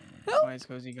 Help. Why is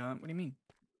Cozy gone? What do you mean?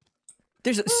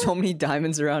 There's so many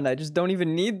diamonds around. I just don't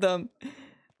even need them.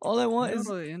 All I want is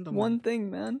one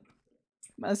thing, man.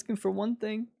 I'm asking for one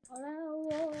thing.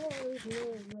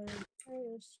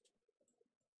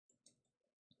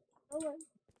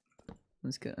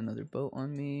 Let's get another boat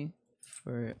on me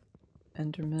for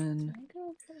Enderman.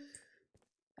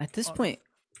 At this point,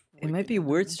 it might be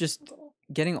worth just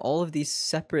getting all of these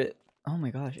separate. Oh my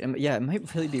gosh. Yeah, it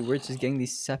might really be worth just getting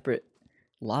these separate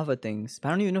lava things. But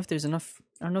I don't even know if there's enough.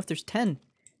 I don't know if there's 10.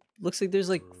 Looks like there's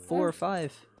like 4 or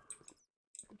 5.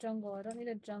 Jungle. I don't need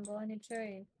a jungle. I need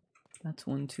cherry. That's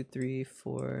 1, 2, 3,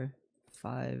 4,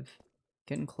 5.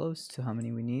 Getting close to how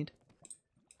many we need.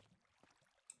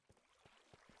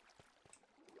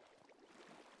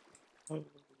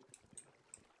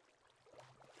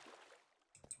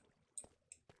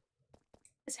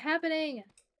 It's happening.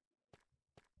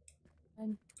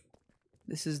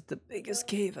 This is the biggest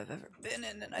cave I've ever been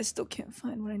in, and I still can't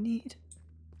find what I need.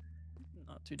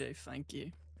 Not today, thank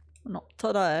you. Not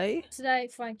today. Today,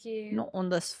 thank you. Not on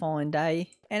this fine day,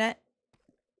 innit?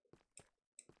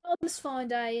 On this fine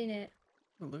day, innit?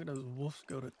 Oh, look at those wolves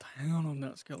go to town on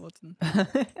that skeleton.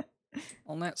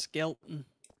 On that skeleton.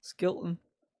 Skeleton.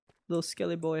 Little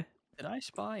skelly boy. Did I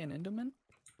spy an Enderman?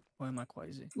 Or am I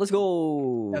crazy? Let's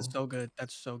go! That's so good.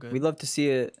 That's so good. We love to see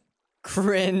it.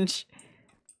 Cringe.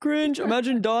 Cringe.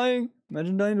 Imagine dying.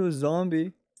 Imagine dying to a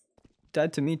zombie.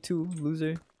 Died to me too,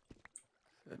 loser.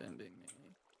 Good ending, me.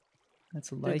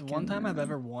 That's a Dude, like. the one time I've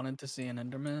ever wanted to see an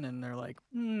Enderman, and they're like,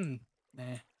 nah.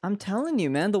 I'm telling you,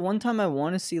 man. The one time I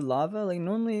want to see lava, like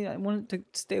normally I want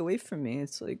it to stay away from me.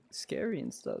 It's like scary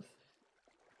and stuff.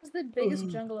 This is the biggest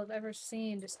jungle I've ever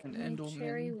seen. Just An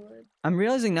cherry Enderman. wood. I'm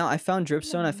realizing now I found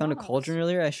dripstone. I found a Moss. cauldron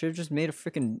earlier. I should have just made a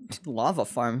freaking lava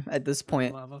farm at this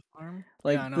point. Lava farm?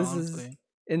 Like yeah, I know, this honestly. is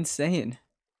insane.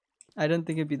 I didn't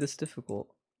think it'd be this difficult.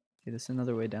 Okay, this is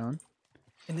another way down.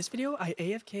 In this video, I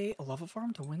AFK a lava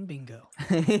farm to win bingo.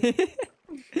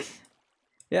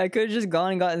 Yeah, I could have just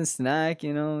gone and gotten a snack,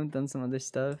 you know, done some other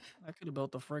stuff. I could have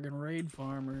built a friggin' raid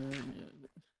farm or...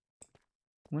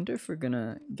 Wonder if we're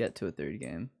gonna get to a third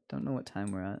game. Don't know what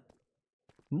time we're at.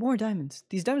 More diamonds.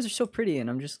 These diamonds are so pretty, and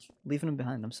I'm just leaving them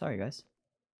behind. I'm sorry, guys.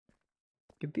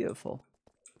 You're beautiful.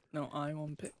 No, I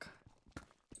won't pick.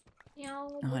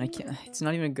 Oh, and I can't. It's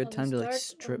not even a good Oh, time this to like dark-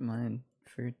 strip mine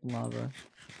for lava.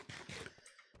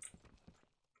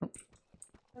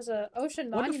 There's an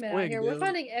ocean What the monument out frig, here. We're dude?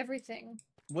 finding everything.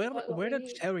 Where What where we the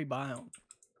need. cherry biome?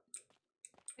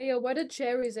 Hey, yo, where the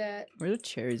cherries at? Where the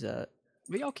cherries at?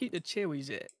 Where y'all keep the cherries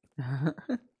at?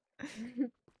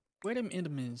 Where them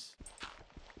Endermans?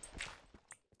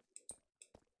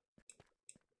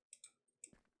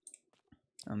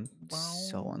 I'm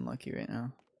so unlucky right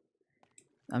now.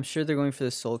 I'm sure they're going for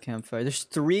the soul campfire. There's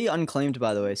 3 unclaimed,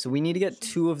 by the way, so we need to get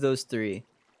 2 of those 3.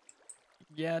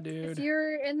 Yeah, If dude.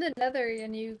 you're in the nether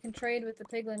and you can trade with the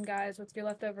piglin guys with your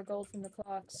leftover gold from the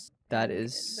clocks. That and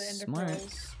is the ender smart.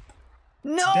 pearls.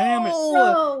 No! Damn it.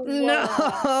 Bro,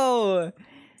 No!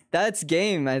 That's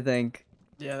game, I think.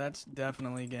 Yeah, that's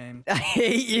definitely game. I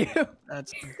hate you.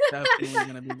 That's definitely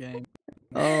gonna be game.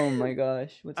 Oh my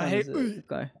gosh. What I time hate- is it?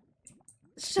 Okay.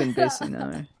 It's Shut been busy up.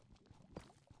 now.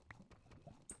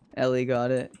 Ellie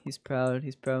got it. He's proud.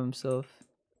 He's proud of himself.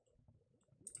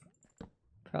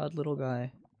 Proud little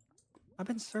guy. I've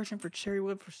been searching for cherry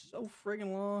wood for so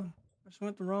friggin' long. I just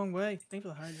went the wrong way. Thank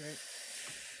you for the hydrate.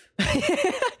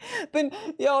 But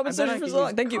yo, I've been I bet I searching for could so long.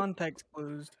 use Thank you. Context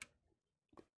closed.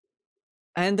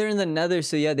 And they're in the nether,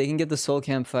 so yeah, they can get the soul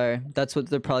campfire. That's what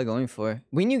they're probably going for.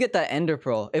 We need to get that ender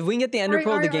pearl. If we can get the ender Alright,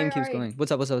 pearl, the alright, game alright, keeps alright. going.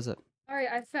 What's up? What's up? What's up? Alright,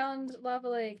 I found Lava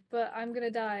Lake, but I'm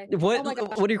gonna die. What? Oh my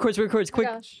gosh. What are your chords? What are your chords? Oh my Quick.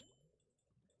 gosh.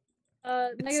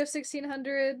 Negative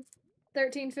 1600,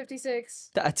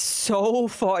 1356. That's so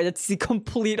far. That's the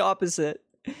complete opposite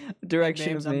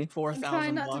direction Babes, of I'm me.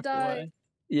 4,000 not to blocks die. away.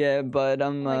 Yeah, but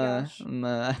I'm, Oh my gosh.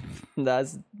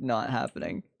 that's not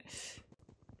happening.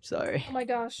 Sorry. Oh my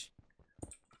gosh.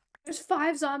 There's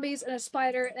 5 zombies and a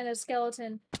spider and a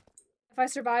skeleton. If I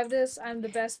survive this, I'm the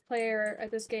best player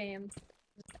at this game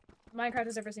Minecraft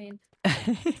has ever seen.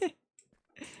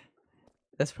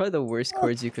 That's probably the worst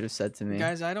chords you could have said to me.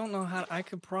 Guys, I don't know how. I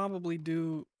could probably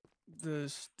do the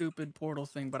stupid portal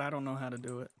thing, but I don't know how to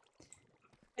do it.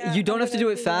 Yeah, You don't I'm have to gonna do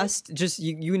it fast. Just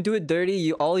you can do it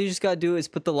dirty. All you just gotta do is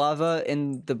put the lava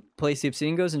in the place the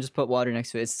obsidian goes, and just put water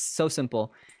next to it. It's so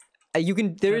simple. You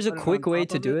can. There I is a put it quick on way top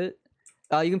to of do it.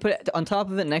 You can put it on top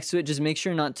of it, next to it. Just make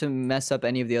sure not to mess up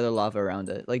any of the other lava around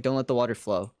it. Like, don't let the water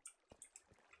flow.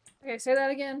 Okay, say that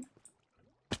again.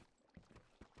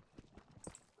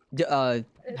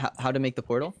 How to make the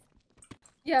portal?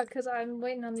 Yeah, because I'm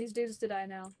waiting on these dudes to die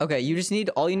now. Okay, you just need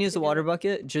all you need is a water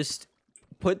bucket. Just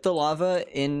put the lava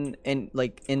in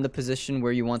the position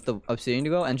where you want the obsidian to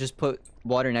go, and just put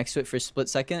water next to it for a split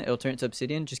second. It'll turn it to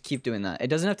obsidian. Just keep doing that. It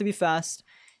doesn't have to be fast.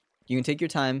 You can take your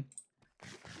time.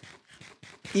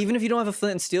 Even if you don't have a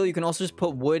flint and steel, you can also just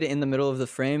put wood in the middle of the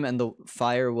frame, and the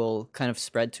fire will kind of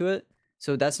spread to it.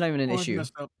 So that's not even an Oh, I issue.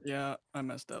 messed up. Yeah, I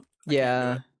messed up. I can't do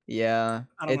Yeah, it. yeah.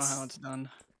 I don't know how it's done.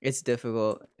 It's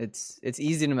difficult. It's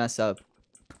easy to mess up.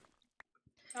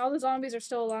 All the zombies are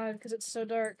still alive because it's so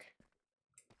dark.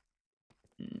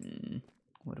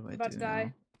 What do I About do to die.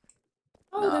 now?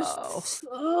 Oh, No. there's.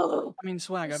 Oh, I mean,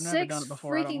 Swag, I've There's never done 6 it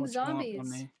before. I don't know freaking what you want from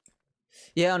zombies. me.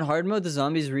 Yeah, on hard mode, the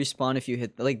zombies respawn if you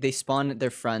hit. Like, they spawn their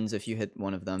friends if you hit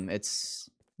one of them. It's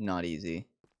not easy.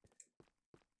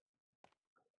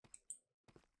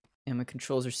 And my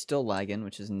controls are still lagging,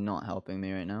 which is not helping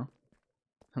me right now.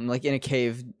 I'm like in a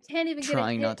cave. can't even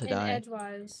Trying get a hit not to in die.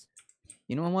 edgewise.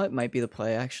 You know what might be the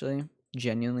play, actually?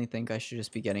 Genuinely think I should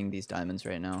just be getting these diamonds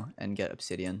right now and get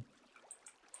obsidian.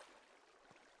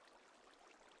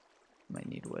 Might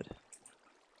need wood.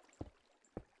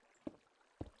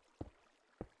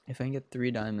 If I can get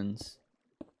 3 diamonds.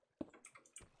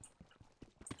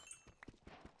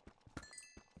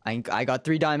 I got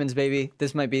 3 diamonds, baby.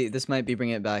 This might be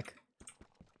bringing it back.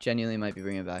 Genuinely might be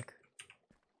bringing it back.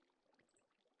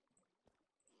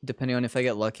 Depending on if I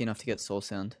get lucky enough to get soul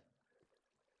sand.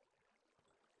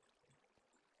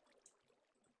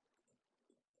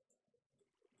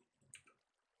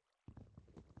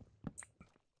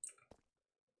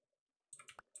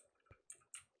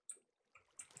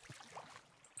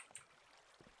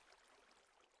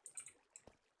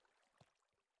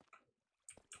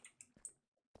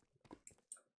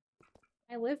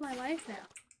 I live my life now.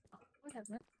 Oh, what have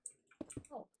I?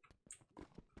 Oh.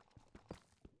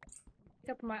 Pick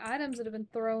up my items that have been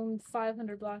thrown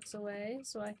 500 blocks away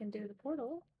so I can do the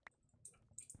portal.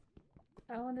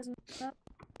 That one isn't up.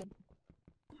 Oh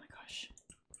my gosh.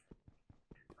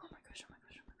 Oh my gosh, oh my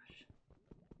gosh, oh my gosh.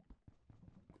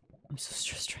 I'm so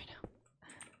stressed right now.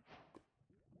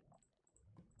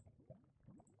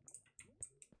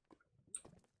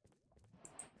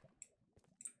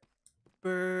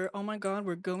 Oh my god,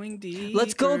 we're going deep.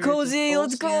 Let's go, Cozy,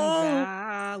 let's go!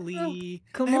 Valley.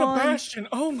 Come and on. a bastion.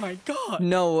 Oh my god.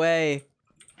 No way.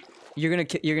 You're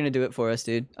gonna do it for us,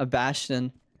 dude. A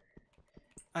bastion.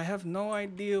 I have no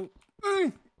idea.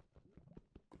 I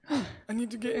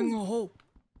need to get in the hole.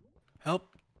 Help.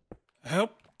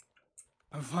 Help.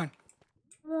 I'm fine.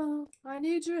 Oh, I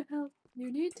need your help.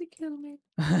 You need to kill me.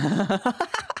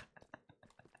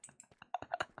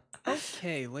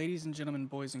 Okay, ladies and gentlemen,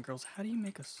 boys and girls, how do you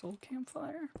make a soul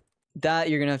campfire? That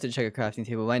you're gonna have to check a crafting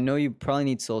table. I know you probably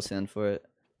need soul sand for it.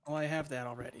 Oh, I have that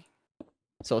already.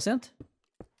 Soul sand?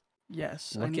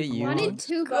 Yes. Look I need at you. I need logs.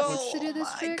 2 buckets to do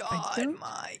this trick.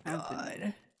 my have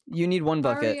been- You need 1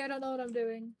 bucket. Sorry, I don't know what I'm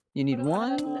doing. You need I don't know what I'm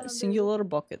one doing. singular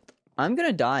bucket. I'm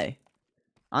gonna die.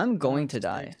 I'm going to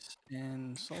die. Sticks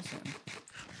and soul sand.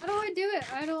 How do I do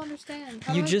it? I don't understand.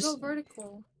 How You do I just- go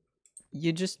vertical?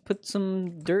 You just put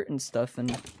some dirt and stuff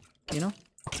and, you know?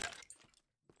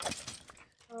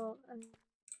 Oh,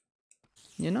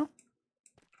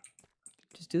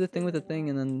 Just do the thing with the thing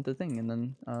and then the thing and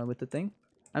then with the thing.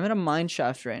 I'm in a mine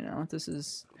shaft right now. This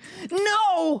is...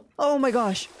 No! Oh my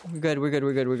gosh! We're good, we're good,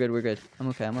 we're good, we're good, we're good. I'm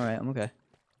okay, I'm alright, I'm okay.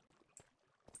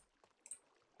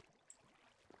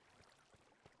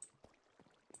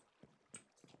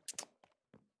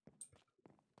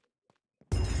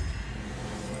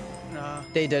 Nah,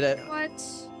 They did it. what?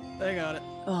 they got it.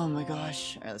 Oh my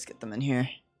gosh. Alright, let's get them in here.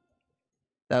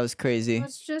 That was crazy.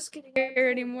 Let's just get Here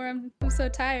anymore. I'm so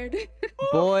tired.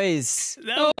 Boys!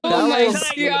 That That my was,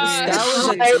 God. that was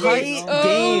a Oh tight Oh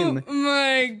game.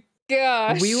 my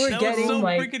gosh. We were That getting- was so Oh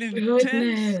my freaking intense.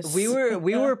 goodness. we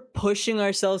were pushing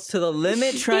ourselves to the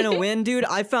limit trying to win, dude.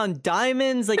 I found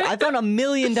diamonds. Like I found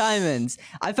 1,000,000 diamonds.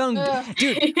 I found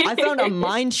a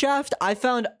mine shaft. I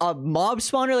found a mob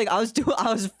spawner. Like I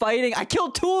was fighting. I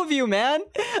killed 2 of you, man.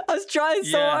 I was trying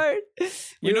so Yeah. hard.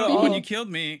 You know, were when all- you killed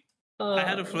me, I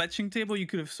had a Uh, fletching table. You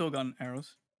could have still gotten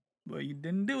arrows, but you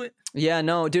didn't do it. Yeah,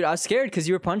 no, dude, I was scared because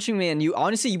you were punching me, and you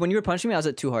honestly, when you were punching me, I was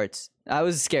at 2 hearts. I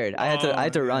was scared. I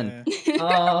had to run. Yeah.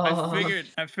 oh.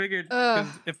 I figured Ugh.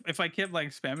 'cause if I kept like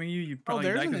spamming you, you'd probably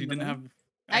there's die an because you didn't have. enderman.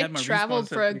 I had my respawn traveled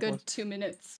set for a pretty good close. 2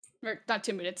 minutes. Or not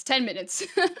 2 minutes, 10 minutes.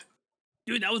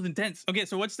 Dude, that was intense. Okay,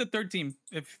 so what's the third team?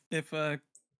 If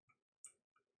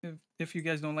you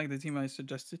guys don't like the team I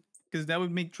suggested, because that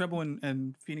would make Treble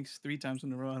and Phoenix 3 times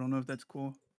in a row. I don't know if that's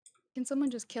cool. Can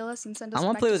someone just kill us and send us? I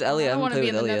wanna back play to with spawn? Ellie, I I don't haven't want to played be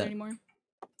in with the Ellie nether yet. anymore.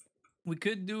 We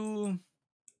could do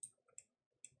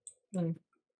Hmm.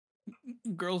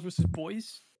 girls versus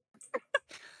boys.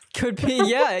 Could be,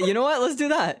 yeah. You know what? Let's do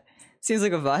that. Seems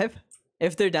like a vibe.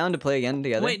 If they're down to play again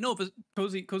together. Wait, no, but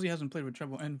Cozy hasn't played with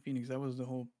Treble and Phoenix. That was the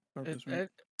whole purpose, right?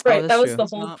 Right, that's that was true. the Does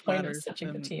whole not point matter of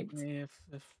switching the to teams. me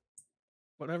if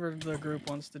whatever the group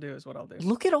wants to do is what I'll do.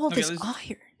 Look at all Okay, this let's-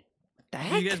 iron. The Do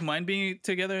heck? you guys mind being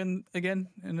together again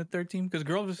in the third team? Because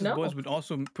girls versus No. boys would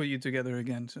also put you together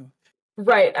again. So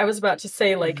Right, I was about to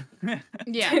say, like,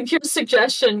 Yeah. your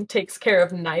suggestion takes care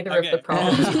of neither of the Okay.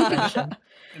 problems you mentioned.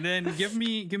 And then give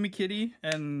me Kitty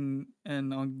and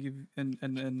I'll give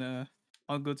and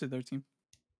I'll go to their team.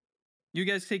 You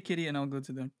guys take Kitty and I'll go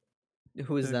to them.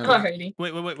 Who is them? Alrighty.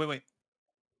 Wait.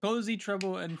 Cozy,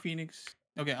 Treble, and Phoenix.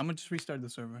 Okay, I'm gonna just restart the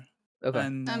server. Okay.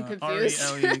 And I'm Ari, confused.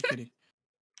 Ellie, and Kitty.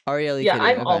 Ariel, Yeah, Kitty,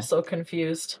 I'm okay. also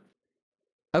confused.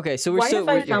 Okay, so we're Why still. have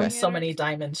I we're- found okay. so many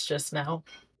diamonds just now?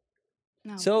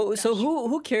 No, So gosh.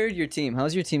 who carried your team?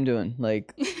 How's your team doing?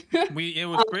 Like, It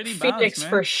was pretty Phoenix balanced, man.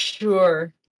 for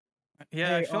sure.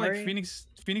 Yeah, I Hey, feel like Ari?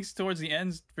 Phoenix towards the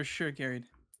ends for sure carried.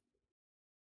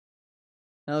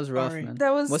 that was rough, Sorry. man.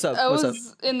 That was What's up? I What's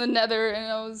was up? in the nether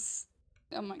and I was.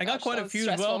 Oh my I got gosh, quite that a was few as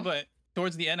well, stressful. but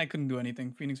towards the end I couldn't do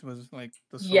anything. Phoenix was like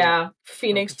the sole Yeah,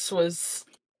 Phoenix was.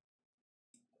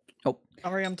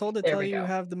 Ari, I'm told to There tell we you go. you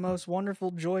have the most wonderful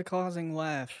joy-causing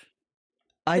laugh.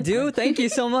 I do. Thank you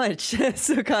so much.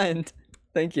 So kind.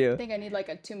 Thank I you. think I need like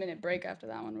a 2-minute break after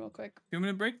that one, real quick.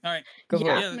 2-minute break. All right. Go for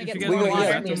Yeah. it. Yeah, I'm gonna if get you guys some want to more use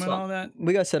the water. Me as bathroom and well. all that,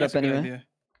 We got set that's up a good anyway. idea.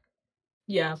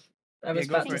 Yeah, I was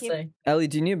go about for to it. say. Ellie,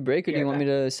 do you need a break or do you You're want me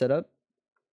to set up?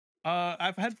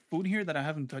 I've had food here that I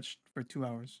haven't touched for 2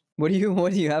 hours. What do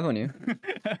you have on you?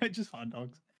 Just hot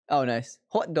dogs. Oh, nice.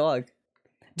 Hot dog.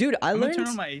 Dude, I'm gonna turn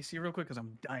on my AC real quick because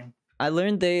I'm dying. I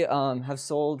learned they have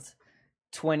sold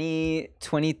 20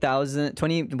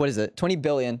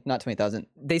 billion, not 20,000.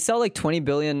 They sell like 20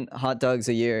 billion hot dogs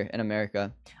a year in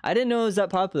America. I didn't know it was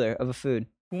that popular of a food.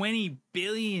 20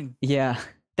 billion. Yeah.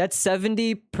 That's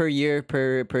 70 per year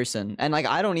per person. And like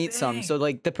I don't eat some. Dang. So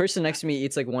like the person next to me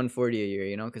eats like 140 a year,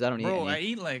 you know, because I don't Bro, eat I any.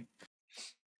 eat like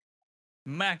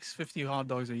max 50 hot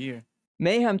dogs a year.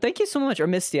 Mayhem, thank you so much. Or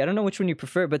Misty, I don't know which one you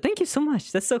prefer, but thank you so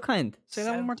much. That's so kind. Say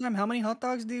that one more time. How many hot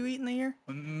dogs do you eat in a year?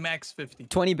 Max 50.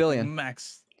 20 billion.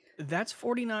 Max. That's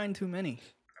 49 too many.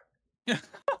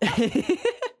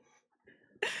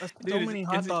 That's Dude, so many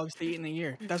hot it's- dogs to eat in a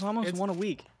year. That's almost it's- one a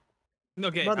week.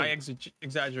 Okay, Brother. I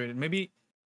exaggerated. Maybe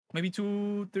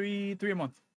 2, 3 a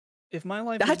month. If my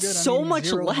life That's is good, so I'm eating much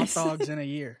 0 less. hot dogs in a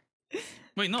year.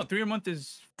 Wait, no, 3 a month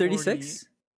is 36?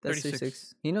 That's 36.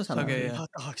 36. He knows how Okay, much. yeah. Hot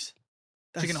dogs.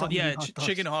 That's Chicken so hot, many yeah, hot dogs.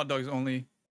 chicken hot dogs only.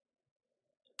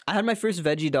 I had my first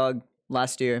veggie dog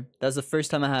last year. That was the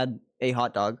first time I had a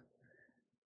hot dog.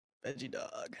 Veggie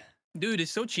dog. Dude,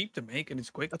 it's so cheap to make and it's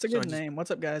quick. That's a so I good just- name.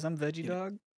 What's up, guys? I'm Veggie Yeah.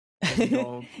 Dog. Veggie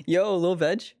dog. Yo, little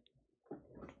veg.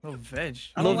 Oh, veg.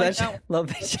 I Little don't like veg. that Little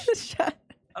veg.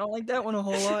 I don't like that one a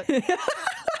whole lot.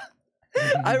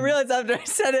 I realized after I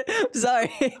said it. I'm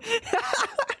sorry.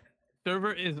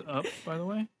 Server is up, by the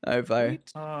way. Alright, fire.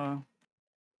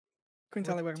 Queen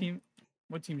Tallywhacker.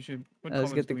 What team should? What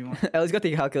Let's colors get do we want? the. Ellie's got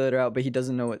the calculator out, but he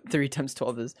doesn't know what 3 times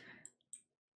 12 is.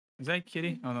 Is that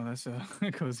Kitty? Oh no, that's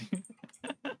Cozy.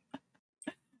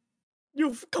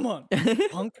 Come on,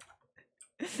 punk.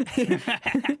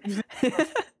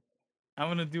 I'm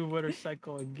gonna do water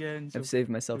cycle again. So, I've saved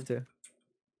myself too.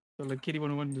 so the Kitty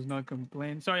 101 does not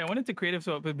complain. Sorry, I went into creative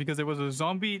so because there was a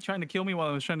zombie trying to kill me while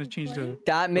I was trying to change the.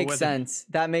 That makes weather. sense.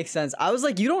 That makes sense. I was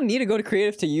like, you don't need to go to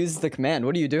creative to use the command.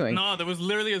 What are you doing? No, there was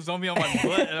literally a zombie on my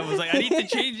butt, and I was like, I need to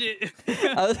change it.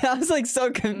 I was like so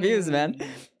confused, man.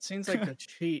 Seems like a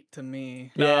cheat to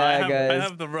me. No, Yeah, I have, guys. I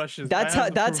have the rushes. That's I have how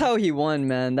the that's proof. how he won,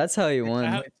 man. That's how he won.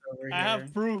 have- It's over I here.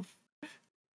 have proof.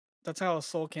 That's how a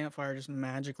soul campfire just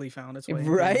magically found its way. into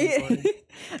the Right? inventory.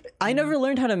 I never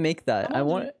learned how to make that. I Oh,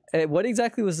 want. What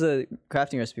exactly was the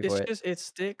crafting recipe for It's it? just it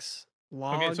sticks,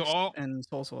 logs, and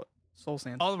soul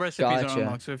sand. All recipes are Gotcha.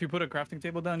 unlocked. So if you put a crafting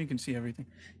table down, you can see everything.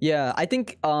 Yeah, I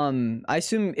think I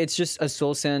assume it's just a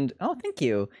soul sand. Oh, thank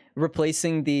you.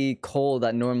 Replacing the coal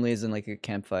that normally is in like a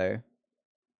campfire.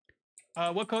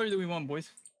 What color do we want, boys?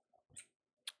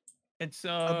 It's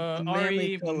manly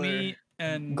Ari, color. me,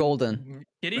 and Golden.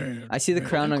 Kitty. I see the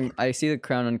crown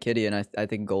on Kitty, and I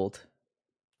think gold.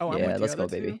 Oh, I'm Yeah, with the let's go,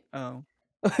 other two? baby. Oh,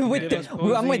 with Give us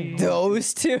I'm with cozy.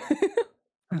 those two.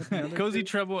 the other Cozy two?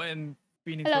 treble and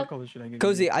Phoenix. Hello. What color should I give?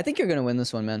 Cozy, I think you're gonna win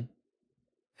this one, man.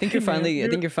 I think you're Hey, man, finally. I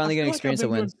think dude, you're finally I gonna feel like experience a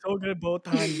I've win. been doing so good both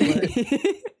times.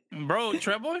 But Bro,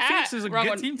 treble and Phoenix is a wrong good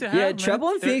one. team to have. Yeah, man. Treble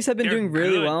and They're- Phoenix have been they're doing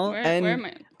really good. well, Where and am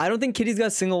I? I don't think Kitty's got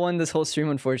a single one this whole stream,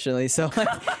 unfortunately. So, like,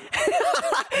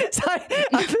 sorry,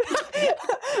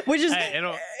 which is Hey,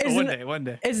 it'll, isn't- one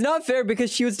day. it's not fair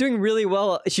because she was doing really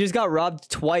well. She just got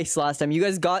robbed twice last time. You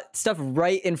guys got stuff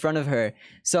right in front of her.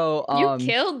 So, You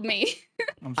killed me.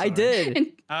 I'm I sorry.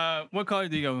 did, What color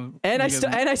do you go? and do you guys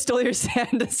want? I stole your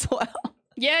sand as well.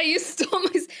 Yeah, you stole my.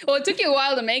 Well, it took you a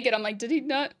while to make it. I'm like, did he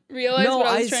not realize No, what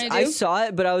I was trying to do? I saw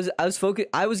it, but I was focused.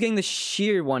 I was getting the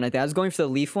sheer one. I think I was going for the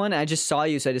leaf one. And I just saw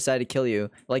you, so I decided to kill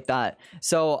you like that.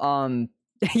 So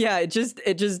yeah, it just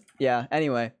yeah.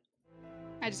 Anyway,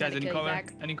 I just Guys, had to any kill you color?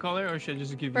 back. Any color, or should I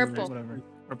just give Purple. you whatever?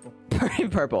 Purple.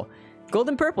 purple,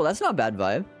 golden purple. That's not a bad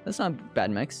vibe. That's not a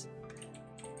bad mix.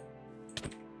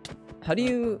 How do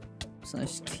you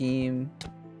 / team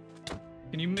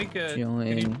Can you make a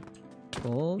join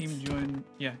gold? team join?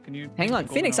 Yeah. Can you? Hang make on, a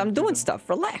golden Phoenix. I'm I'll do doing the- stuff.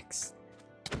 Relax.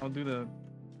 I'll do the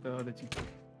other team.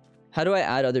 How do I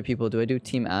add other people? Do I do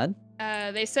team add?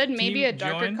 They said maybe Team a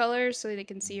darker join? color so they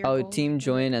can see your Oh, gold. team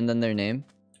join and then their name.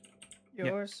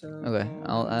 you're so. Okay,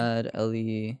 I'll add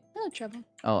Ellie. Hello, Trouble.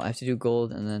 Oh, I have to do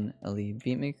gold and then Ellie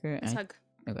Beatmaker. Let's hug.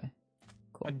 Okay.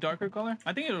 A darker color?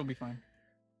 I think it'll be fine.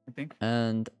 I think.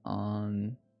 And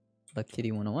the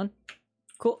Kitty 101.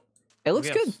 Cool. It looks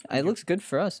Yes, good. thank It you. looks good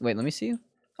for us. Wait, let me see you.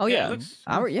 Oh Yeah, it yeah, looks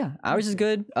ours is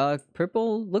good.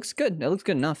 Purple looks good. It looks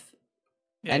good enough.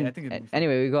 Yeah, and I think it'll be fine.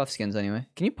 anyway, we go off skins anyway.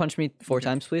 Can you punch me 4 Okay.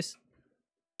 times, please?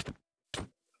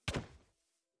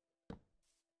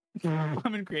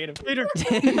 I'm in creative.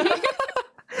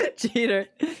 Cheater.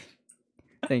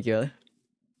 Thank you, Ellie.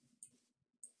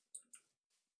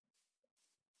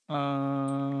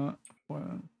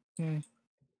 Okay.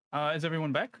 Is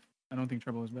everyone back? I don't think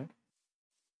Treble is back.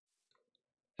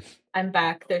 I'm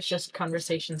back. There's just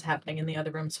conversations happening in the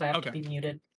other room, so I have to Okay. be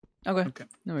muted. Okay. Okay.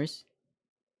 No worries.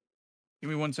 Give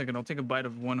me 1 second. I'll take a bite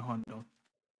of one hot dog.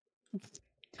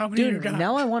 How many you Dude, got?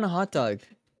 now I want a hot dog.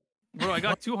 Bro, I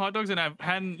got 2 hot dogs and I've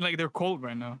had like they're cold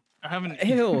right now. I haven't.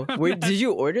 Ew. Wait, did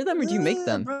you order them or do you make Ugh,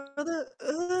 them? brother.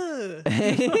 Ugh.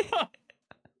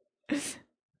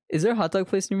 Is there a hot dog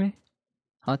place near me?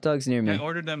 Hot dogs near I me.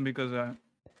 ordered them because I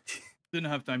didn't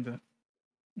have time to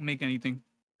make anything.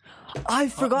 I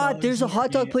forgot dogs there's a near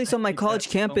hot dog me. place I on my hate college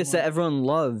that so campus that much. everyone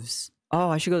loves. Oh,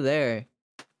 I should go there.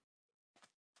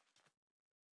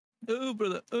 Oh,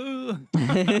 brother. Oh.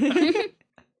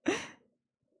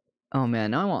 Oh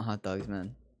man, now I want hot dogs,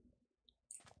 man.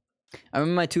 I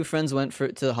remember my 2 friends went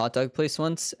to the hot dog place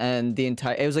once, and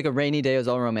it was like a rainy day. It was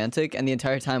all romantic, and the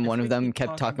entire time one If of we them keep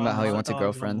kept talking about how he hot wants a dogs,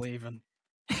 I'm girlfriend. leaving.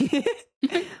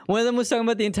 One of them was talking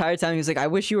about the entire time. He was like, "I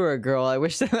wish you were a girl. I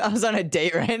wish I was on a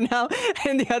date right now."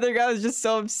 And the other guy was just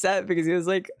so upset because he was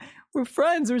like, "We're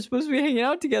friends. We're supposed to be hanging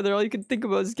out together. All you can think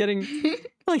about is getting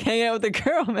like hanging out with a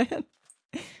girl, man."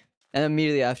 And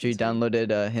immediately after, he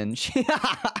downloaded Hinge.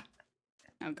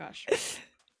 Oh gosh.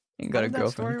 And How got a did that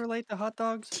story girlfriend. relate to hot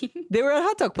dogs? They were at a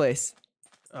hot dog place.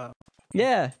 Oh.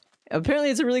 Yeah. Apparently,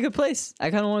 it's a really good place.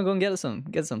 I kind of want to go and get some.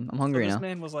 I'm hungry So now. this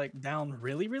man was like down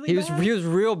really He bad? was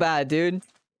real bad, dude.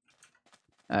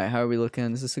 All right, how are we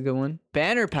looking? Is this a good one?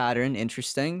 Banner pattern,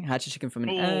 interesting. Hatch a chicken from an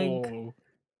egg. Oh,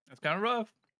 that's kind of rough.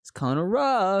 It's kind of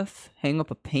rough. Hang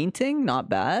up a painting, not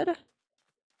bad.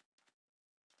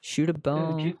 Shoot a Ooh,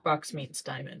 bone. jukebox meets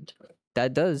diamond.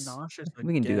 That does. Nauseous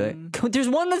We can do again. that. There's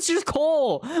one that's just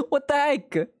coal. What the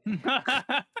heck?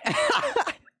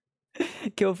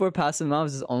 Kill 4 passive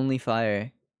mobs is only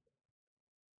fire.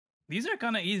 These are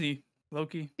kind of easy,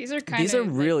 Loki. These are kind of. These are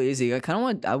real easy.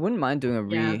 I wouldn't mind doing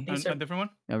Yeah. A, These a are-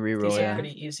 different one. reroll. These Yeah. are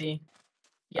pretty easy.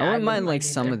 I wouldn't mind like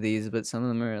either. some of these, but some of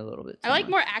them are a little bit. I too like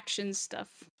much. more action stuff.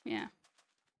 Yeah.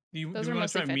 Do you Those are want to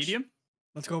mostly try fetch. medium?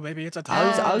 Let's go, baby. It's a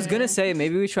I tie. was gonna say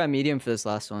maybe we try medium for this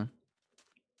last one.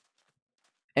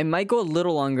 It might go a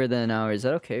little longer than an hour. Is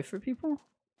that okay for people?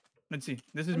 Let's see.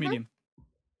 This is Okay. medium.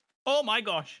 Oh my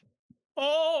gosh.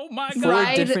 Oh my Four god!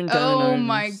 Ride. different diamond Oh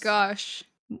my items. gosh.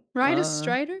 Ride a Uh,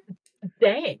 Strider?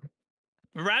 Dang.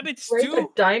 Rabbits Raise a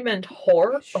too. diamond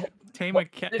whore. Oh, Tame a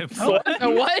cat. It's What? A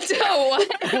what? A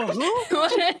what?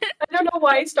 What? I don't know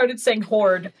why I started saying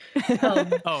horde.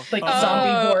 Oh, Like oh,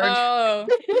 zombie horde. Oh.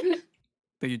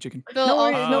 thank you, chicken. They'll No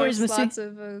worries, all no force worries, Missy. lots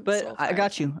of, But soul I fire.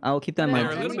 got you. I will keep that in Yeah, mind.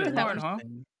 They're a little we bit did that hard, huh?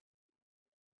 Can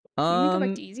we go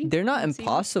back to easy? They're not Let's see.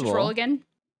 Just roll impossible. again.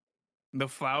 The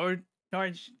flower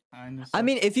charge. I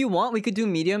mean, if you want, we could do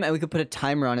medium and we could put a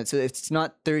timer on it. So it's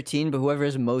not 13, but whoever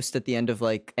is most at the end of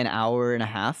like an hour and a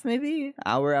half, maybe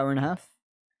hour and a half.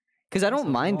 Because I That's don't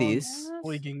a mind long these.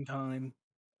 Leaking time.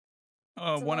 It's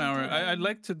a 1 long hour. I'd time.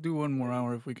 like to do 1 more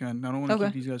hour if we can. I don't want to Okay.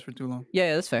 keep these guys for too long.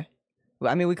 Yeah, that's fair.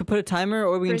 Well, I mean, we could put a timer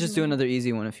or we can just do Prison. another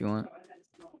easy one if you want.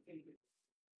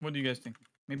 What do you guys think?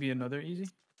 Maybe another easy?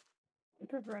 I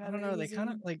prefer I don't another know. They easy. kind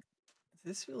of like.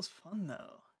 This feels fun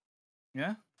though.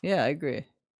 Yeah. Yeah, I agree.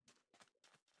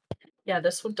 Yeah,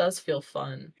 this one does feel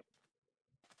fun.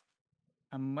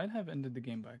 I might have ended the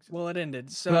game by accident. Well, it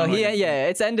ended. So Well, no, yeah, I yeah,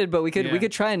 it's ended, but we Yeah.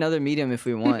 could try another medium if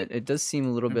we want. It does seem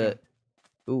a little Okay. bit,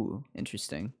 ooh,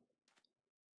 interesting.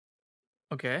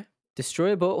 Okay.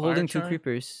 Destroy a boat Fire holding two chart?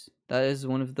 creepers. That is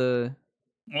one of the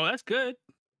Well, that's good.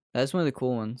 That's one of the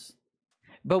cool ones.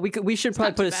 But we should It's probably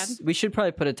not put too bad. we should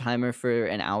probably put a timer for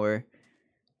an hour.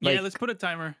 Yeah, Like, let's put a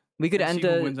timer. we could and end see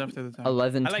who at wins after the timer.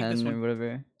 11, I like this 10 or one.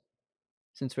 whatever.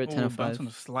 Since we're at Oh, bounce 10:05. on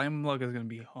the slime block is gonna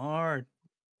be hard.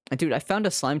 Dude, I found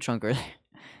a slime chunk earlier.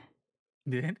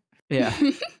 Did? Yeah.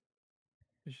 Let's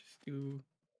just do.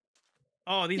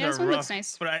 Oh, these Yeah, are this one rough. looks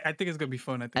nice. But I think it's gonna be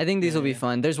fun. I think these Yeah, will be yeah.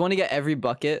 fun. There's one to get every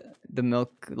bucket, the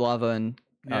milk, lava, and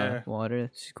Yeah. water.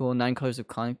 It's cool. 9 colors of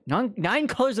nine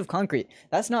colors of concrete.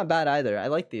 That's not bad either. I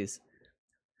like these.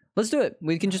 Let's do it.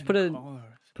 We can just put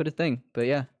a thing. But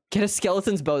yeah. Get a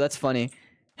skeleton's bow. That's funny.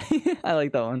 I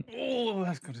like that one. Oh,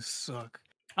 that's gonna suck.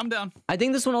 I'm down. I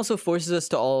think this one also forces us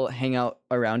to all hang out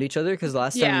around each other because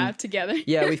last Yeah, time, together.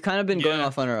 yeah, we've kind of been going Yeah.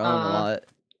 off on our own a lot.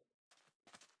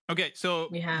 Okay, so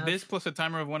We have- this plus a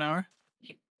timer of 1 hour.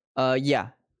 Yeah.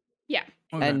 Yeah.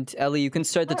 Okay. And Ellie, you can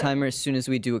start the Alright. timer as soon as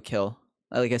we do a kill.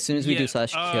 Like as soon as we do Yeah,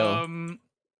 /kill.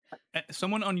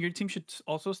 Someone on your team should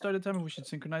also start a timer. We should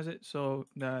synchronize it so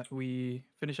that we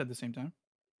finish at the same time.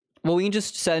 Well, we can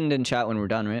just send in chat when we're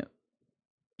done, right?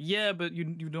 Yeah, but you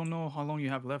don't know how long you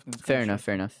have left. And it's Fair kinda enough. short.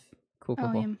 Fair enough. Cool. Cool.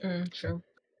 Oh, Cool. yeah. True.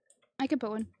 I could put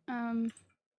one.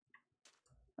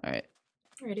 All right.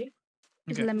 Ready?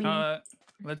 Just Okay. let me know.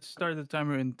 Let's start the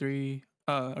timer in 3.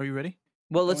 Are you ready?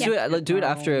 Well, let's Yeah. do it. Let's do it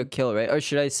after a Um, kill, right? Or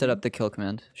should I set up the kill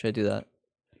command? Should I do that?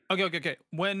 Okay.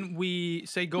 When we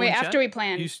say go Wait, in after chat, we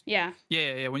plan. you s- Yeah.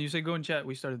 yeah. When you say go in chat,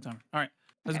 we start the timer. All right.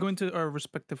 Let's Okay. go into our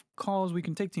respective calls. We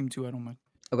can take team 2. I don't mind.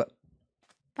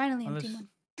 Finally, I'm Unless-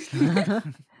 team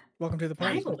one. Welcome to the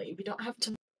party. Finally, we don't have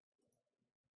to.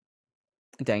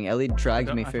 Dang, Ellie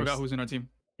dragged me I forgot first. who's in our team.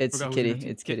 It's Forgot who's in Kitty. our team.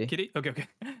 It's Kitty. Kitty. Okay.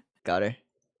 Got her.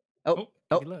 Oh, Oh,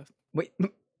 oh. he left. wait.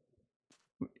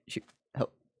 She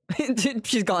help.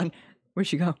 She's gone. Where'd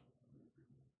she go?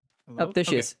 Hello? Oh, there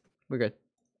she Okay, is. We're good.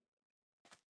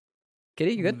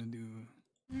 Kitty, you I'm good? gonna do-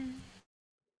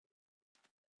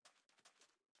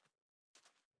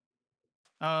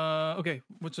 Okay.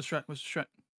 What's the strat?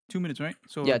 2 minutes, right?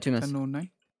 So Yeah, 2 minutes. 10:09.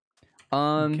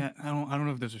 I don't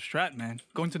know if there's a strat, man.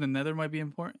 Going to the Nether might be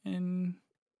important.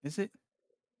 Is it?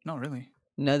 Not really.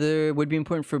 Nether would be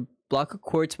important for block of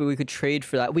quartz, but we could trade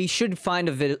for that. We should find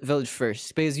a village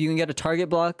first because you can get a target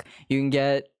block. You can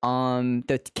get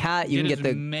the cat. You Get can as get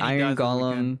the many iron guys as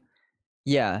we can. golem.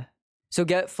 Yeah. So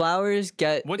get flowers.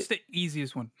 Get What's the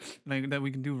easiest one like that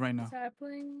we can do right now?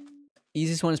 Sapling.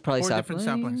 easiest one is probably 4 sapling. different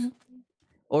saplings.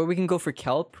 Or we can go for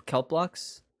kelp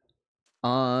blocks.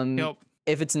 Help.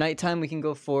 If it's nighttime, we can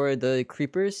go for the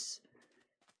creepers.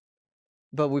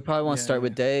 But we probably want to start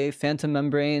with day. Phantom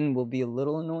membrane will be a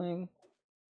little annoying.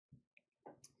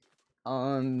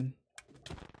 Dang,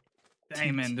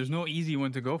 man. There's no easy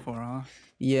one to go for, huh?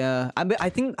 Yeah, I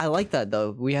think I like that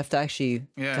though. We have to actually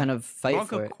Yeah. kind of fight Block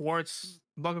for of it. quartz.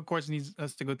 Block of quartz needs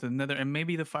us to go to the Nether and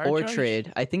maybe the fire Or charge?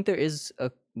 trade. I think there is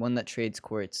a one that trades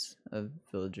quartz, a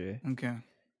villager. Okay.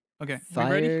 Okay. We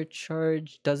Fire ready?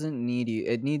 charge doesn't need you.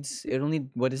 It'll need,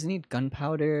 what does it need?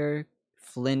 Gunpowder,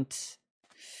 flint,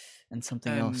 and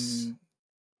something else. And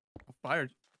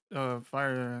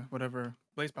whatever.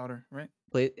 Blaze powder, right?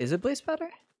 Is it blaze powder?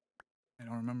 I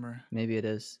don't remember. Maybe it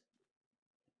is.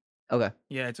 Okay.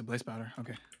 Yeah, it's a blaze powder.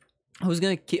 Okay. Who's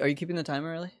gonna keep? Are you keeping the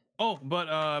timer early? Oh, but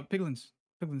piglins.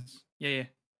 Yeah.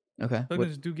 Okay.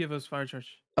 Piglins do give us fire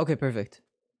charge. Okay. Perfect.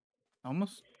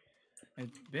 Almost.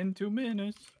 It's been 2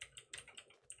 minutes.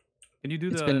 Can you do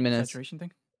It's the been minutes. saturation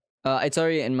thing? It's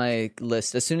already in my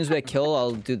list. As soon as we kill,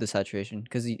 I'll do the saturation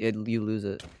because you lose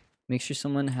it. Make sure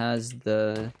someone has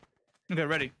the Okay,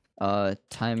 ready.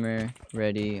 timer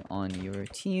ready on your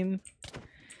team.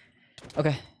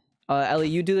 Okay. Ellie,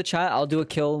 you do the chat. I'll do a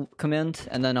kill command,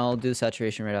 and then I'll do the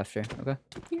saturation right after. Okay.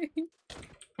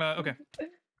 Okay.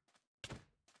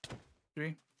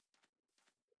 3,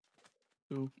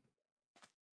 2,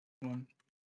 1,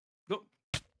 go.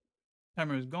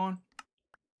 Timer is gone.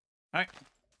 All right.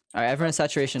 All right, everyone,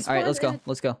 saturation. All right, let's go.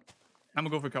 Let's go. I'm gonna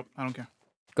go for cup. I don't care.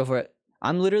 Go for it.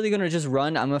 I'm literally gonna just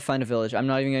run. I'm gonna find a village. I'm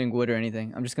not even getting wood or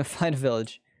anything. I'm just gonna find a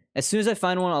village. As soon as I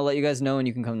find one, I'll let you guys know, and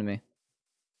you can come to me.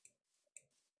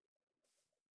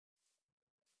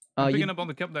 I'm picking up all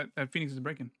the cup that Phoenix is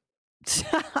breaking.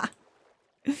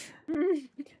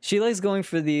 She likes going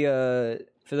for the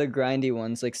grindy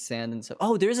ones like sand and stuff.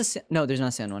 Oh, there's no, there's not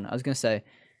a sand one. I was gonna say,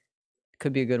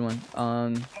 could be a good one.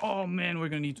 Oh man, we're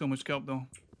gonna need so much kelp though.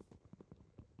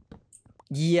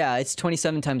 Yeah, it's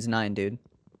 27 times 9, dude.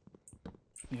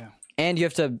 Yeah. And you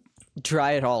have to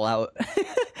dry it all out.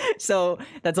 So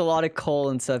that's a lot of coal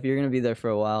and stuff. You're gonna be there for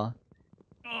a while.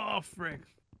 Oh frick.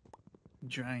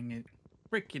 Drying it.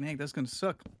 Freaking heck, that's gonna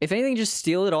suck. If anything, just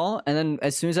steal it all, and then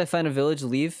as soon as I find a village,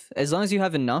 leave. As long as you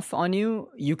have enough on you,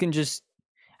 you can just...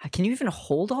 Can you even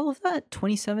hold all of that?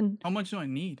 27? How much do I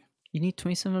need? You need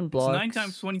 27 blocks. It's 9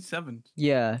 times 27.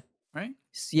 Yeah. Right?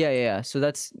 Yeah. So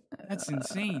that's... That's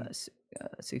insane.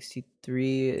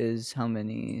 63 is how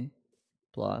many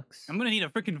blocks? I'm gonna need a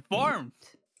freaking farm.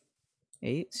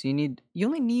 8? So you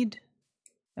only need...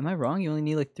 Am I wrong? You only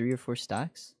need like 3 or 4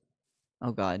 stacks?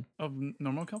 Oh god. Of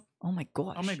normal kelp? Oh my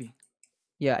gosh. Oh, maybe.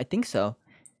 Yeah, I think so.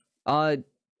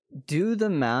 Do the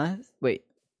math. Wait.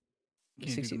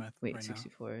 Can't do the math wait, right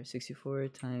 64. Now. 64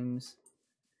 times...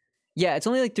 Yeah, it's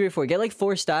only like 3 or 4. Get like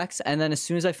 4 stacks, and then as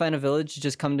soon as I find a village,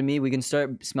 just come to me. We can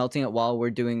start smelting it while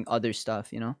we're doing other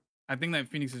stuff, you know? I think that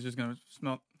Phoenix is just gonna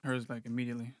smelt hers like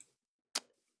immediately.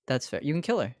 That's fair. You can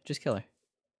kill her. Just kill her.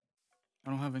 I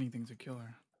don't have anything to kill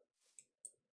her.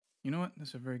 You know what?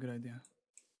 That's a very good idea.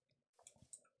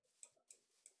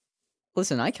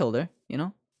 Listen, I killed her, you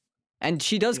know? And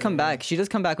she does come back. She does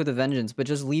come back with a vengeance, but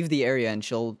just leave the area and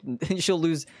she'll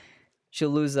lose. She'll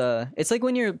lose. It's like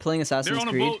when you're playing Assassin's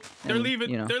Creed. They're on a boat. They're and, leaving.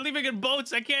 You know. They're leaving in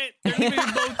boats. I can't. They're leaving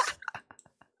in boats.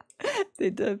 They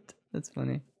dipped. That's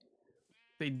funny.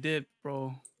 They dipped,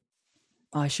 bro.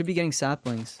 Oh, I should be getting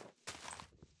saplings.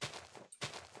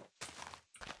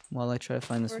 While I try to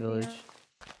find this village.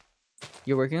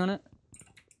 You're working on it?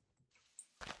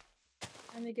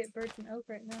 I'm gonna get birch and oak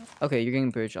right now. Okay, you're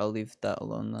getting birch. I'll leave that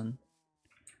alone then.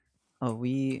 Oh,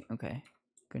 okay.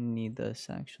 Gonna need this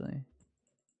actually.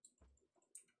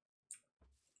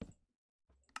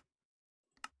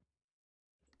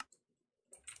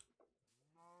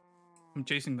 I'm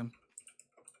chasing them.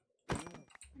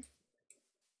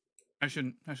 I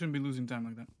shouldn't be losing time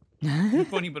like that. It's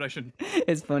funny, but I shouldn't.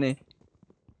 It's funny.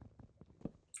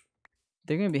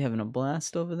 They're gonna be having a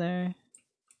blast over there.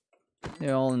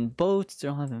 They're all in boats.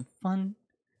 They're all having fun.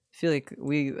 I feel like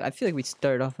we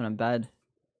started off on a bad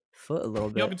foot a little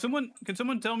bit. Yo, can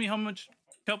someone tell me how much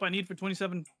help I need for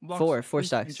 27 blocks? 4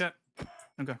 stacks. In chat?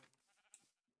 Okay.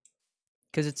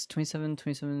 Because it's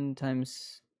 27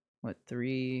 times what,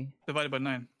 3 divided by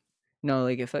 9. No,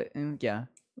 like if yeah,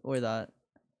 or that.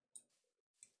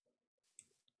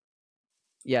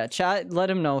 Yeah, chat. Let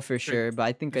him know for sure. But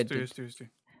I think I did. It's 2.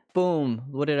 Boom!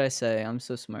 What did I say? I'm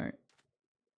so smart.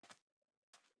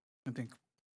 I think.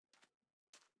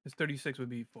 It's 36 would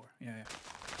be 4. Yeah.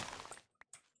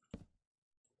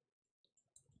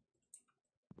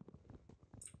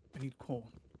 I need coal.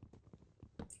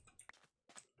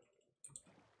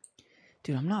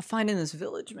 Dude, I'm not finding this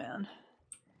village, man.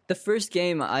 The first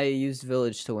game I used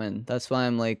village to win. That's why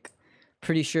I'm like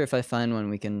pretty sure if I find one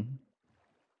we can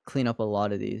clean up a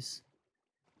lot of these.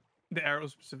 The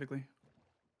arrows specifically.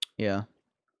 Yeah.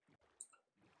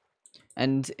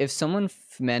 And if someone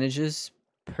manages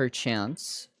per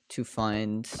chance to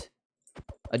find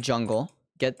a jungle,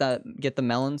 get the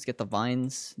melons, get the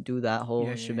vines, do that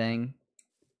whole shebang.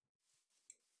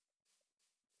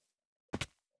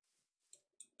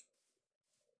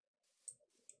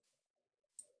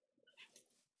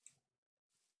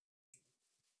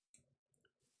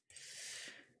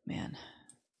 Man,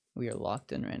 we are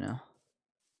locked in right now.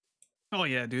 Oh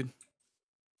yeah, dude.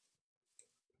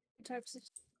 Types of...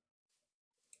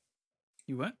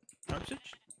 You what? Tarpsich?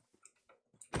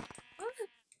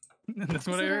 What? That's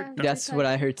what I heard. That's what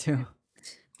I heard too.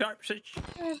 Tarpsich.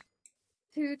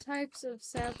 2 types of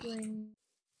sapling.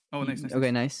 Oh, nice.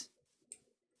 Okay, nice.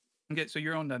 Okay, so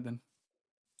you're on that then.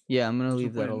 Yeah, I'm gonna So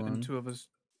leave that put in alone. 2 of us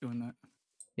doing that.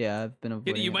 Yeah, I've been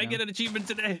avoiding Kitty, you it might now. get an achievement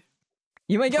today.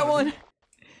 You might get Oh, one.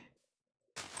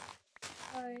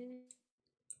 I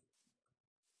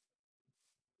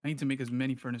I need to make as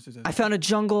many furnaces as I found a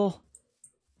jungle.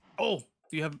 Oh,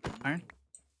 do you have iron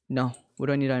No. What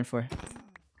do I need iron for?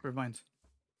 for vines?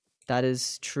 That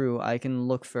is true. I can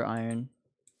look for iron.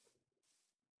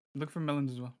 Look for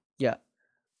melons as well. Yeah.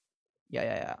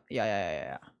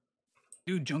 Yeah.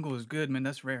 Dude, jungle is good, man.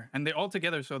 That's rare. And they're all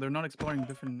together, so they're not exploring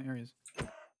different areas.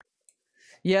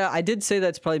 Yeah, I did say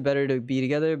that's probably better to be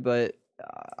together, but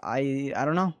I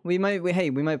don't know. We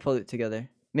might pull it together.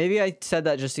 Maybe I said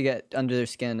that just to get under their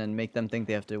skin and make them think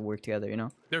they have to work together, you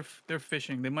know? They're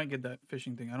fishing. They might get that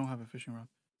fishing thing. I don't have a fishing rod.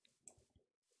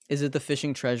 Is it the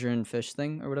fishing treasure and fish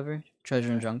thing or whatever?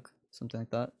 Treasure and junk, something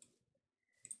like that.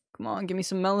 Come on, give me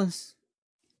some melons.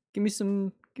 Give me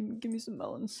some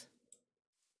melons.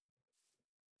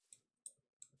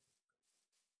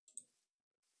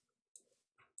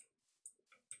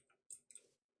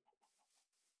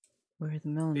 Where are the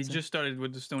melons? They at? just started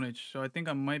with the Stone Age, so I think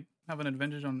I might have an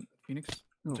advantage on Phoenix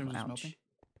in Ooh, terms of ouch. smelting.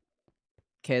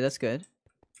 Okay, that's good.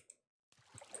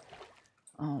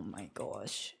 Oh my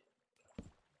gosh.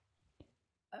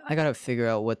 I gotta figure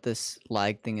out what this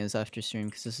lag thing is after stream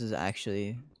because this is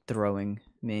actually throwing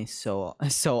me so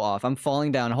off. I'm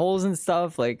falling down holes and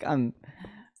stuff. Like I'm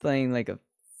playing like a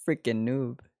freaking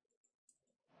noob.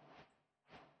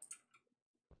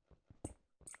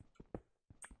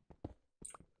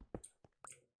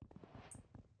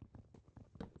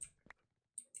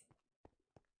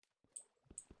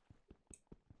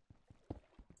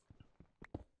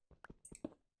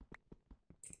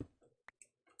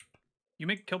 You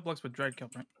make kelp blocks with dried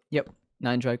kelp, right? Yep,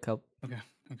 9 dried kelp. Okay.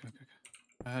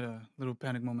 I had a little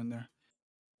panic moment there.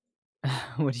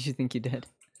 What did you think you did?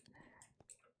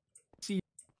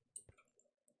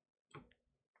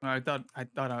 I thought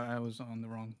I was on the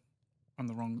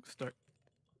wrong start.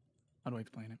 How do I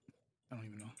explain it? I don't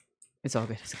even know. It's all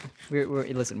good. It's all good.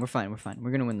 We're fine.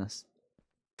 We're gonna win this.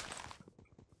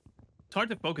 It's hard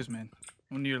to focus, man.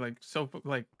 When you're like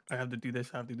like I have to do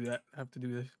this, I have to do that, I have to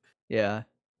do this. Yeah.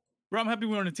 Bro, I'm happy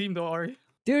we're on a team though, Ari.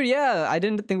 Dude, yeah, I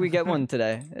didn't think we'd get one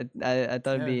today. I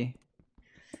thought it'd Yeah. be...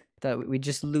 Thought we'd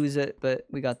just lose it, but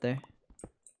we got there.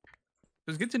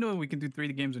 It's good to know we can do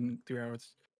 3 games in 3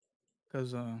 hours.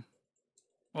 Because,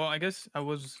 well, I guess it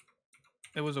was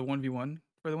a 1v1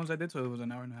 for the ones I did, so it was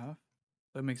an hour and a half.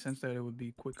 So it makes sense that it would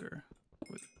be quicker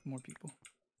with more people.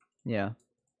 Yeah.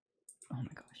 Oh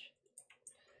my gosh.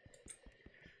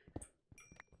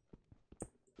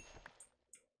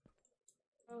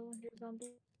 oh, here's zombie.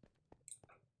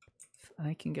 If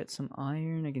I can get some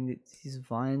iron, I can get these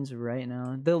vines right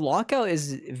now. The lockout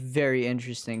is very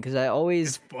interesting because I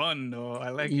always... It's fun, though. I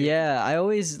like it. Yeah, I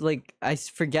always, like, I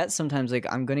forget sometimes,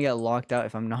 like, I'm gonna get locked out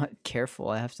if I'm not careful.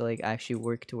 I have to, like, actually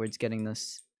work towards getting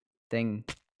this thing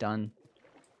done.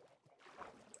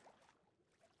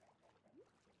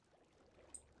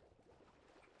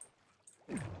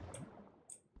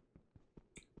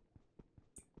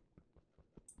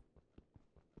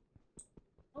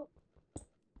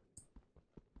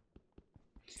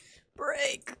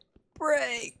 Break!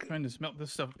 Trying to smelt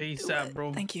this stuff Do ASAP, it.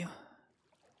 bro. Thank you.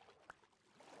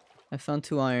 I found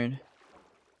 2 iron.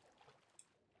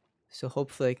 So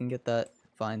hopefully I can get that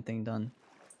vine thing done.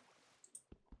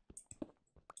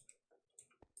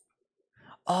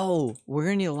 Oh, we're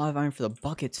gonna need a lot of iron for the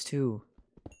buckets too.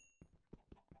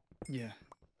 Yeah.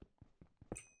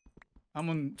 I'm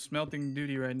on smelting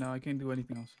duty right now. I can't do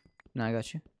anything else. No, I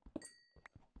got you.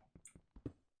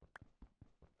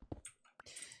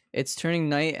 It's turning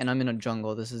night and I'm in a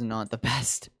jungle. This is not the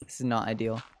best. This is not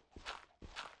ideal.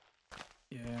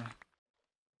 Yeah.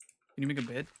 Can you make a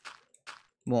bed?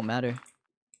 Won't matter.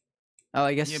 Oh,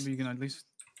 I guess... Yeah, but you can at least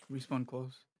respawn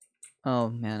close. Oh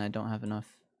man, I don't have enough.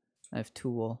 I have 2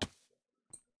 wool.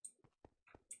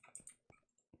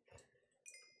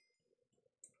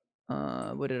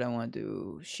 What did I want to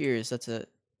do? Shears, that's it.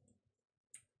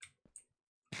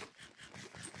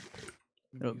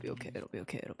 It'll be okay, it'll be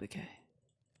okay, it'll be okay.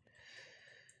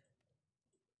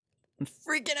 I'm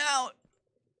freaking out!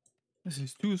 This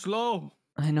is too slow.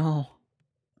 I know.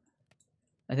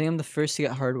 I think I'm the first to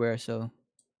get hardware, so...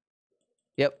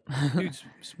 Yep. Dude,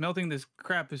 smelting this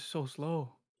crap is so slow.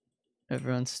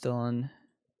 Everyone's still on.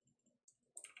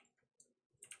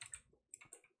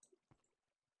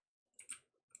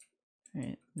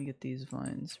 Alright, let me get these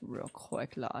vines real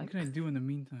quick, What like. can I do in the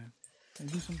meantime? Can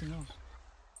I do something else?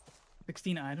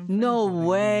 16 items? No Oh, I didn't even see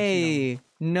way!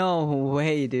 No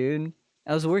way, dude.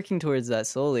 I was working towards that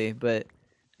slowly, but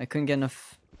I couldn't get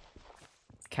enough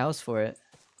cows for it.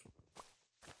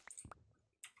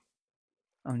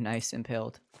 Oh, nice,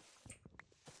 impaled.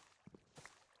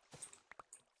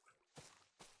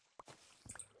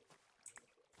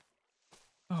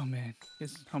 Oh man,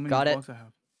 guess how many Got it. blocks I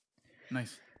have?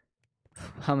 Nice.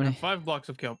 How I many? have 5 blocks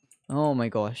of kelp. Oh my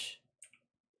gosh.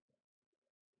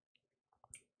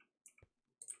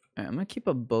 Alright, I'm gonna keep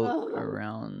a boat Oh.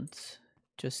 around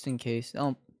just in case.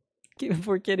 Oh, keep it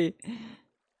for Kitty.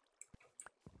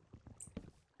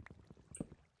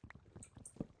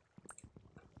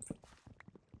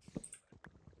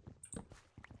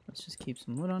 Let's just keep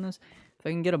some wood on us. If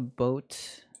I can get a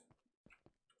boat,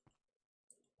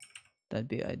 that'd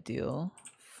be ideal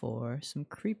for some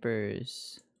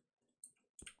creepers.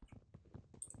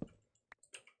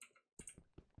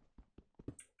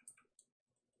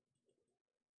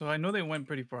 So I know they went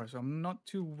pretty far, so I'm not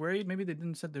too worried. Maybe they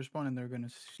didn't set their spawn and they're gonna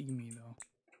see me though.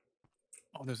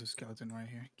 Oh, there's a skeleton right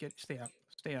here. Stay out.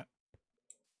 Stay out.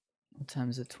 What time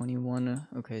is it? 21.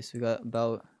 Okay, so we got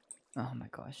about. Oh my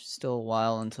gosh, still a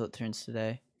while until it turns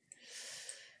today.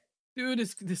 Dude,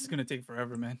 this is gonna take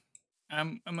forever, man.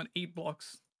 I'm at 8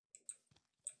 blocks.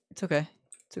 It's okay.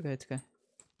 It's okay. It's okay.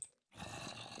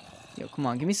 Yo, come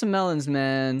on, give me some melons,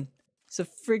 man. It's a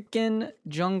freaking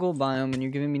jungle biome, and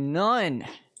you're giving me none.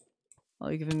 All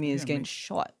you're giving me is Yeah, getting mate.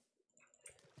 shot.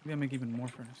 Maybe I make even more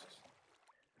furnaces.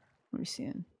 What are we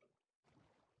seeing?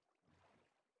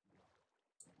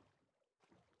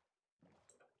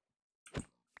 Give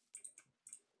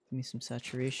me some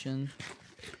saturation.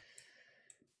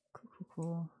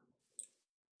 Cool.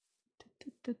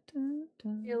 It'd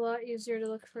be a lot easier to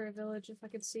look for a village if I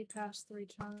could see past 3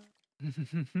 chunks.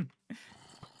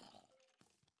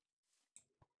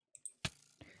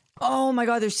 Oh my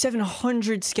god, there's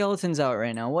 700 skeletons out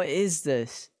right now. What is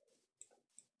this?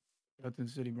 Skeleton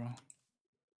City, bro.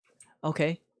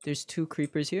 Okay, there's 2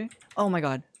 creepers here. Oh my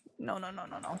god. No.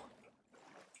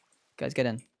 Guys, get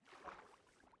in.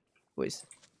 Boys.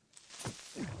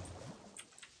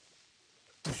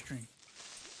 String.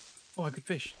 Oh, I could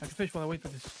fish. I could fish while I wait for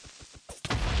this.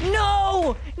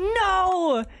 No!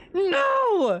 Oh,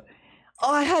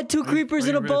 I had 2 creepers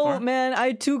in a you really boat, far? man. I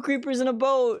had 2 creepers in a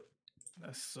boat.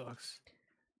 That sucks.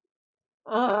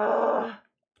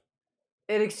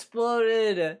 It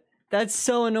exploded. That's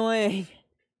so annoying.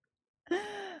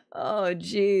 Oh,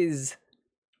 jeez.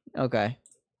 Okay.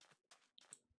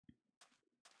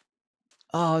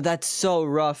 Oh, that's so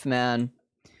rough, man.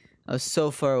 I was so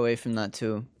far away from that,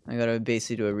 too. I gotta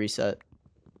basically do a reset.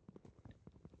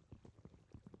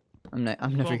 I'm never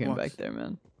 12 getting blocks. back there,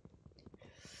 man.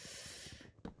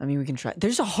 I mean, we can try.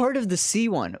 There's a Heart of the Sea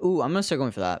one. Ooh, I'm gonna start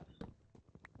going for that.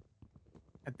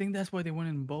 I think that's why they went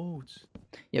in boats.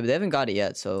 Yeah, but they haven't got it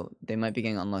yet, so they might be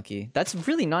getting unlucky. That's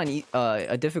really not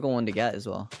a difficult one to get as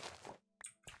well.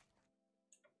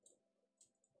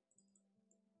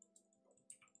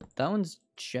 That one's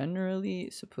generally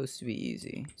supposed to be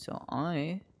easy, so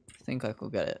I think I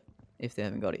could get it if they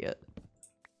haven't got it yet.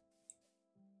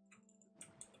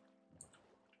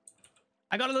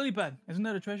 I got a lily pad. Isn't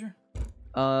that a treasure?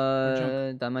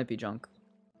 That might be junk.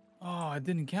 Oh, I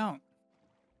didn't count.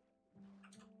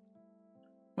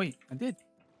 Wait, I did.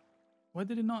 Why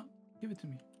did it not give it to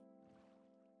me?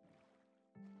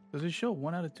 Does it show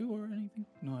 1 out of 2 or anything?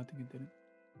 No, I think it didn't.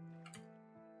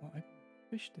 Well, I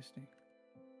fished this thing.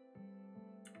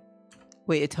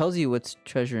 Wait, it tells you what's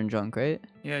treasure and junk, right?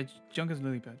 Yeah, junk is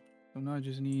lily pad. So now I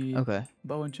just need Okay.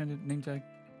 bow enchanted name tag.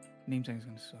 Name tag is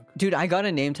gonna suck. Dude, I got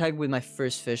a name tag with my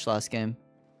first fish last game.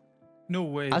 No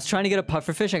way. I was trying to get a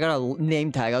pufferfish, I got a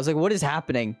name tag. I was like, what is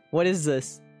happening? What is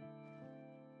this?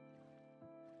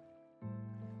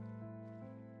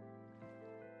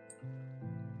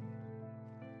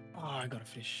 Oh, I got a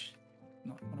fish.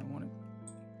 Not what I wanted.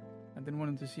 I didn't want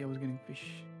him to see I was getting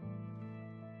fish.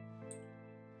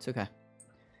 It's okay.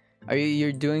 Are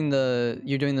you're doing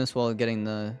this while getting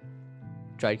the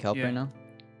dried kelp Yeah. right now?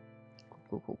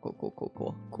 Cool.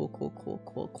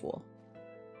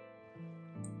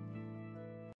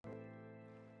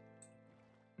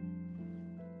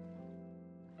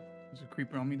 There's a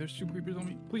creeper on me. There's 2 creepers on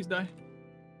me. Please die.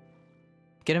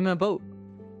 Get him in a boat.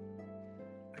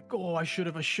 Oh, I should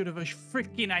have.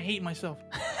 Freaking, I hate myself.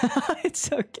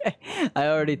 It's okay. I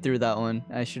already threw that one.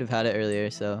 I should have had it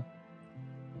earlier, so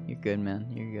you're good, man.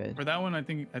 You're good. For that one, I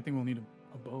think we'll need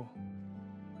a bow.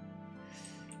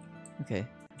 Okay.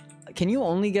 Can you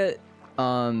only get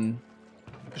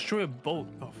Destroy a boat.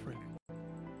 Oh, frick.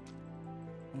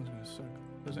 That one's gonna suck.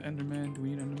 There's an Enderman. Do we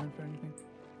need Enderman for anything?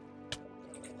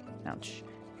 ouch.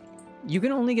 You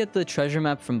can only get the treasure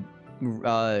map from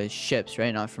ships,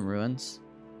 right? Not from ruins.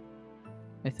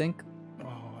 I think. Oh,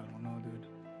 I don't know, dude.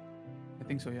 I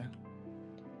think so, yeah.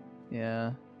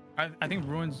 Yeah. I think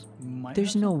ruins might.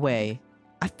 There's have no way.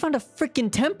 I found a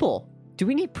freaking temple. Do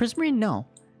we need prismarine? No.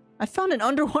 I found an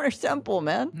underwater temple,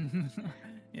 man. some.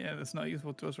 Yeah, that's not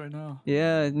useful to us right now.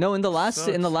 Yeah, no. In the Sucks.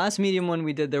 last medium one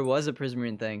we did, there was a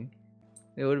Prismarine thing.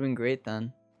 It would have been great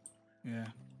then. Yeah.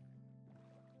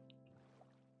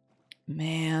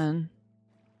 Man,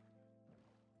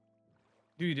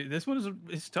 Dude, this one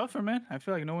is tougher, man. I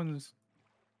feel like no one's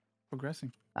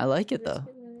progressing. I like it Just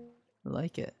though. kidding. I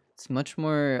like it. It's much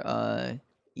more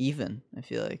even. I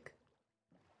feel like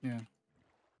Yeah.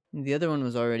 the other one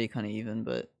was already kind of even,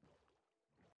 but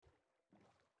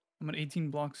I'm at 18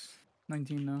 blocks,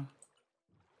 19 now.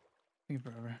 Taking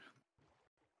forever.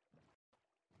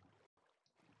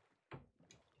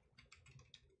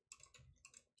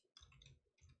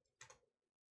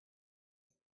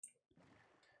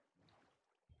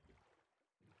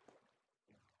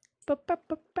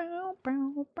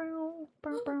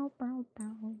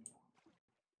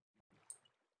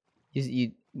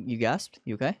 you gasped?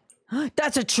 You okay?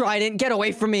 That's a trident. Get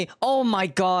away from me. Oh my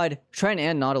god. Trident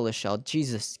and Nautilus shell.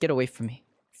 Jesus, get away from me.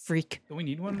 Freak. Do we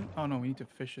need one? Oh no, we need to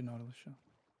fish a Nautilus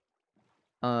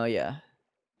shell. Yeah.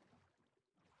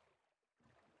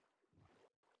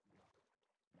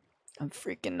 I'm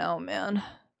freaking out, man.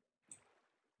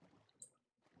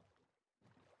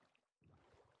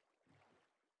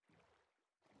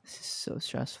 This is so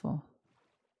stressful.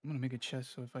 I'm gonna make a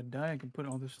chest, so if I die, I can put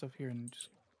all this stuff here and just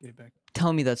get it back.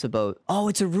 Tell me that's a boat. Oh,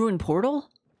 it's a ruined portal?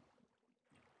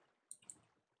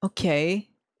 Okay.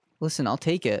 Listen, I'll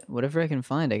take it. Whatever I can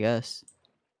find, I guess.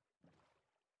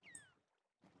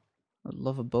 I'd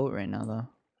love a boat right now, though.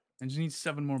 I just need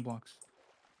 7 more blocks.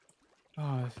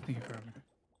 Oh, that's taking forever.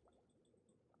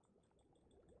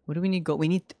 What do we need gold? We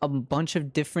need a bunch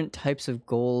of different types of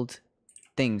gold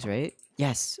things, right?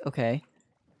 Yes, okay.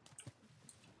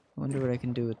 I wonder what I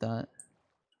can do with that.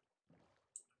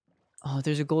 Oh,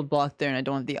 there's a gold block there and I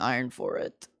don't have the iron for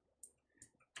it.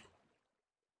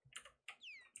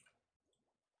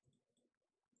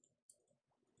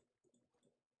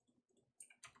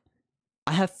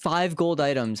 I have 5 gold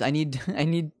items. I need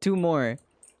 2 more.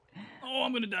 Oh,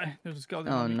 I'm gonna die. There's a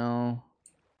skeleton. Oh on me. no.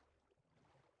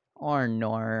 Or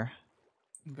nor.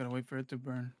 Gotta wait for it to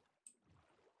burn.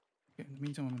 Okay, in the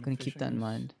meantime, I'm I'm gonna fish, keep I that in guess.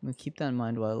 mind. I'm gonna keep that in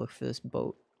mind while I look for this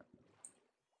boat.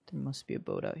 There must be a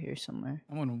boat out here somewhere.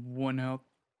 I'm on 1 health.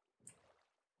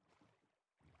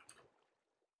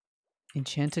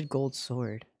 Enchanted gold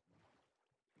sword.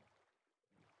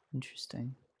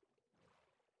 Interesting.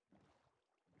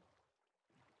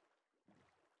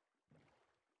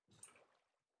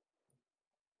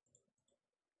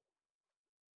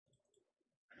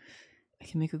 I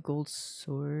can make a gold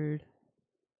sword.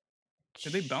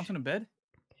 Did they bounce in a bed?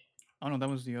 Oh no, that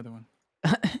was the other one.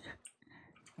 I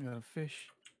got a fish.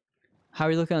 How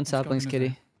are you looking on What skeleton saplings, is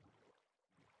Kitty?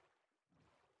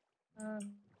 I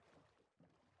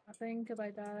think because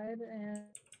I died and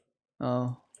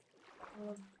Oh.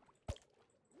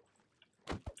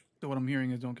 So what I'm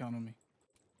hearing is don't count on me.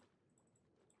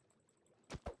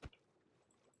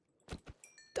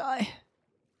 Die.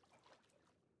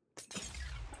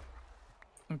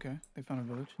 Okay, they found a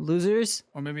village. Losers?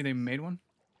 Or maybe they made one?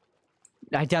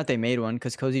 I doubt they made one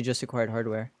because Cozy just acquired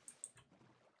hardware.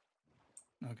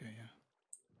 Okay, yeah.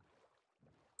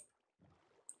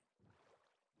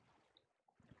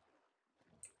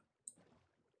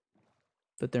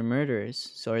 But they're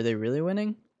murderers. So are they really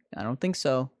winning? I don't think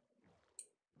so.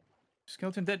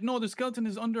 Skeleton dead. No, the skeleton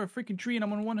is under a freaking tree and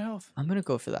I'm on 1 health. I'm gonna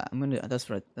go for that. That's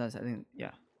what I think,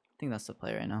 yeah. I think that's the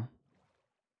play right now.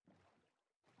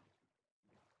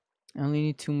 I only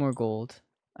need 2 more gold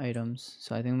items.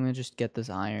 So I think I'm gonna just get this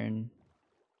iron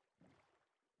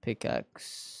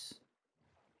pickaxe.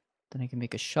 Then I can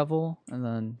make a shovel and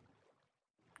then,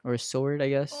 or a sword, I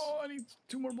guess. Oh, I need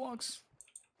 2 more blocks.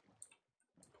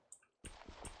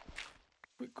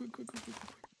 Quick, quick, quick, quick, quick,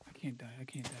 quick. I can't die. I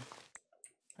can't die.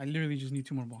 I literally just need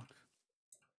 2 more blocks.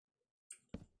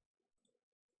 Let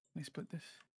me split this.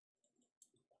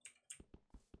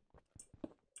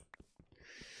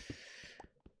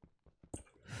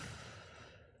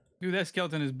 Dude, that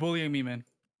skeleton is bullying me, man.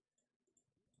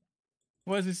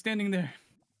 Why is it standing there?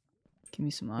 Give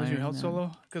me some iron. Was your health man.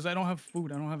 solo? Because I don't have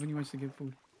food. I don't have any ways to get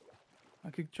food.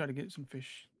 I could try to get some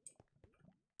fish.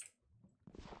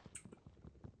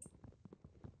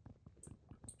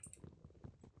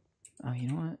 Oh, you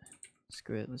know what?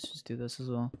 Screw it. Let's just do this as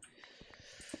well.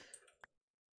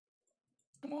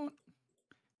 Come on.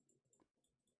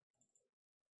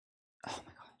 Oh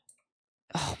my god.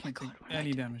 Oh my Can't god. take what did I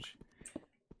any do? damage.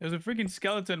 There's a freaking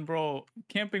skeleton, bro,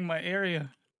 camping my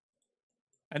area.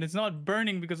 And it's not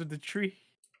burning because of the tree.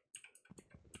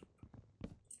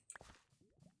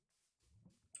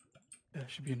 There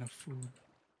should be enough food.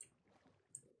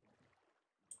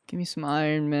 Give me some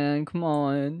iron, man. Come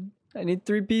on. I need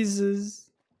 3 pieces.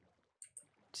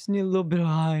 Just need a little bit of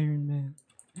iron, man.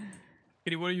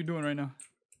 Kitty, what are you doing right now?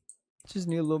 Just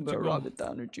need a little bit Keep of going. Robert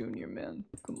Downer Jr., man.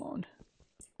 Come on.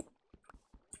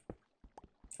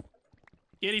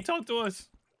 Kitty, talk to us.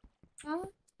 Huh?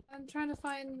 I'm trying to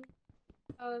find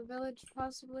a village,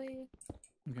 possibly.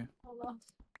 Okay. Hold on.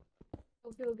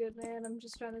 Don't feel good, man. I'm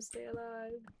just trying to stay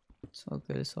alive. It's all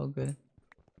good. It's all good.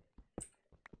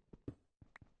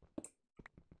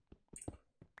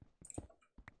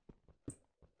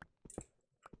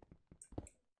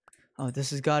 Oh,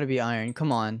 this has got to be iron.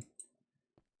 Come on.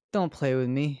 Don't play with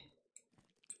me.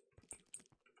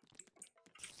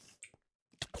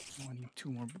 Oh, I need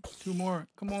 2 more. 2 more.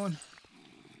 Come on.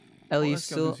 Ellie that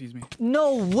skeleton still. sees me.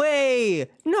 No way!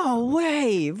 No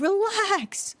way!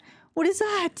 Relax! What is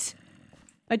that?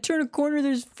 I turn a corner,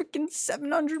 there's freaking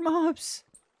 700 mobs.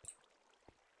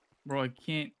 Bro, I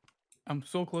can't. I'm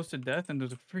so close to death, and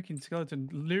there's a freaking skeleton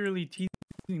literally teasing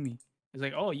me. It's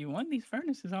like, oh, you want these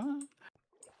furnaces, huh?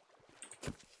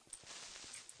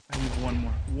 I need 1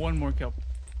 more. 1 more kelp.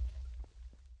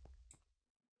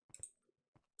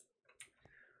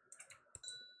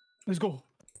 Let's go.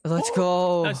 Let's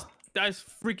Oh, go. That's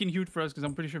freaking huge for us because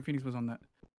I'm pretty sure Phoenix was on that.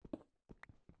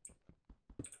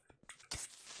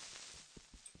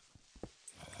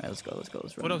 Alright, let's go. Let's go.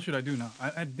 Let's run. What else should I do now?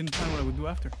 I didn't plan what I would do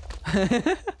after.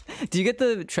 Do you get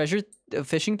the treasure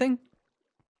fishing thing?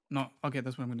 No, okay,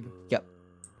 that's what I'm gonna do. Yep.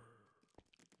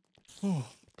 Oh,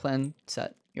 Plan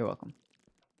set. You're welcome.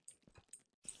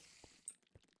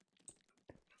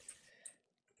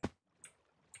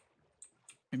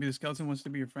 maybe the skeleton wants to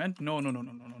be your friend? No. I don't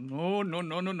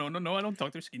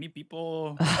talk to skinny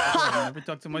people. I never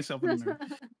talk to myself in the mirror.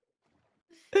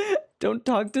 Don't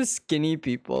talk to skinny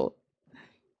people.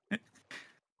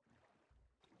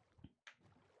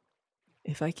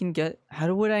 If I can get,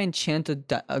 how would I enchant a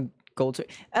gold?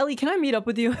 Ellie, can I meet up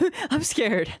with you? I'm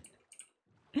scared.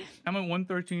 I'm at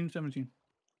 113.17.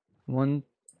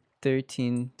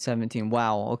 113.17.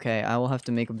 Wow. Okay, I will have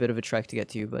to make a bit of a trek to get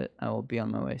to you, but I will be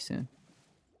on my way soon.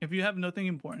 If you have nothing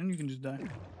important, you can just die.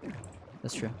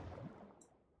 That's true.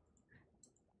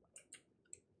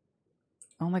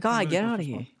 Oh my god, really get close out to of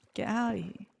spawn. here. Get out of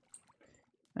here.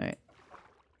 Alright.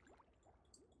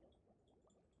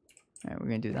 Alright, we're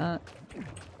gonna do that.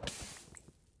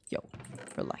 Yo,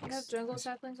 relax. You have jungle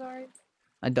saplings already?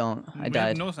 I don't. I We have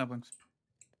died. no saplings.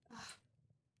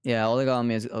 Yeah, all they got on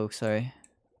me is oak, sorry.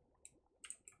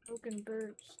 Broken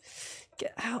birds.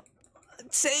 Get out.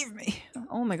 Save me.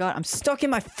 Oh my god, I'm stuck in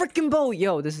my freaking boat.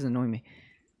 Yo, this is annoying me.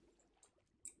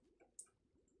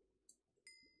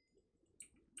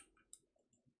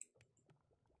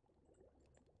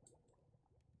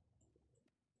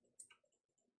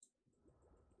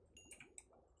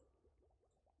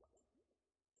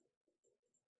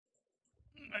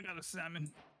 I got a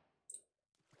salmon.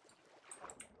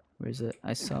 Where is it?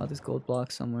 I saw this gold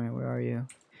block somewhere. Where are you?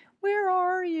 Where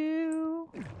are you?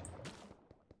 Come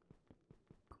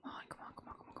on.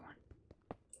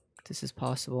 This is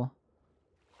possible.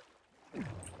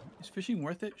 Is fishing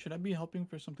worth it? Should I be helping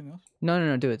for something else?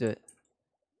 No, do it.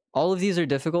 All of these are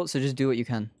difficult, so just do what you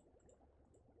can.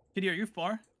 Kitty, are you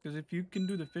far? Because if you can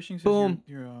do the fishing, since Boom.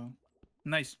 you're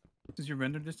nice. Since your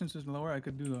render distance is lower, I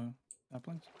could do the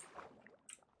saplings.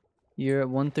 You're at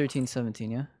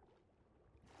 113.17, yeah?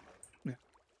 Yeah.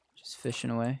 Just fishing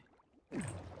away.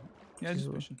 Yeah,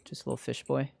 just fishing. Just a little fish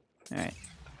boy. Alright.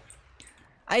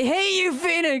 I hate you,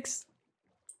 Phoenix!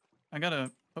 I got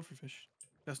a pufferfish.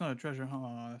 That's not a treasure.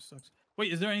 Oh, that sucks.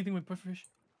 Wait, is there anything with pufferfish?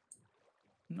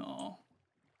 No.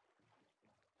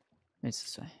 It's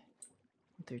this way.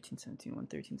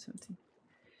 113.17.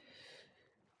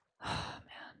 Oh,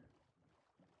 man.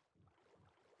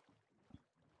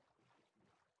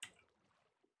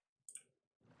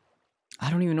 I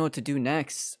don't even know what to do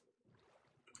next.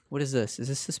 What is this? Is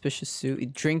this suspicious stew?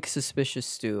 Drink suspicious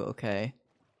stew. Okay.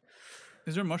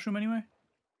 Is there a mushroom anyway?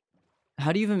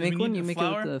 How do you even Do we make one? need You the make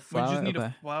flour? it with the We flour? just need Okay.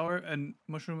 a flour and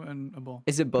mushroom and a ball.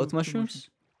 Is it both Two mushrooms?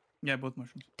 Yeah, both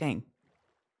mushrooms. Dang.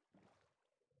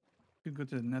 Could go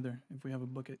to the nether if we have a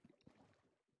bucket.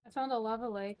 I found a lava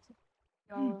lake.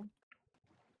 Y'all,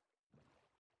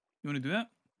 You want to do that?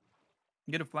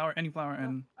 Get a flour, any flour, no,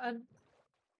 and I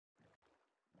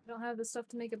don't have the stuff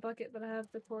to make a bucket, but I have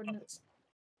the coordinates.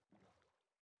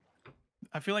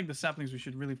 I feel like the saplings, we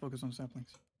should really focus on saplings.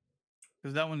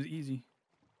 Because that one's easy.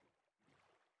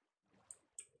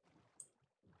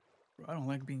 Bro, I don't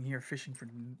like being here fishing for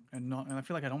and I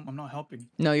feel like I'm not helping.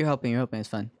 No, you're helping. It's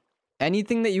fine.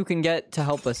 Anything that you can get to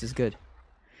help us is good.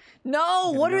 No,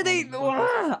 Okay, what we are got they?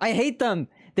 one. I hate them.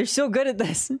 They're so good at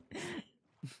this.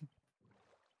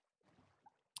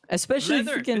 Especially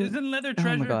Leather. freaking. Isn't leather Oh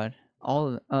treasure? my god.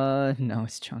 All no,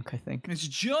 it's junk. I think. It's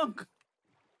junk.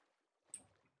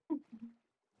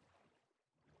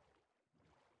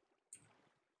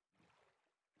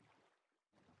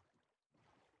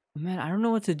 Man, I don't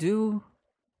know what to do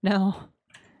now.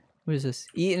 What is this?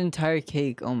 Eat an entire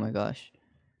cake. Oh my gosh.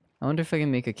 I wonder if I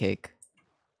can make a cake.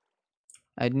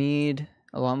 I'd need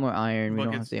a lot more iron. We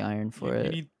don't have Buckets. the iron for You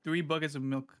it. need 3 buckets of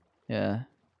milk. Yeah.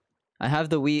 I have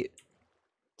the wheat.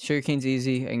 Sugarcane's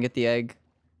easy. I can get the egg.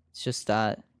 It's just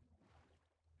that.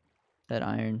 That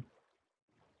iron.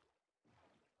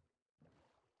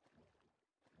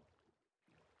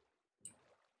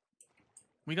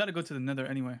 We gotta go to the nether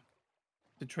anyway.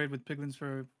 To trade with piglins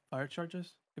for fire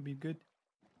charges could be good.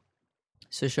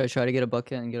 So should I try to get a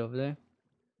bucket and get over there?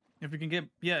 If we can get,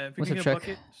 yeah, if we What's can up, get a Trek?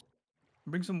 bucket,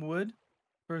 bring some wood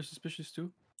for a suspicious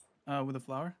stew, with a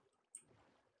flour.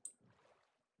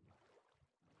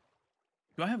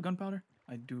 Do I have gunpowder?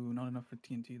 I do, not enough for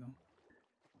TNT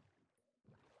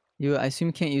though. I assume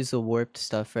you can't use the warped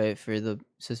stuff, right, for the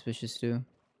suspicious stew?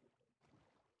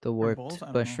 The bowls? warped I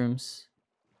don't know. mushrooms.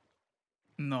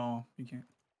 No, you can't.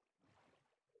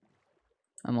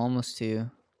 I'm almost to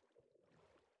you.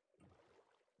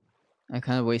 I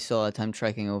kind of wasted a lot of time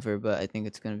trekking over, but I think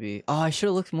it's gonna be. Oh, I should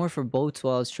have looked more for boats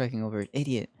while I was trekking over.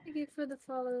 Idiot. Thank you for the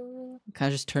follow. Kind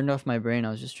of just turned off my brain.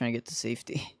 I was just trying to get to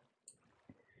safety.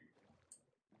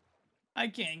 I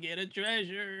can't get a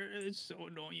treasure. It's so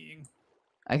annoying.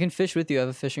 I can fish with you. I have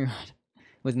a fishing rod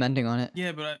with mending on it.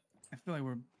 Yeah, but I feel like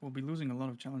we'll be losing a lot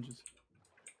of challenges.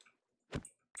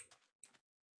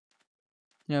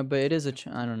 Yeah, but it is a.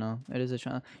 I don't know. It is a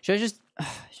challenge. Should I just?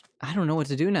 I don't know what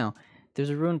to do now. There's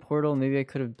a ruined portal. Maybe I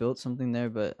could have built something there,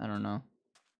 but I don't know.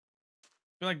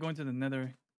 I feel like going to the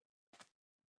nether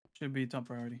should be top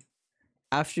priority.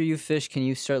 After you fish, can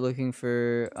you start looking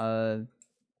for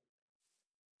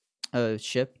a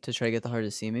ship to try to get the heart of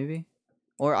the sea, maybe?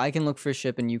 Or I can look for a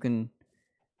ship and you can.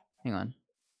 Hang on.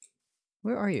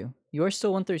 Where are you? You are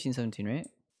still 113.17, right?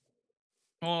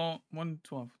 Well,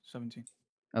 112.17.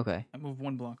 Okay. I moved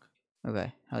 1 block.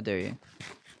 Okay. How dare you?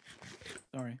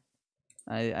 Sorry.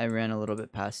 I ran a little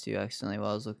bit past you accidentally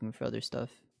while I was looking for other stuff.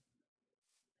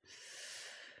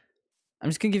 I'm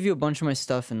just gonna give you a bunch of my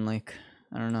stuff and like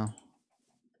I don't know.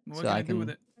 What So can I I do with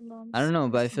can- it? My mom's I don't know,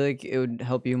 but I awesome. feel like it would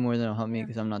help you more than it'll help me Yeah.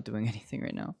 because I'm not doing anything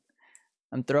right now.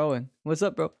 I'm throwing. What's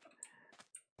up, bro?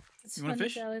 It's You wanna funny,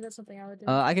 fish? Sally, that's something I would do.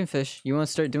 I can fish. You want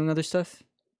to start doing other stuff?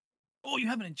 Oh, you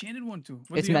have an enchanted one too.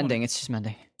 What It's do you have on mending. it? It's just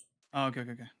mending. Oh, okay,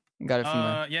 okay, okay. Got it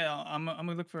from Yeah, I'm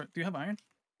gonna look for. Do you have iron?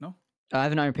 I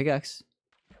have an iron pickaxe.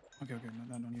 Okay, okay,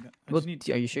 no, I don't need that. I Well, just need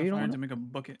are you sure you enough don't iron want to it? make a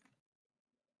bucket?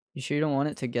 You sure you don't want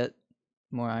it to get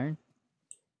more iron?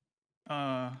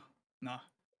 Nah.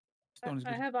 Stone is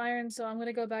I good. have iron, so I'm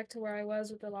gonna go back to where I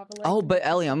was with the lava lake. Oh, and but make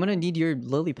Ellie, some I'm gonna iron. need your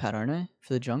lily pad, aren't I,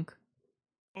 for the junk?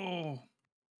 Oh,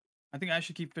 I think I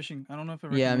should keep fishing. I don't know if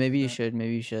it. Yeah, recognizes maybe you that. should.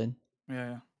 Maybe you should.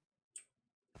 Yeah,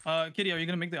 yeah. Kitty, are you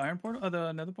gonna make the iron portal?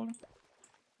 The nether portal?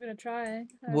 I'm gonna try.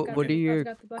 What What are I've your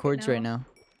got the bucket chords right now?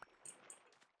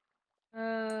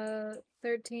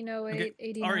 1308, Ari,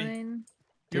 89.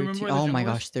 Do you remember where the Oh my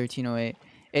jungle is? gosh, 1308.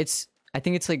 It's. I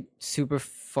think it's like super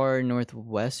far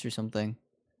northwest or something.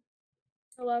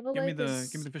 The lava Give me lake the is...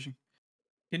 give me the fishing.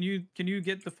 Can you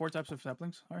get the 4 types of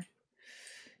saplings? All right.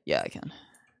 Yeah, I can.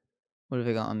 What have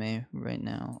I got on me right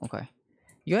now? Okay.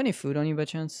 You got any food on you by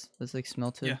chance? That's like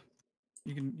smelted. Yeah.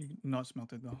 You can not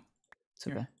smelt it though. It's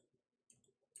Here. okay.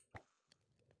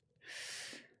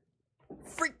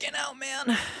 Freaking out,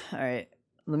 man. All right.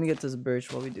 Let me get this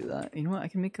birch while we do that. You know what? I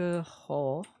can make a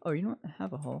haul. Oh, you know what? I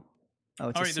have a haul. Oh,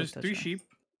 it's All a right. There's silk 3 touchdown. sheep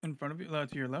in front of you,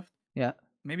 to your left. Yeah.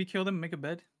 Maybe kill them, make a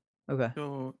bed. Okay.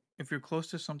 So if you're close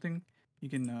to something, you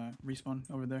can respawn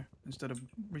over there instead of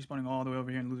respawning all the way over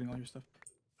here and losing all your stuff.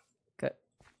 Okay.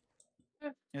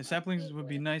 Yeah, saplings would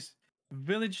be nice.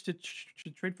 Village to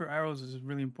trade for arrows is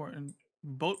really important.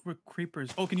 Boat with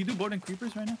creepers. Oh, can you do boat and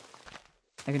creepers right now?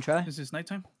 I can try. This is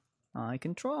nighttime. I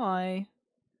can try.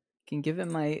 Can give it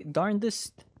my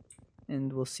darndest,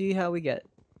 and we'll see how we get.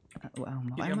 Wow,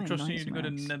 why Kitty, am I'm I trusting you nice to go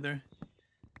to max? Nether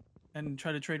and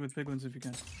try to trade with piglins if you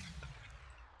can.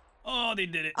 Oh, they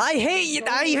did it. I hate you!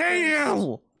 I hate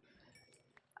you!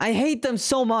 I hate them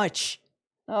so much!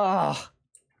 Oh.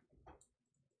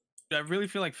 I really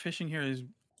feel like fishing here is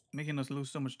making us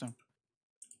lose so much time.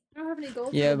 I don't have any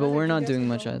gold. Yeah, for but nether. we're Do you not guys doing have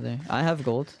much gold? either. I have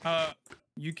gold.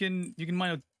 You can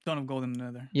mine a ton of gold in the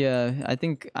Nether. Yeah, I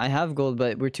think I have gold,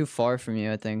 but we're too far from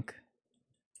you, I think.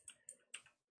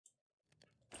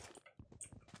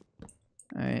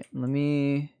 Alright, let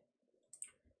me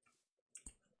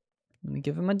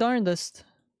give it my darndest.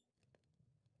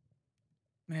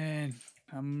 Man,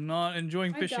 I'm not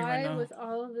enjoying I fishing right die now. with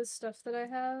all of this stuff that I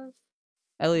have.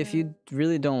 Ellie, if you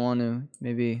really don't want to,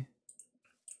 maybe.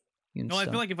 You can No, I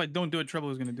stop. feel like if I don't do it, Trouble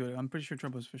is gonna do it. I'm pretty sure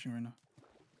Trouble is fishing right now.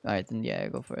 All right, then yeah,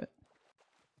 go for it.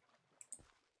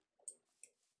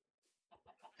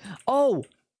 Oh.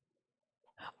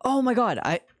 Oh my God!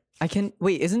 I can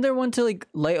wait. Isn't there one to like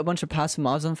light a bunch of passive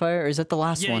mobs on fire, or is that the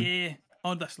last Yeah, one? yeah.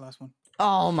 Oh, that's the last one.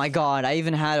 Oh my God! I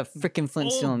even had a freaking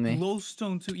flint steel on me.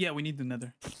 Glowstone too. Yeah, we need the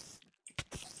nether.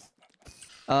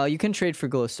 You can trade for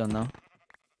glowstone though.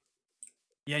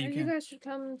 Yeah, you You can. guys should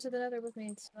come to the nether with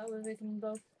me, so that way we can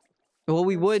both. Well,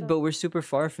 we Glowstone. would, but we're super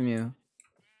far from you.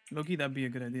 Loki, that'd be a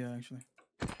good idea actually.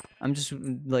 I'm just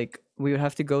like we would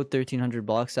have to go 1,300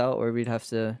 blocks out, or we'd have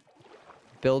to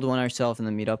build one ourselves and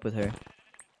then meet up with her.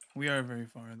 We are very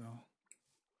far though.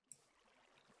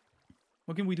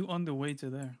 What can we do on the way to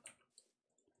there?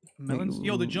 Melons?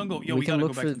 Yo, the jungle. Yo, we can gotta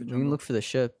look go back for to the we jungle. can look for the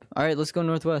ship. All right, let's go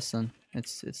northwest then.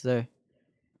 It's there.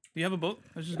 Do you have a boat?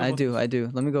 Let's just go I both do. ways. I do.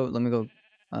 Let me go.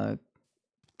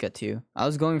 Get to you. I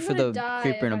was going I'm for gonna the die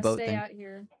creeper in if a I boat stay thing. out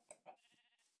here.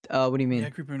 What do you mean? Yeah,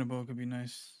 creeper in a boat could be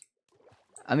nice.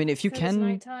 I mean, if you 'Cause can,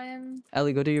 nighttime.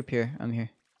 Ellie, go to your pier. I'm here.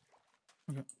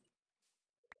 Okay.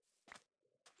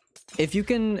 If you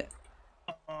can,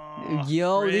 Oh,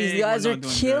 yo, these Frig, guys we're are not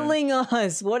doing good. killing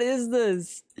us. What is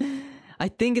this? I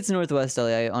think it's northwest,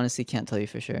 Ellie. I honestly can't tell you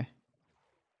for sure.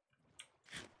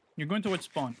 You're going towards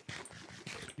spawn.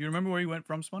 You remember where you went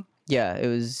from spawn? Yeah, it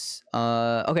was.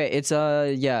 Okay, it's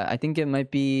yeah. I think it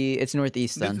might be. It's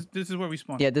northeast then. This is where we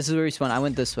spawn. Yeah, this is where we spawn. I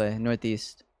went this way,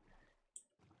 northeast.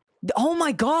 Oh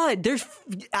my God! They're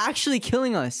actually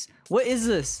killing us. What is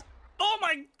this? Oh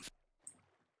my!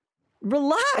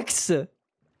 Relax.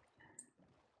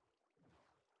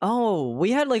 Oh,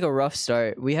 we had like a rough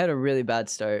start. We had a really bad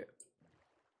start.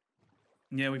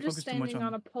 Yeah, we I'm just focused too much standing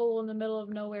on. on a pole in the middle of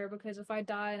nowhere because if I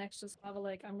die next to this lava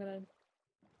lake, I'm gonna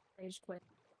rage quit.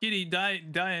 Kitty, die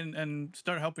and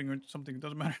start helping or something. It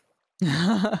doesn't matter.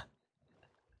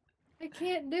 I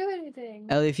can't do anything.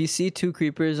 Ellie, if you see 2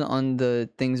 creepers on the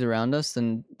things around us,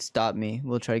 then stop me.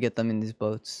 We'll try to get them in these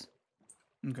boats.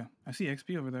 Okay, I see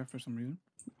XP over there for some reason.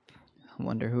 I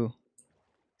wonder who.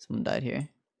 Someone died here.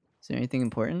 Is there anything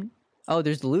important? Oh,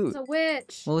 there's loot. It's a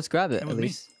witch. Well, let's grab it That at was me.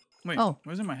 least. Wait, Oh.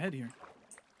 where's in my head here?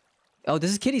 Oh, this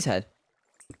is Kitty's head.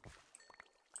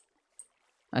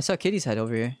 I saw Kitty's head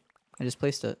over here. I just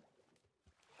placed it.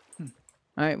 All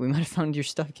right, we might have found your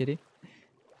stuff, Kitty.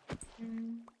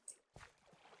 Mm.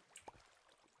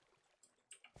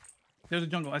 There's a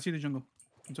jungle. I see the jungle.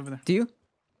 It's over there. Do you?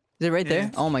 Is it right Yeah, there?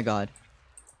 yeah. Oh my God.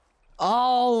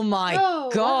 Oh my Oh,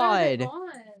 what are God. they on?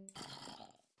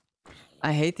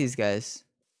 I hate these guys.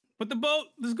 Put the boat.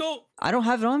 Let's go. I don't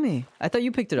have it on me. I thought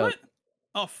you picked it up. What?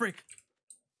 Oh frick.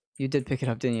 You did pick it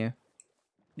up, didn't you?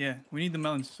 Yeah, we need the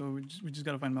melons, so we just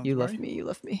gotta find melons. You Where left are me. You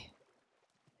left me.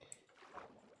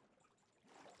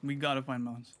 We gotta find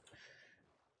melons.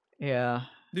 Yeah.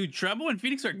 Dude, Treble and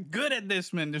Phoenix are good at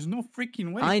this, man. There's no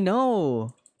freaking way. I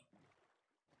know.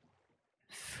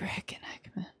 Frickin'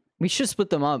 heck, man. We should split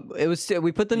them up. It was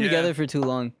we put them Yeah. together for too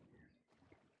long.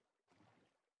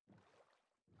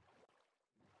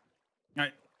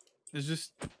 Alright. Let's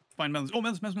just find melons. Oh,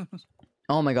 melons.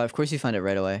 Oh my God! Of course you find it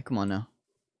right away. Come on now.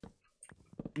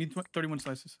 We need 31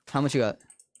 slices. How much you got?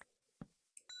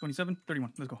 27,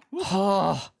 31. Let's go. Woo.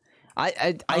 Oh, I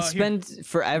Here. spend You can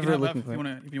forever have looking half for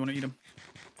it. if you wanna eat them.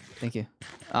 Thank you.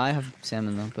 I have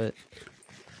salmon though, but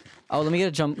oh, let me get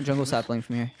a jungle sapling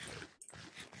from here.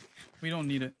 We don't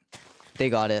need it. They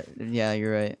got it. Yeah,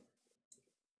 you're right.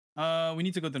 We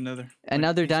need to go to the nether. And Wait,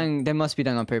 now they're think so. dying. They must be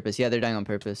dying on purpose. Yeah, they're dying on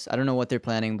purpose. I don't know what they're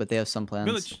planning, but they have some plans.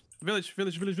 Village.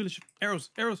 Arrows.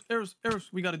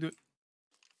 We gotta do it.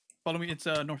 Follow me. It's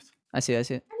north. I see. How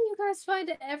do you guys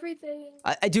find everything?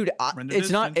 Dude, Render it's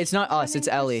not. distance. It's not us. It's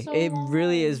Running Ellie. for so It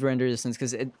really long. is render distance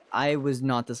because I was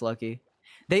not this lucky.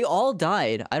 They all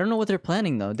died. I don't know what they're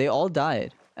planning though. They all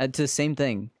died to the same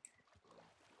thing.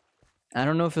 I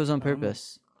don't know if it was on I don't know.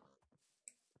 purpose.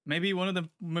 Maybe one of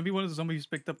the zombies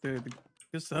picked up the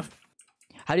good stuff.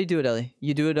 How do you do it, Ellie?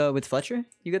 You do it with Fletcher?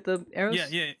 You get the arrows?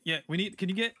 Yeah. We need. Can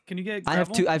you get? I have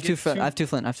gravel? two. I have Get two flint. I have two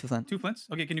flint. 2 flints.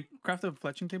 Okay. Can you craft a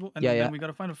fletching table? And Yeah, then yeah. we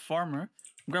gotta find a farmer.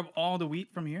 Grab all the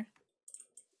wheat from here.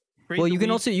 Trade Well, the you can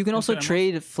wheat also into emeralds.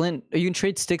 trade flint. Or you can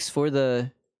trade sticks for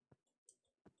the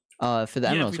Yeah, emeralds, if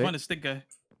we right? find a stick guy.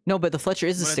 No, but the Fletcher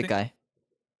is a But I stick think- guy.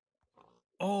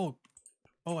 Oh,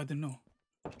 I didn't know.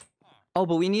 Oh,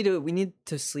 but we need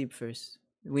to sleep first.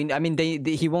 I mean,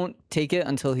 he won't take it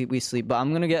until we sleep. But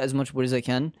I'm gonna get as much wood as I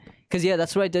can, cause yeah,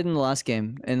 that's what I did in the last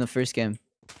game. In the first game,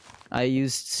 I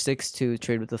used sticks to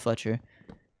trade with the Fletcher.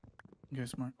 Okay,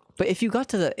 smart. But if you got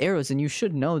to the arrows, then you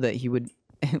should know that he would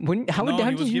How no, how he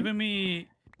did was you? giving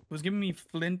me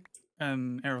flint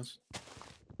arrows.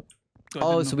 So I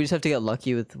Oh, didn't so know. we just have to get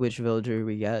lucky with which villager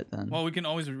we get then. Well, we can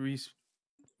always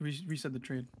reset the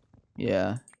trade.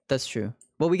 Yeah, that's true.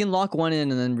 Well, we can lock one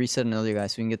in and then reset another guy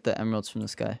so we can get the emeralds from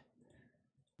this guy.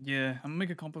 Yeah, I'm gonna make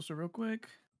a composter real quick.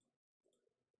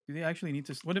 Do they actually need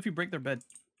to? What if you break their bed?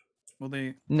 Will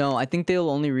they? No, I think they'll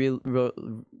only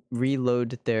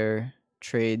reload their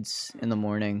trades in the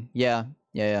morning. Yeah.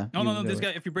 No, no, no. You This go-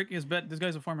 guy, if you break his bed, this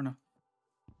guy's a farmer now.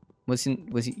 Was he?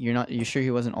 You're not. You sure he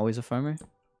wasn't always a farmer?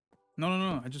 No, no,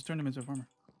 no. I just turned him into a farmer.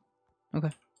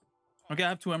 Okay. Okay, I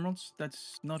have 2 emeralds.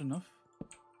 That's not enough.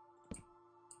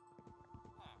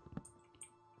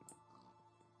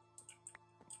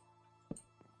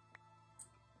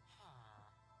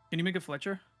 Can you make a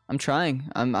Fletcher? I'm trying.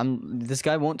 This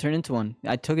guy won't turn into one.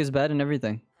 I took his bed and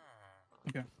everything.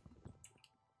 Okay.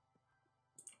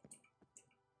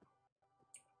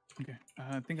 Okay.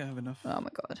 I think I have enough Oh my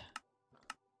god.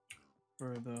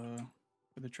 for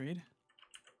the trade.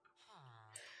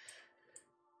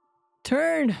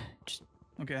 Turn. Just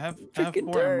Okay, I have Freaking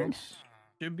 4 turn. emeralds.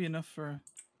 Should be enough for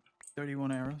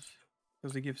 31 arrows.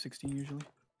 Because they give 16 usually.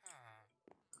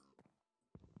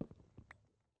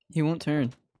 he won't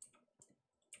turn.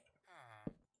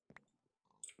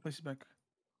 Place it back.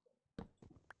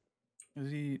 Is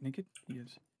he naked? He is.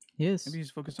 He is. Maybe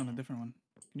he's focused on a different one.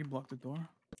 Can you block the door?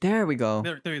 There we go.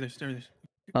 There he is. There he is.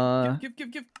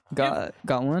 Give.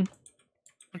 Got one.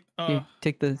 Here,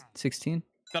 take the 16.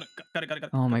 Got it.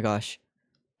 Oh my gosh.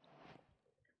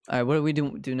 All right, what do we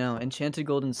do now? Enchanted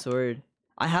golden sword.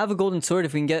 I have a golden sword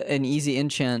if we can get an easy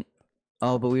enchant.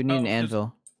 Oh, but we need an there's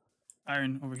anvil.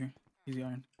 Iron over here. Easy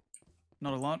iron.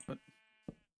 Not a lot, but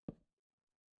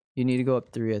You need to go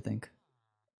up 3, I think.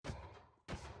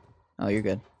 Oh, you're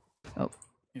good.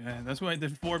 yeah, that's why I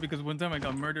did 4 because one time I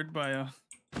got murdered by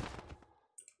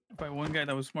one guy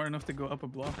that was smart enough to go up a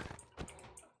block.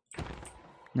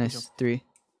 Nice. 3.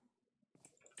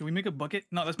 Can we make a bucket?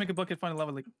 No, let's make a bucket. Find a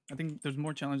lava lake. I think there's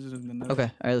more challenges than that. Okay.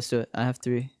 All right, let's do it. I have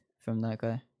 3 from that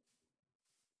guy.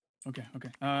 Okay.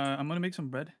 I'm gonna make some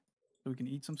bread so we can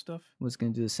eat some stuff. Was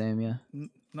gonna do the same, yeah.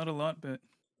 Not a lot, but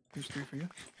here's 3 for you.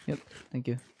 Thank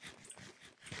you.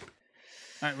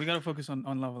 All right, we gotta focus on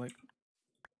lava lake.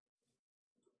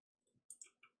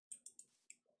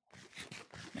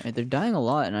 All right, they're dying a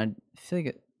lot, and I feel like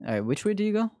it. All right, which way do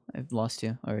you go? I've lost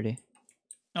you already.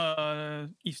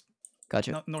 East.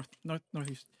 Gotcha. No,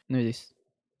 northeast. Northeast.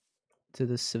 To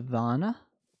the savannah.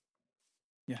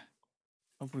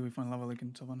 Hopefully we find lava lake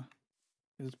in Savannah.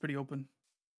 'Cause it's pretty open.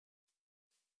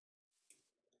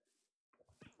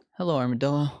 Hello,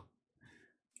 armadillo.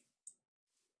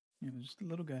 Yeah, just a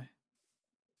little guy.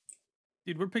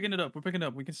 Dude, we're picking it up. We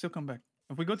can still come back.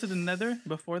 If we go to the nether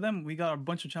before them, we got a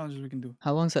bunch of challenges we can do.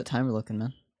 How long's that timer looking,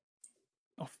 man?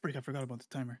 Oh, freak, I forgot about the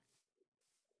timer.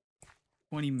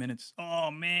 20 minutes. Oh,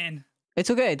 man.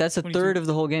 It's okay. That's a 22. third of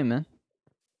the whole game, man.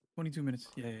 22 minutes.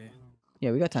 Yeah.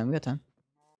 Yeah, we got time. We got time.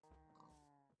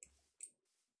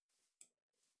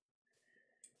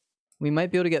 We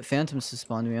might be able to get phantoms to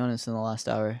spawn, to be honest, in the last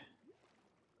hour.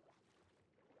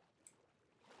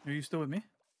 Are you still with me?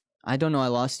 I don't know. I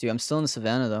lost you. I'm still in the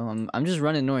savannah, though. I'm just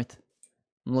running north.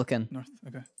 I'm looking. North.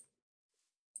 Okay.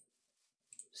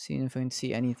 Seeing if I can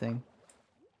see anything.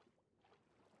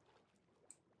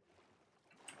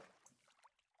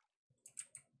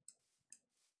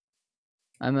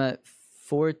 I'm at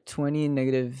 420,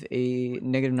 negative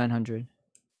 900.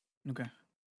 Okay.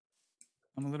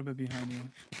 I'm a little bit behind you.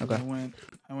 Okay.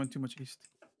 I went too much east.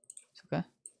 It's okay.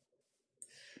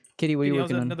 Kitty, what are you How's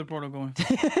working that on? nether portal going?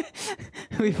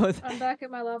 We both. I'm back at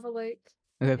my lava lake.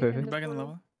 Okay, Yeah, perfect. You're back in the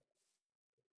lava?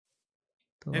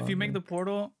 The If you make lava. the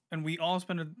portal and we all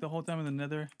spend the whole time in the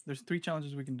nether, there's 3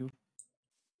 challenges we can do.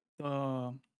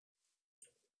 What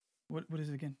is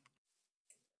it again?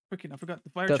 Freaking, I forgot. The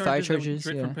fire The charges. fire that we charges,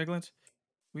 get yeah. From piglins.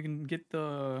 We can get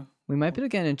the. We might be able to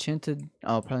get an enchanted.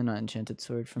 Oh, probably not enchanted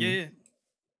sword from. Yeah.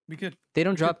 We could. They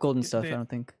don't we drop could gold and get stuff. the- I don't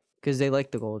think, because they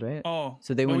like the gold, right? Oh.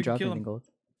 So they but we wouldn't can drop kill anything them. gold.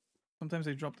 Sometimes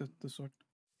they drop the sword.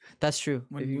 That's true.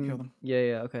 When If you you kill can- them.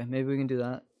 Yeah. Okay. Maybe we can do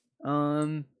that.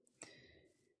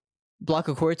 Block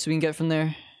of quartz we can get from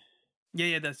there.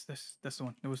 Yeah. That's the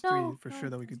one. There was 3 No, for no. sure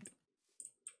that we could.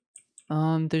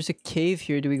 There's a cave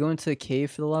here. Do we go into the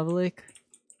cave for the lava lake?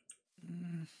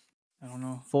 I don't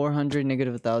know. 400,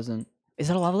 negative 1,000. Is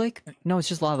that a lava lake? No, it's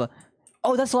just lava.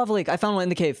 Oh, that's lava lake. I found one in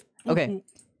the cave. Okay. Ooh,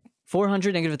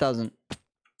 400, negative 1,000.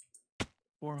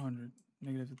 400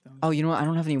 negative 1,000. Oh, you know what? I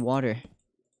don't have any water.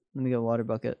 Let me get a water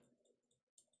bucket.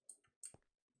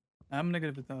 I'm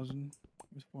negative 1,000.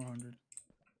 It was 400.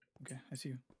 Okay, I see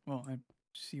you. Well, I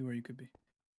see where you could be.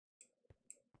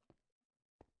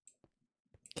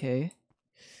 Okay.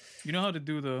 You know how to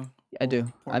do the. I do.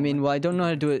 I portal, mean, right? well, I don't know how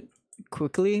to do it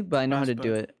quickly, but I know how to Fast,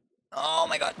 do but- it. Oh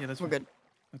my god. Yeah, that's we're fine. good.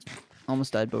 That's fine.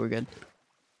 Almost died, but we're good.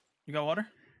 You got water?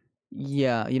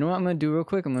 Yeah. You know what I'm gonna do real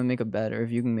quick? I'm gonna make a bed, or if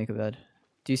you can make a bed.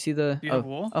 Do you see the? Do you have a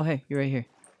wall? Oh, hey, you're right here.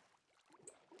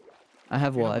 I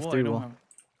have You wall. I have have wall? 3 don't wall. have-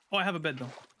 Oh, I have a bed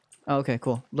though. Oh, okay,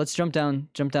 cool. Let's jump down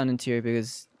into here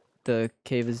because the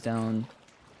cave is down.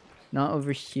 Not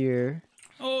over here.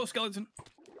 Oh, skeleton.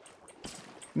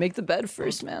 Make the bed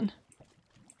first, man.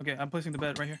 Okay, I'm placing the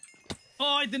bed right here.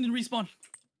 Oh, I didn't respawn.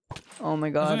 Oh my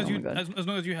As god. long as Oh you, my god. as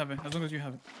long as you have it. As long as you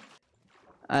have it.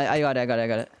 I got it. I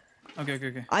got it. Okay, okay,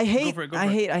 okay. I hate. for it, go I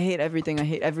for it. hate everything. I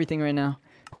hate everything right now.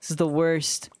 This is the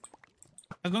worst.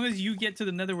 As long as you get to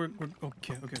the nether, we're okay,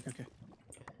 okay, okay, okay.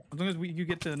 As long as you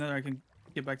get to the nether, I can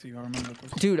get back to you. I'll remember that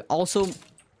place. Dude, also,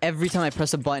 every time I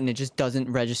press a button, it just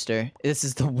doesn't register. This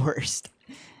is the worst.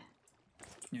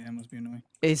 Yeah, that must be annoying.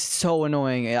 It's so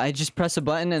annoying. I just press a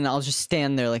button and I'll just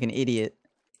stand there like an idiot.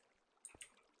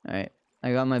 Alright,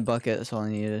 I got my bucket. That's all I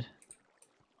needed.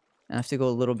 I have to go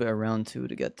a little bit around too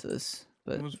to get to this.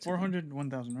 But It was it's okay. 400,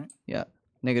 1,000, right? Yeah,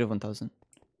 negative 1,000.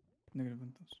 Negative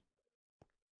 1,000.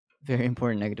 Very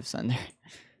important negative sign there.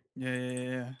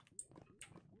 Yeah.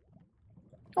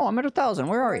 Oh, I'm at 1,000.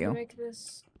 Where are How to you? Make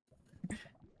this.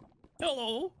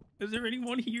 Hello? Is there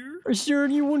anyone here? Is there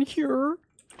anyone here?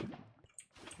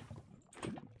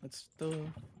 That's the.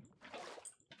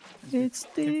 It's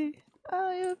the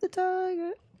eye of the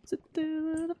tiger. It's the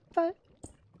thrill of the fight.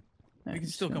 We Alright, can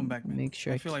still so come back, man. Make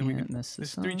sure I, feel can't like we can. mess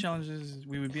There's this 3 up. challenges.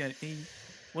 We would be at 8.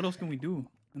 What else can we do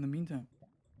in the meantime?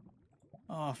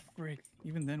 Oh, frick.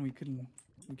 Even then, we couldn't.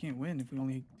 We can't win if we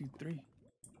only do 3.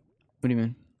 What do you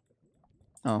mean?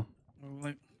 Oh, Or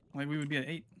like we would be at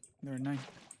 8. They're at 9.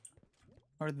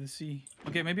 Hard to see.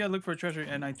 Okay, maybe I look for a treasure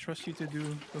and I trust you to do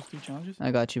those 3 challenges.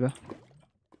 I got you, bro.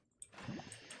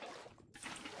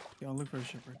 Yeah, I'll look for a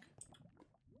shipwreck.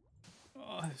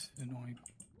 Oh, this is annoying.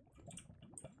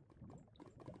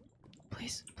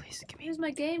 Please, give me. Where's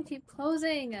my game? Keep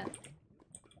closing. I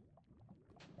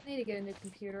need to get a new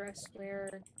computer. I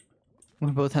swear. We're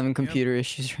both having computer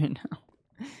issues right now.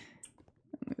 Oh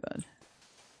my god.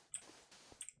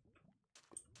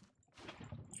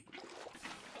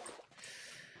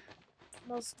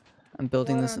 Most I'm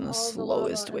building water this in on the all the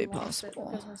slowest lava way and lost it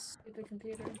possible. Because my stupid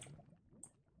computer.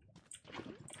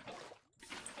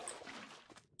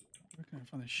 Where can I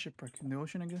find a shipwreck? In the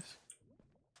ocean, I guess?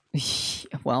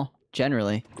 Well,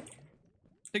 generally.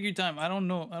 Take your time. I don't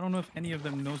know if any of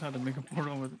them knows how to make a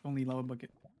portal with only lava bucket.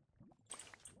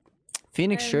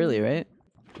 Phoenix Shirley, right?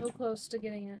 So close to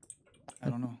getting it. I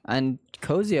don't know. And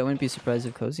Cozy, I wouldn't be surprised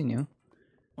if Cozy knew.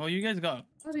 Well, you guys got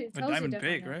Cozy, a Cozy diamond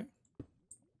definitely pig, knows. right?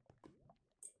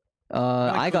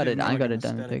 I like got Cozy it. more I like got an a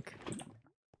diamond aesthetic. pick.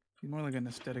 He's more like an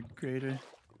aesthetic creator.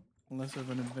 Less of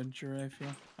an adventurer, I feel.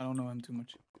 I don't know him too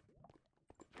much.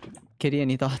 Kitty,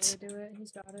 any thoughts? Do it.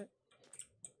 He's got it.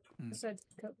 Hmm. I said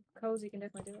Cozy can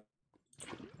definitely do it.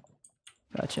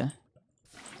 Gotcha.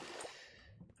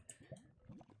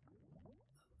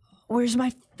 Where's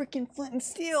my freaking flint and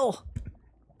steel?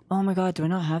 Oh my god, do I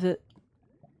not have it?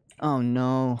 Oh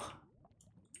no.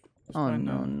 Just Oh find,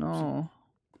 no, no.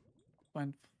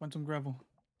 Find some gravel.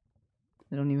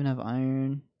 I don't even have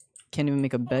iron. Can't even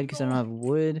make a bed because I don't have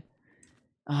wood.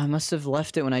 Oh, I must have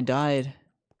left it when I died.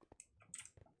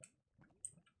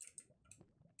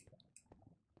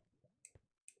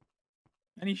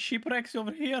 Any shipwrecks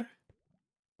over here?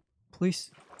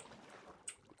 Please.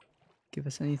 Give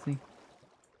us anything.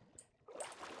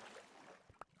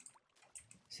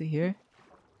 Is it here?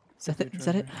 Is that it? Is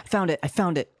that it? I found it! I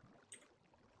found it!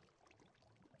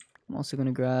 I'm also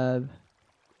gonna grab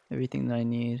everything that I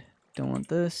need. Don't want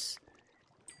this.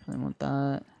 I want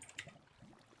that.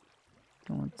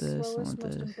 Don't want The this. I slowest, want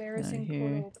most this. embarrassing Right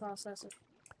here. portal processor.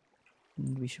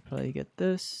 And we should probably get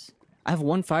this. I have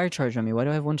 1 fire charge on me. Why do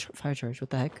I have 1 fire charge? What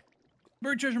the heck?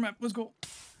 Bird treasure map. Let's go.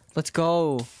 Let's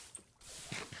go.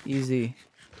 Easy.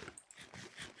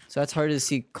 So that's hard to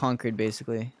see conquered,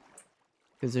 basically.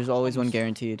 Because there's always one Almost.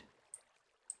 guaranteed.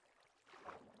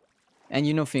 And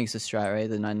you know Phoenix's strat, right?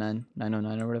 The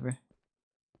 909 or whatever.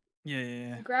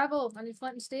 Yeah. Gravel. I need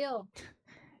flint and steel.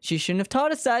 She shouldn't have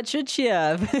taught us that, should she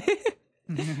have?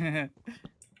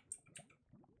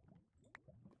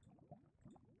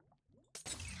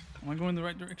 Am I going the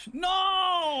right direction?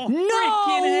 No! No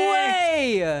Freaking heck!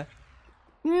 way!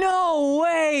 No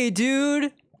way,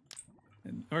 dude!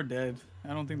 We're dead.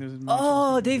 I don't think there's much Oh,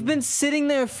 else we can they've do. been sitting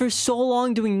there for so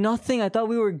long doing nothing. I thought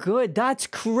we were good. That's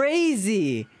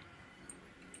crazy.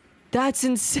 That's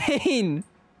insane.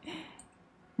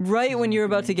 Right when you're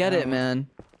about to get it, man.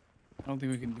 I don't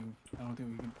think we can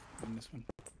win this one.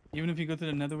 Even if you go to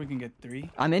the nether, we can get 3.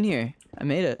 I'm in here. I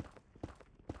made it.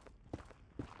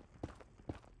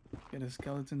 Get a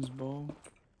skeleton's bow.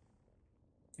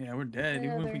 Yeah, we're dead.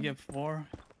 Yeah, Even if we they're- get 4,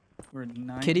 we're at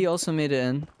 9. Kitty also made it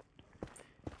in.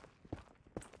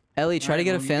 Ellie, try to Alright,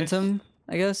 get a well, you guys- phantom,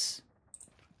 I guess.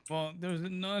 Well, there's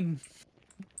none.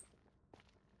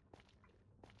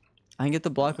 I can get the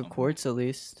block of quartz at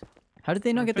least. How did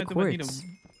they not get the Phantom, quartz?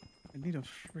 I need a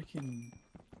freaking.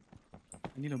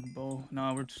 I need a bow.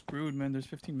 Nah, we're screwed, man. There's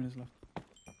 15 minutes left.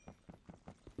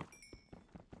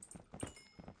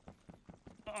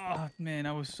 Ah, man,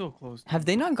 I was so close. Have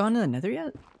they not gone to the nether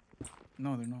yet?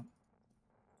 No, they're not.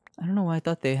 I don't know why I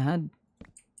thought they had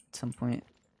at some point.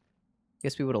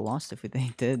 Guess we would have lost if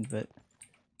they did, but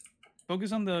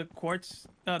Focus on the quartz,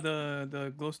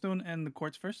 the glowstone and the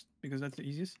quartz first, because that's the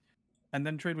easiest. And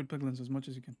then trade with piglins as much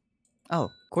as you can.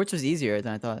 oh, quartz was easier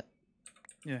than I thought.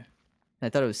 Yeah. I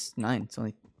thought it was 9. It's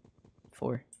only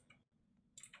 4.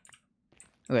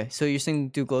 Okay, so you're saying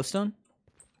do glowstone?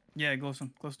 Yeah,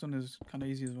 glowstone. Glowstone is kind of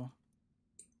easy as well.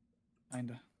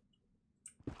 Kinda.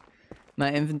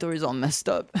 My inventory's all messed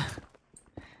up.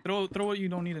 Throw what you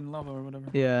don't need in lava or whatever.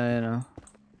 Yeah, I know.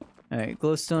 Alright,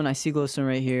 glowstone. I see glowstone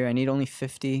right here. I need only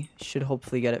 50. Should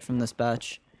hopefully get it from this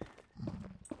batch.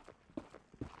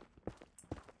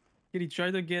 Kitty,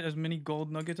 try to get as many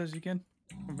gold nuggets as you can.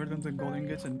 Convert them to gold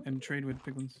ingots and trade with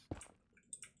piglins.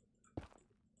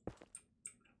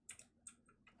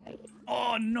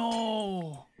 Oh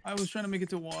no! I was trying to make it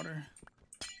to water.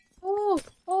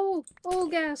 Oh,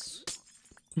 gas.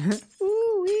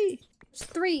 Ooh wee. It's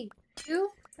 3. 2?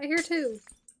 I hear 2.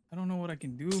 I don't know what I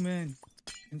can do, man.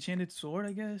 Enchanted sword,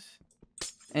 I guess.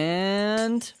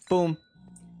 And boom.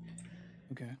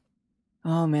 Okay.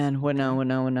 Oh man, what now? What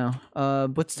now? What now?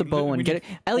 What's the We bow need- one? we Get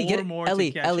need it, Ellie. Get 4 it, more to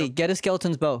Ellie. catch Ellie, up. get a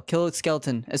skeleton's bow. Kill a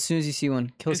skeleton as soon as you see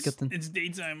one. Kill a skeleton. It's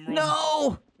daytime, bro.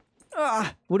 No.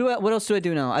 Ah. What else do I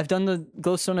do now? I've done the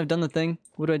glowstone. I've done the thing.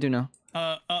 What do I do now?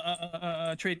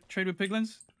 Trade with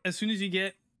piglins. As soon as you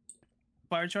get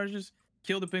fire charges,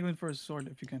 kill the piglin for a sword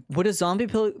if you can. Would a zombie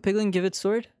piglin give its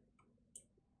sword?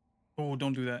 Oh,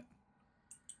 don't do that.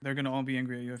 They're gonna all be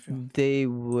angry at you, I feel. They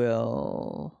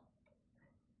will.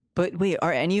 But wait,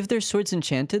 are any of their swords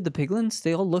enchanted? The piglins?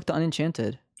 They all looked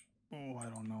unenchanted. Oh, I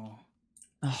don't know.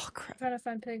 Oh crap. Trying to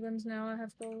find piglins now. I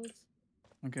have gold.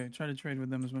 Okay, try to trade with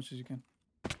them as much as you can.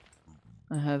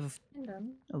 I have I'm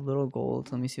done. a little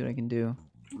gold. Let me see what I can do.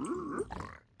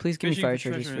 Please give me Fishing fire for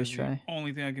charges treasure first is the try.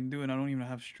 only thing I can do, and I don't even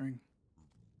have string.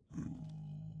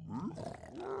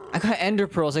 I got ender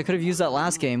pearls. I could have used that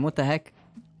last game. What the heck?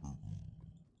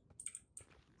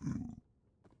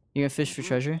 You gonna fish for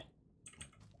treasure?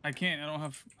 I can't. I don't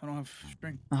have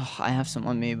string. Oh, I have some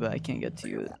on me, but I can't get to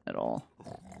you at all.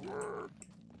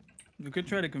 We could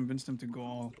try to convince them to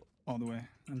go all the way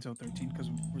until 13 because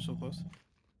we're so close.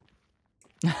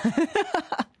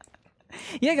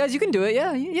 Yeah, guys, you can do it.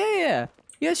 Yeah. You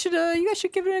guys should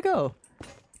give it a go.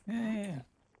 Yeah.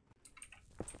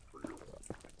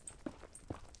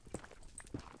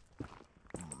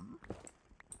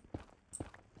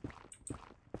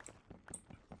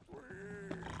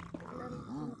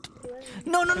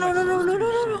 No.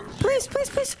 Please.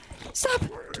 Stop.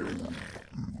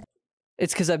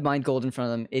 It's because I mined gold in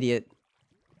front of them, idiot.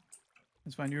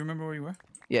 It's fine. You remember where you were?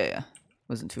 Yeah.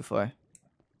 Wasn't too far.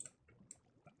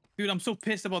 Dude, I'm so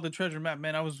pissed about the treasure map,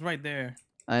 man. I was right there.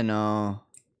 I know.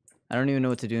 I don't even know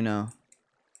what to do now.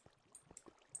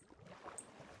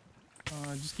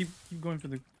 Just keep going for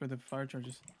the fire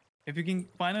charges. If you can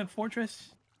find a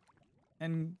fortress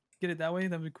and get it that way,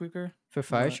 that'd be quicker. For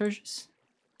fire But- charges?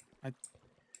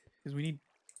 Because we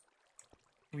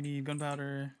need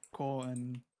gunpowder, coal,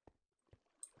 and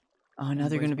Oh, now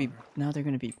they're blaze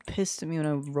gonna be pissed at me when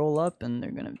I roll up, and they're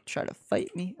gonna try to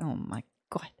fight me. Oh my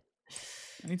god.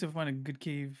 I need to find a good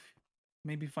cave.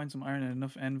 Maybe find some iron and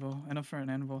enough for an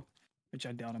anvil, which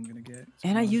I doubt I'm gonna get. And I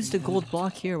Someone else used a can- gold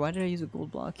block here. Why did I use a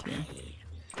gold block here?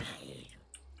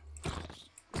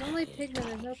 There's only pigmen.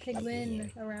 There's no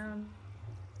pigmen around.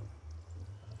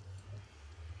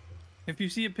 If you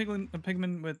see a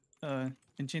pigman with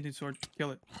enchanted sword,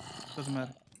 kill it. Doesn't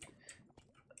matter.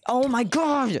 Oh my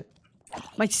god!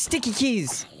 My sticky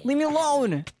keys! Leave me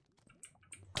alone!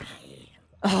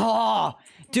 Oh,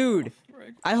 dude.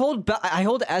 I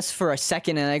hold S for a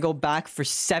second and I go back for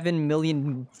 7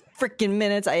 million freaking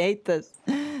minutes. I hate this.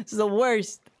 This is the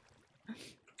worst.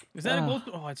 Is that a Ah. gold?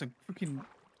 Oh, it's a freaking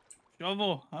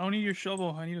shovel. I don't need your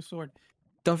shovel. I need a sword.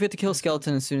 Don't forget to kill a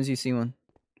skeleton as soon as you see one.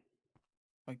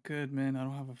 If I could, man. I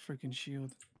don't have a freaking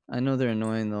shield. I know they're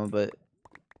annoying though, but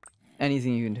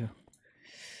anything you can do.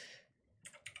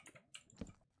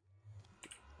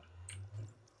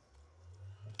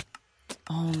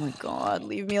 Oh my god,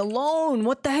 leave me alone!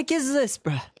 What the heck is this,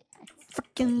 bruh?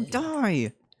 Freaking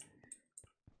die!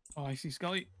 Oh, I see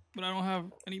Scully, but I don't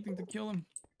have anything to kill him.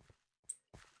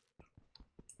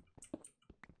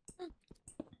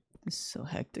 This is so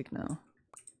hectic now.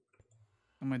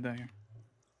 I might die here.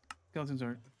 Skeletons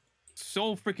are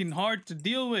so freaking hard to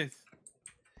deal with.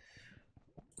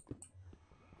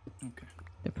 Okay.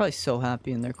 They're probably so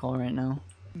happy in their call right now.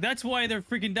 That's why they're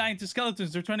freaking dying to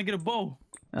skeletons. They're trying to get a bow.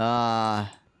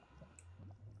 Ah.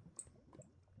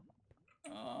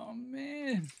 Oh,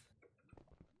 man.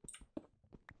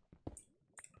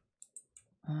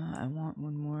 I want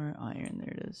one more iron.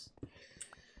 There it is.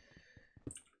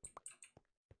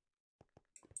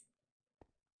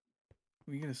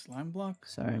 Can we get a slime block?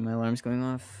 Sorry, my alarm's going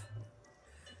off.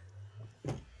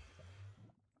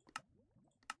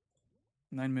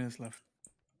 9 minutes left.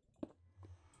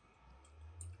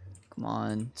 Come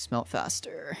on, smelt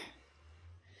faster.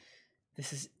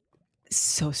 This is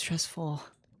so stressful.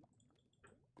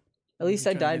 At least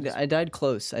I died. I died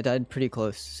close. I died pretty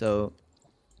close, so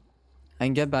I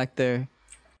can get back there.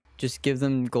 Just give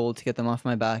them gold to get them off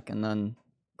my back, and then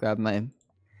grab my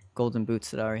golden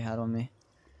boots that I already had on me.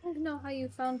 I don't know how you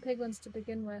found piglins to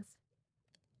begin with.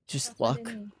 Just That's what luck.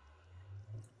 I mean.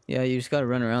 Yeah, you just gotta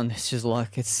run around. It's just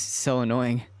luck. It's so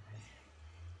annoying.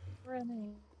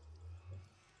 Running.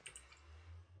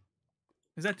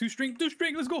 Is that 2 string? 2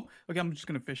 string, let's go. Okay, I'm just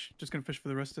gonna fish. Just gonna fish for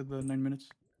the rest of the 9 minutes.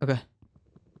 Okay.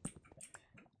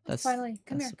 That's Finally,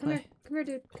 come that's here, the come here, play. come here,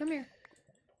 dude, come here.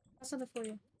 Got something for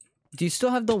you. Do you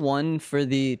still have the one for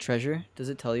the treasure? Does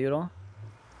it tell you at all?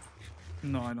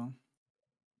 No, I don't.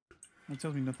 It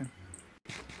tells me nothing.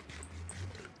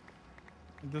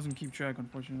 It doesn't keep track,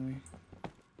 unfortunately.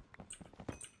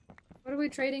 What are we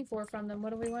trading for from them?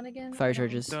 What do we want again? Fire I don't-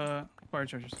 charges. The fire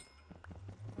charges.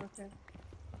 Okay.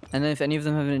 And then if any of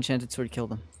them have an enchanted sword, kill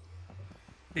them.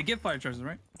 They get fire charges,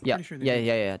 right? Yeah, Pretty sure they yeah, do.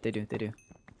 yeah. They do. They do.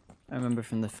 I remember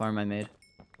from the farm I made.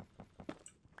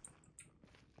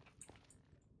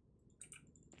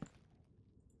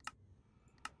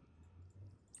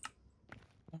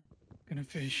 Gonna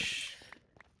fish.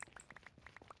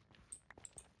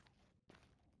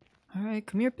 All right,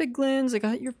 come here, piglins. I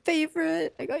got your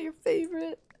favorite. I got your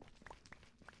favorite.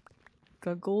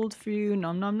 Got gold for you.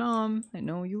 Nom nom nom. I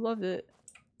know you love it.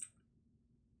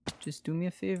 Just do me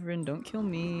a favor and don't kill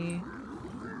me.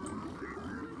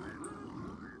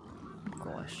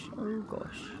 Gosh. Oh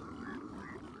gosh.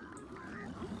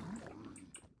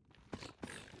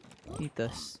 Eat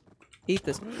this. Eat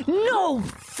this. No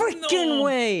freaking No.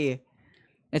 way!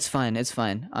 It's fine. It's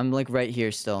fine. I'm like right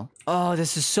here still. Oh,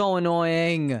 this is so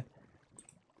annoying.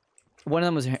 One of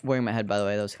them was wearing my head, by the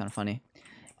way. That was kind of funny.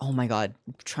 Oh my god.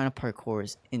 Trying to parkour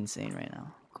is insane right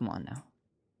now. Come on now.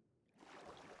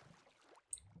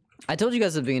 I told you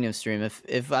guys at the beginning of stream,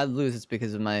 if I lose, it's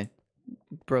because of my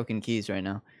broken keys right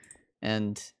now.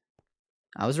 And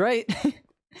I was right.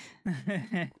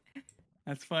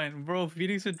 That's fine. Bro,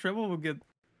 Phoenix and Treble will get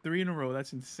 3 in a row.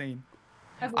 That's insane.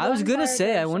 have I was one gonna fire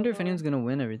say, I charge wonder so if anyone's far. gonna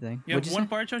win everything. You What'd have you one say?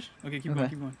 fire charge? Okay, keep Okay. going,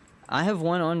 keep going. I have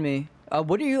one on me.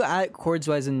 What are you at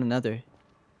chords-wise in the nether?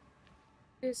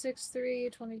 2, 6, 3,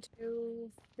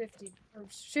 22, 50. Oh,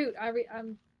 shoot,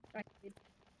 I'm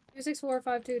 2, 6, 4,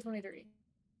 5, 2, 23.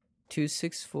 2,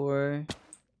 6, 4,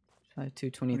 5, 2,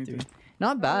 23. 23.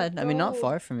 Not bad. I mean, not go.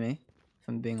 far from me, if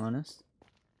I'm being honest.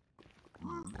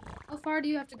 How far do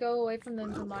you have to go away from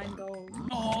them to mine gold?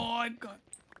 Oh, I got.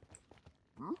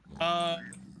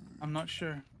 I'm not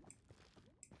sure.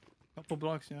 Couple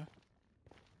blocks, yeah.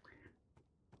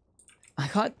 I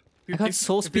got If-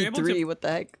 soul if you're speed able to- 3. What the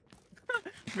heck?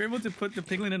 If you're able to put the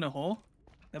piglin in a hole,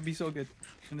 that'd be so good.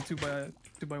 In the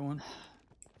 2x1.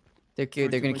 They're Or they're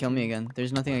two gonna by kill two. me again.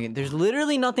 There's nothing I can. There's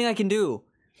literally nothing I can do.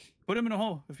 Put him in a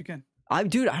hole if you can.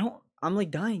 Dude, I don't. I'm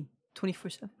like dying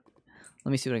 24/7.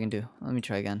 Let me see what I can do. Let me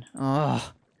try again.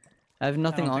 Oh, I have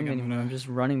nothing don't on think me I'm anymore. gonna- I'm just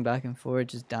running back and forth,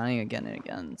 just dying again and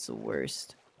again. It's the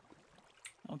worst.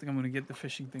 I don't think I'm gonna get the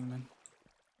fishing thing, man.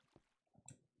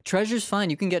 Treasure's fine.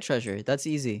 You can get treasure. That's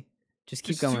easy. Just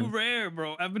keep It's going. too rare,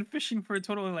 bro. I've been fishing for a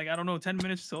total of like, I don't know, 10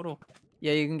 minutes total.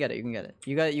 Yeah, you can get it. You can get it.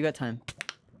 You got time.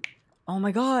 Oh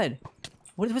my god.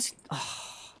 What was?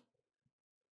 Oh,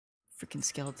 freaking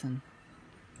skeleton.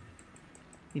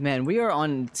 Man, we are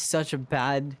on such a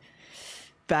bad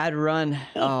run.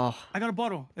 Oh, I got a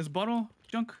bottle. Is bottle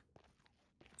junk?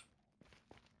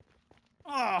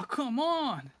 Oh, come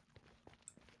on.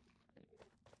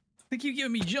 They keep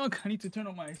giving me junk. I need to turn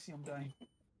on my AC. I'm dying.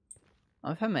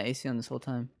 I've had my AC on this whole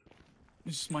time.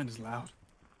 This mine is loud.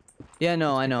 Yeah,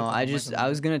 no, I pick know. up I on the just mic a I little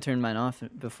was gonna turn mine off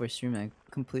before stream. I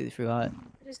completely forgot.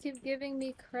 They just keep giving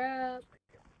me crap.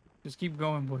 Just keep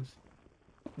going, boys.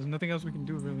 There's nothing else we can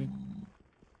do really.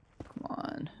 Come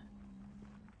on.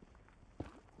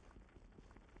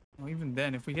 Well, even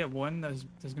then, if we get one, there's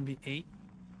gonna be 8.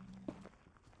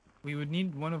 We would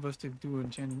need one of us to do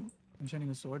enchanting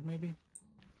a sword, maybe.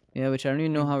 Yeah, which I don't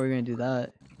even know how we're gonna do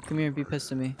that. Come here, be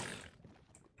pissed at me.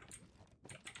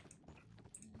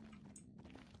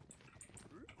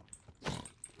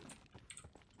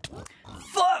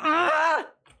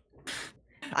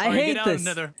 I Alright, hate get out, this.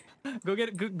 Nether.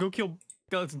 Go kill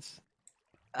skeletons.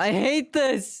 I hate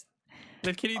this.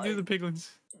 Let Kitty do the piglins.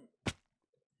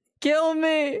 Kill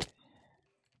me.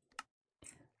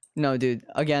 No, dude.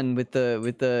 Again, with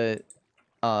the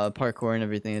parkour and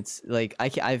everything, it's like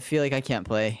I feel like I can't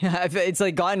play. It's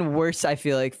like gotten worse. I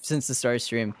feel like since the start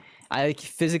stream, I like,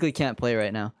 physically can't play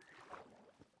right now.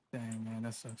 Dang, man,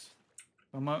 that sucks.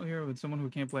 I'm out here with someone who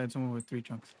can't play and someone with 3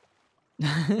 chunks.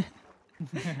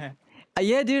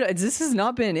 Yeah, dude, this has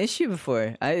not been an issue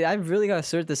before. I've really got to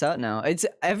sort this out now. It's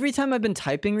every time I've been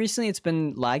typing recently, it's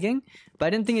been lagging, but I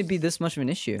didn't think it'd be this much of an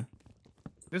issue.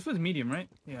 This was medium, right?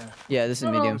 Yeah. Yeah, this is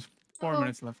medium. There's 4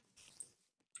 minutes left.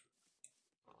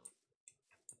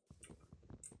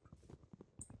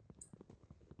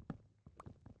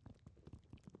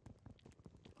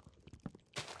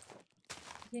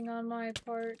 On my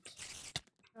part.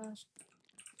 Gosh.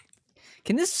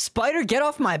 Can this spider get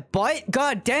off my butt?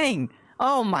 God dang!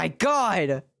 Oh my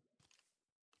god!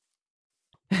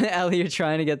 Ellie, you're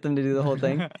trying to get them to do the whole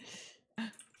thing.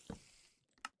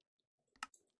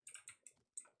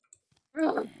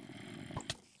 Ugh.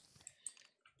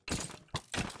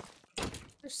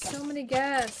 There's so many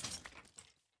guests.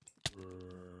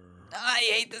 I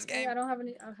hate this game. I don't have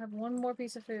any. I have one more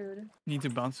piece of food. Need to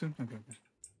bounce soon? Okay.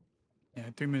 Yeah,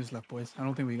 3 minutes left, boys. I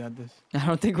don't think we got this. I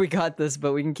don't think we got this,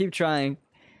 but we can keep trying.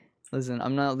 Listen,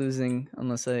 I'm not losing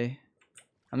unless I'm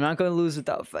not going to lose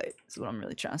without a fight. That's what I'm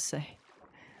really trying to say.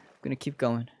 I'm going to keep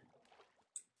going.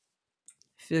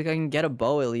 I feel like I can get a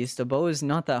bow at least. A bow is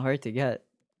not that hard to get.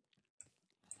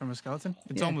 From a skeleton?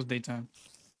 It's Yeah. almost daytime.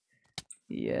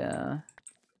 Yeah.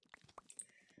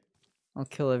 I'll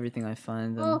kill everything I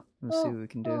find, then we'll see what we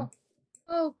can do.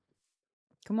 Oh.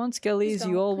 Come on, Skellies. Please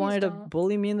You all don't, wanted to please don't.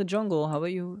 bully me in the jungle. How about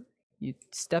you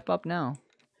step up now?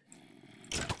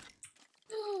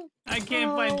 I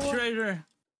can't find Oh. treasure.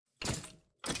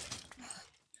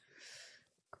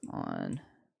 Come on.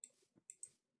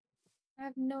 I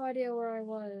have no idea where I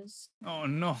was. Oh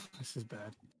no, this is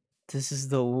bad. This is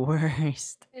the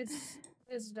worst.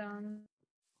 It's done.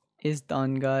 It's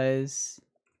done, guys.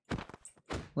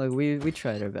 Like, we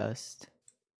tried our best.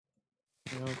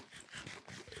 Yep.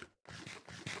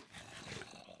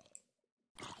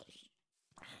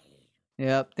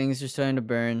 Yep, things are starting to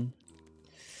burn.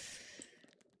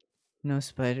 No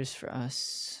spiders for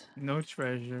us. No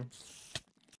treasure.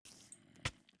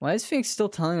 Why is Phoenix still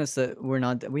telling us that we're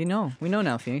not? We know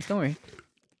now, Phoenix. Don't worry.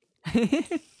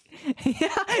 Yeah,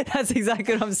 that's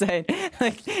exactly what I'm saying.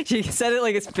 Like, she said it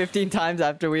like it's 15 times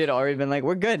after we had already been like,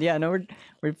 we're good. Yeah, no,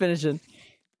 we're finishing.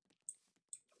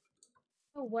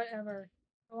 Oh, whatever.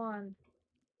 Go on.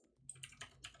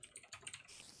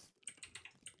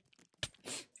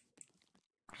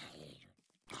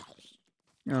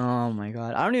 Oh my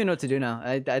god, I don't even know what to do now.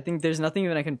 I think there's nothing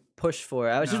even I can push for.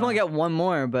 I just want to get one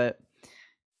more, but I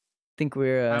think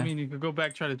we're. I mean, you could go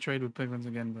back try to trade with piglins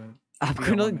again, but I'm we got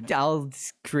 1 gonna. minute. I'll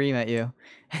scream at you.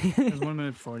 There's 1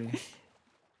 minute 40.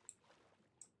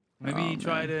 Maybe Oh,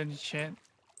 try man. to enchant,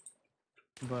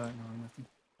 but no, nothing.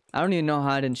 I don't even know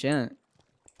how to enchant.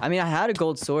 I mean, I had a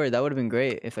gold sword. That would have been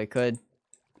great if I could.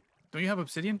 Don't you have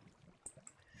obsidian?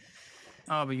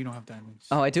 Oh, but you don't have diamonds.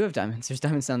 Oh, I do have diamonds. There's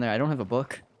diamonds down there. I don't have a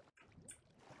book.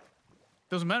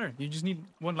 Doesn't matter. You just need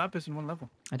 1 lapis and 1 level.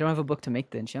 I don't have a book to make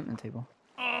the enchantment table.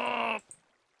 Oh.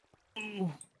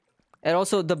 Ooh. And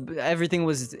also, everything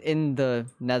was in the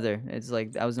nether. It's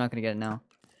like, I was not gonna get it now.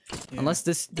 Yeah. Unless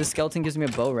this skeleton gives me a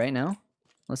bow right now.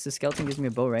 Unless this skeleton gives me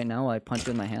a bow right now while I punch it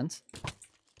with my hands.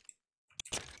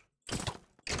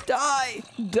 Die!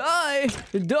 Die!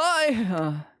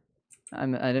 Die! I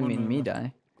didn't 1 mean minute me left.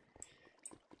 die.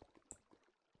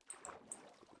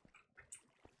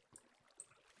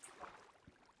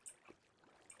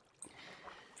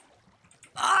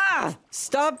 Ah!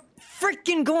 Stop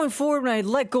freaking going forward when I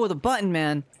let go of the button,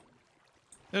 man.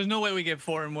 There's no way we get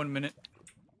 4 in 1 minute.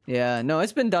 Yeah, no,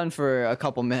 it's been done for a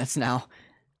couple minutes now.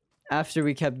 After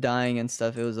we kept dying and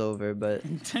stuff, it was over, but...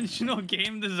 Intentional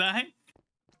game design?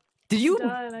 Did you...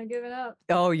 Done. I give it up.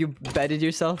 Oh, you betted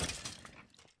yourself?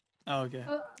 Oh, okay.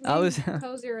 I was-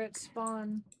 cozier at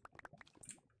spawn.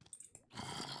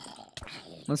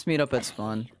 Let's meet up at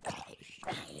spawn.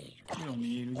 We don't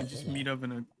need. We can just meet up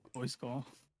in a voice call.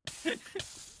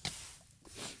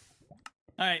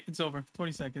 All right, it's over.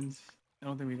 20 seconds. I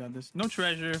don't think we got this. No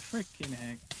treasure. Freaking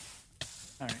heck.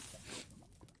 All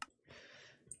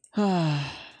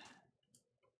right.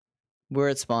 We're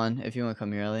at spawn. If you want to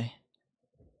come here, Ellie.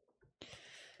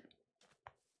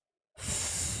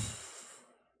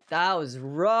 That was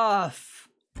rough.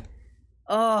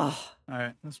 Oh, All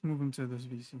right, let's move him to this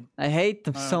VC. I hate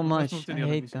them so let's much. move to I the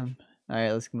other hate VC. them. All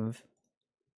right, let's move.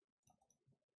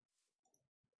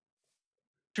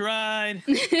 Tried.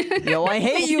 Yo, I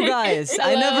hate you guys.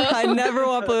 I never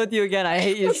want to play with you again. I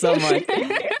hate you so much.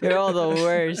 You're all the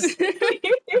worst.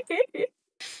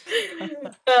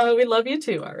 We love you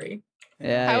too, Ari.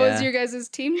 Yeah. How yeah. was your guys'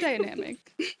 team dynamic?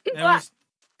 It was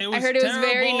I heard it was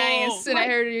very terrible. nice, and I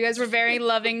heard you guys were very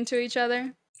loving to each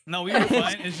other. No, we were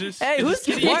fine. It's just. Hey, it's who's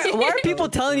just Kitty. why are people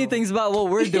telling you things about what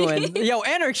we're doing? Yo,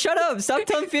 Anarch, shut up! Stop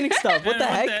telling Phoenix stuff. What the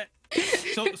heck?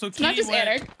 So It's not just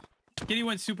Anarch. Kitty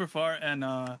went super far, and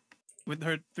with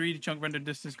her 3 chunk render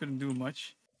distance couldn't do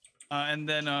much. And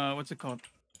then what's it called?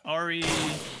 Ari.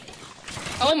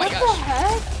 Oh my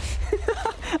gosh.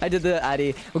 I did the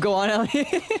Addy. Well, go on, Ellie.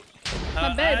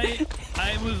 My bad.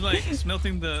 I was like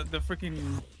smelting the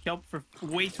freaking kelp for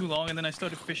way too long, and then I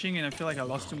started fishing, and I feel like I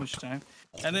lost too much time.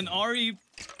 And then Ari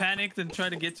panicked and tried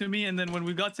to get to me, and then when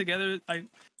we got together,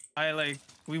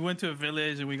 we went to a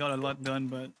village and we got a lot done,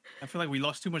 but I feel like we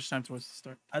lost too much time towards the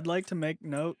start. I'd like to make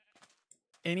note.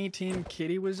 Any team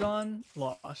Kitty was on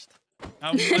lost.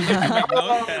 I would like to make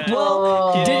note that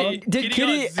Well, Kitty- did Kitty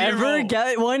Kitty got 0. ever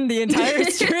get one the entire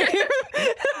stream?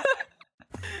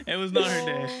 It was not her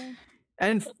day.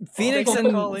 And Phoenix and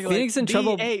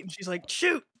Trouble. V8, and she's like,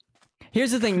 shoot.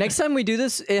 Here's the thing. Next time we do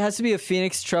this, it has to be a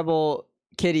Phoenix Trouble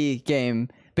Kitty game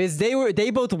because they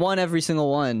both won every single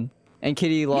one, and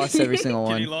Kitty lost every single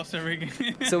Kitty one. lost every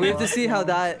game. So we have to see how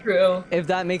that True. if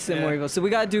that makes it more equal. So we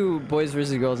gotta do boys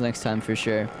versus girls next time for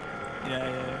sure.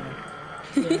 Yeah.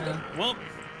 Well,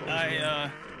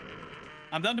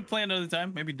 I'm down to play another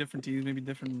time. Maybe different teams, maybe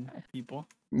different people.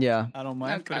 Yeah, I don't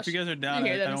mind. Oh, But if you gosh. guys are down,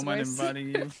 hear I that don't is mind worse. inviting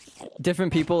you.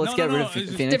 different people. Let's No, get no, rid no, of it's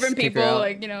just Phoenix. Different kick her people, out.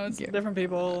 like, you know, it's Different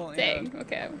people. yeah. dang,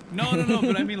 okay. No,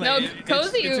 but I mean like. No, it's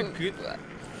Cozy, it's a you- good.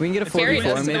 We can get a It's a good way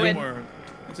 44 does to do maybe. it. network.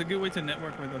 It's a good way to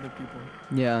network with other people.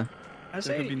 Yeah, I That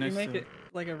say could be you nice make to- it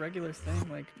like a regular thing,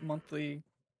 like monthly.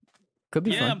 could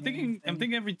be Yeah, fun. I'm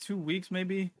thinking every 2 weeks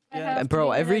maybe. I Yeah. have to Bro,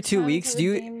 be here every next 2 time to weeks, do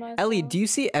you, redeem Ellie? myself. Do you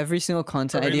see every single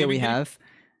content Oh, really, idea we Vicky? have?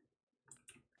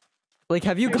 Like,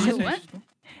 have you Did you gone? say- What?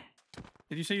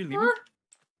 Did you say you're leaving? Huh?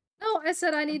 No, I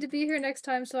said I need to be here next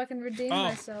time so I can redeem Oh.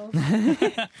 myself.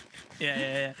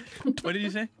 yeah. What did you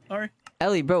say? Ari?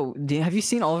 Ellie, bro, have you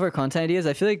seen all of our content ideas?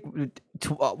 I feel like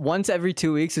once every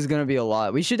 2 weeks is gonna be a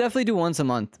lot. We should definitely do once a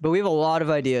month, but we have a lot of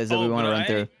ideas that we want to but run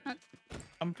through.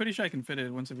 I'm pretty sure I can fit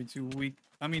it once every 2 weeks.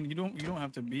 I mean, you don't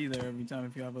have to be there every time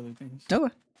if you have other things. Okay,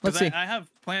 let's 'Cause see. I have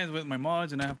plans with my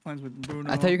mods and I have plans with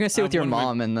Bruno. I thought you were gonna say I with have your one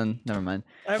mom, and then never mind.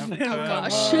 I've Oh, been with my gosh. mom. I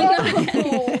streaming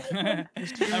have with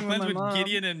plans my with mom.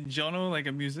 Gideon and Jono, like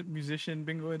a musician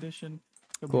bingo edition.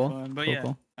 It'll Cool, be fun. But cool, yeah,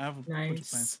 cool. I have a bunch of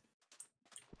plans. Nice.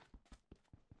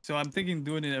 So I'm thinking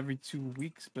doing it every 2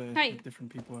 weeks, but Hi. with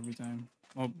different people every time.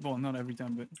 Well, not every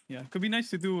time, but yeah, could be nice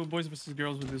to do a boys versus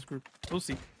girls with this group. We'll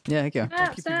see. Yeah, okay. I'll Stop,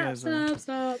 keep you stop, guys,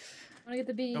 stop. I want to get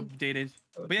the bead. updated.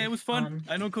 That would But yeah, be it was fun.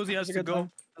 I know Cozy That has was a to good go.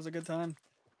 time. That was a good time.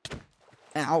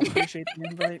 Ow. Appreciate the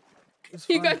invite. It was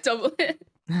You fun. got double hit.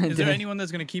 Is there anyone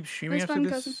that's gonna keep streaming It was after fun,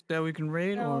 this Cousin. that we can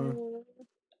raid or?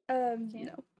 No.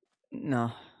 No.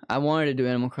 No, I wanted to do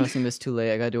Animal Crossing, but it's too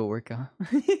late. I gotta do a workout.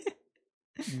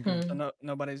 So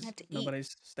nobody's Have to eat.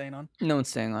 nobody's staying on. No one's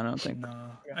staying on. I don't think. No.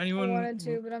 I Anyone? wanted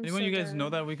to, but I'm Anyone so you guys know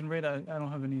tired. that we can raid? I don't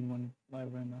have anyone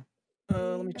live right now.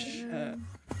 Let me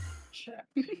check.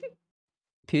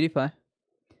 PewDiePie.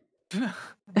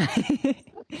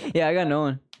 Yeah, I got no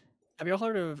one. Have y'all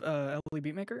heard of Ellie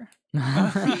Beatmaker?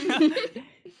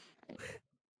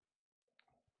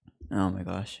 Oh my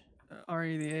gosh.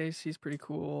 Ari the Ace, he's pretty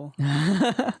cool.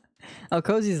 Oh,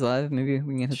 Cozy's live. Maybe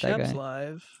we can hit that Shep's guy.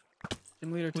 live.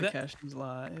 Team leader Who that? Takeshi's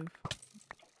live.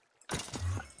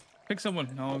 Pick someone.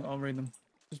 I'll raid them.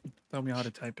 Just tell me how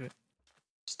to type it.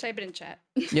 Just type it in chat.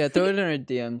 Yeah, throw it in our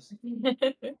DMs.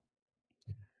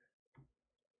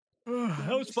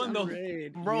 That was fun though.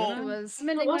 It Bro. was. I'm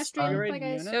ending my was stream. fun. Bye,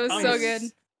 guys. It was I'm so s- good.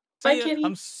 Bye, See ya. Kitty.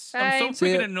 I'm so Bye. See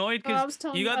freaking ya. annoyed Oh, I was because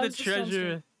telling you you, I got the was just telling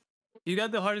treasure. You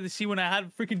got the harder to see when I had a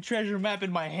freaking treasure map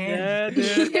in my Yeah, hand.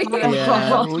 dude.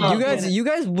 Yeah, you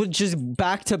guys would just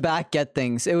back to back get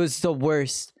things. It was the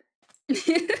worst.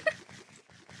 It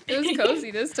was cozy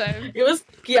this time. It was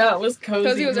cozy.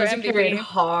 Cozy was our Cozy carried MVP.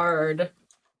 hard.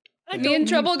 Me and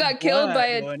Trouble got killed by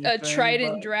a anything,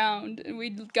 trident but- drowned, and we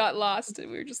got lost,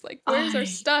 and we were just like, "Where's our I-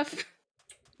 stuff?"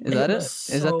 Is that it? was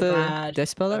Is that so the? bad. Did I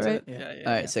spell that That's right? it. Yeah, yeah.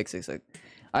 All right, yeah. sick. All Wait,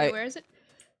 right, where is it?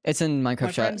 it's in My Minecraft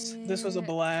chat. friends, this was a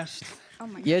blast. Oh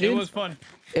my Yeah, god. dude. It was fun.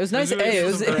 It was nice. Missouri Hey, it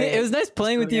was was great. it was nice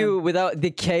playing with do it you without the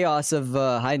chaos of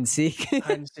hide and seek. Hide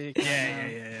and seek.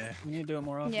 Yeah. We need to do it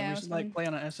more often. Yeah, it we was should like fun. play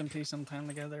on an SMP sometime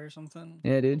together or something.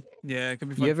 Yeah, dude. Yeah, it could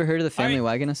be fun. You ever heard of the Family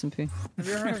Alright. Wagon SMP? Have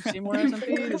you ever heard of Seymour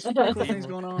SMP? There's some cool things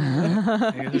going on.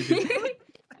 Yeah, they're good.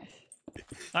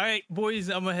 All right, boys,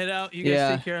 I'm gonna head out. You guys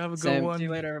Yeah, take care. Have a good same. one. See you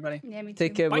later, everybody. Yeah, me too.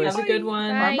 Take care, Bye, boys. Have a good one.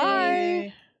 Bye.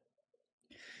 Bye.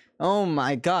 Oh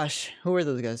my gosh, who were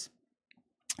those guys?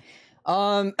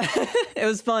 It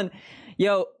was fun.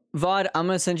 Yo, VOD, I'm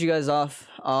gonna send you guys off.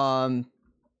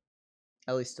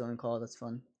 Ellie's still in call. That's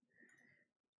fun.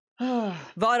 VOD,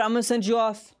 I'm gonna send you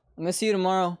off. I'm gonna see you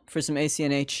tomorrow for some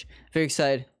ACNH. Very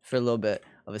excited for a little bit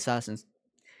of Assassins.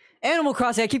 Animal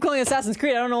Crossing. I keep calling it Assassin's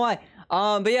Creed. I don't know why.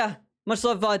 But yeah, much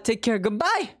love, VOD. Take care.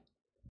 Goodbye.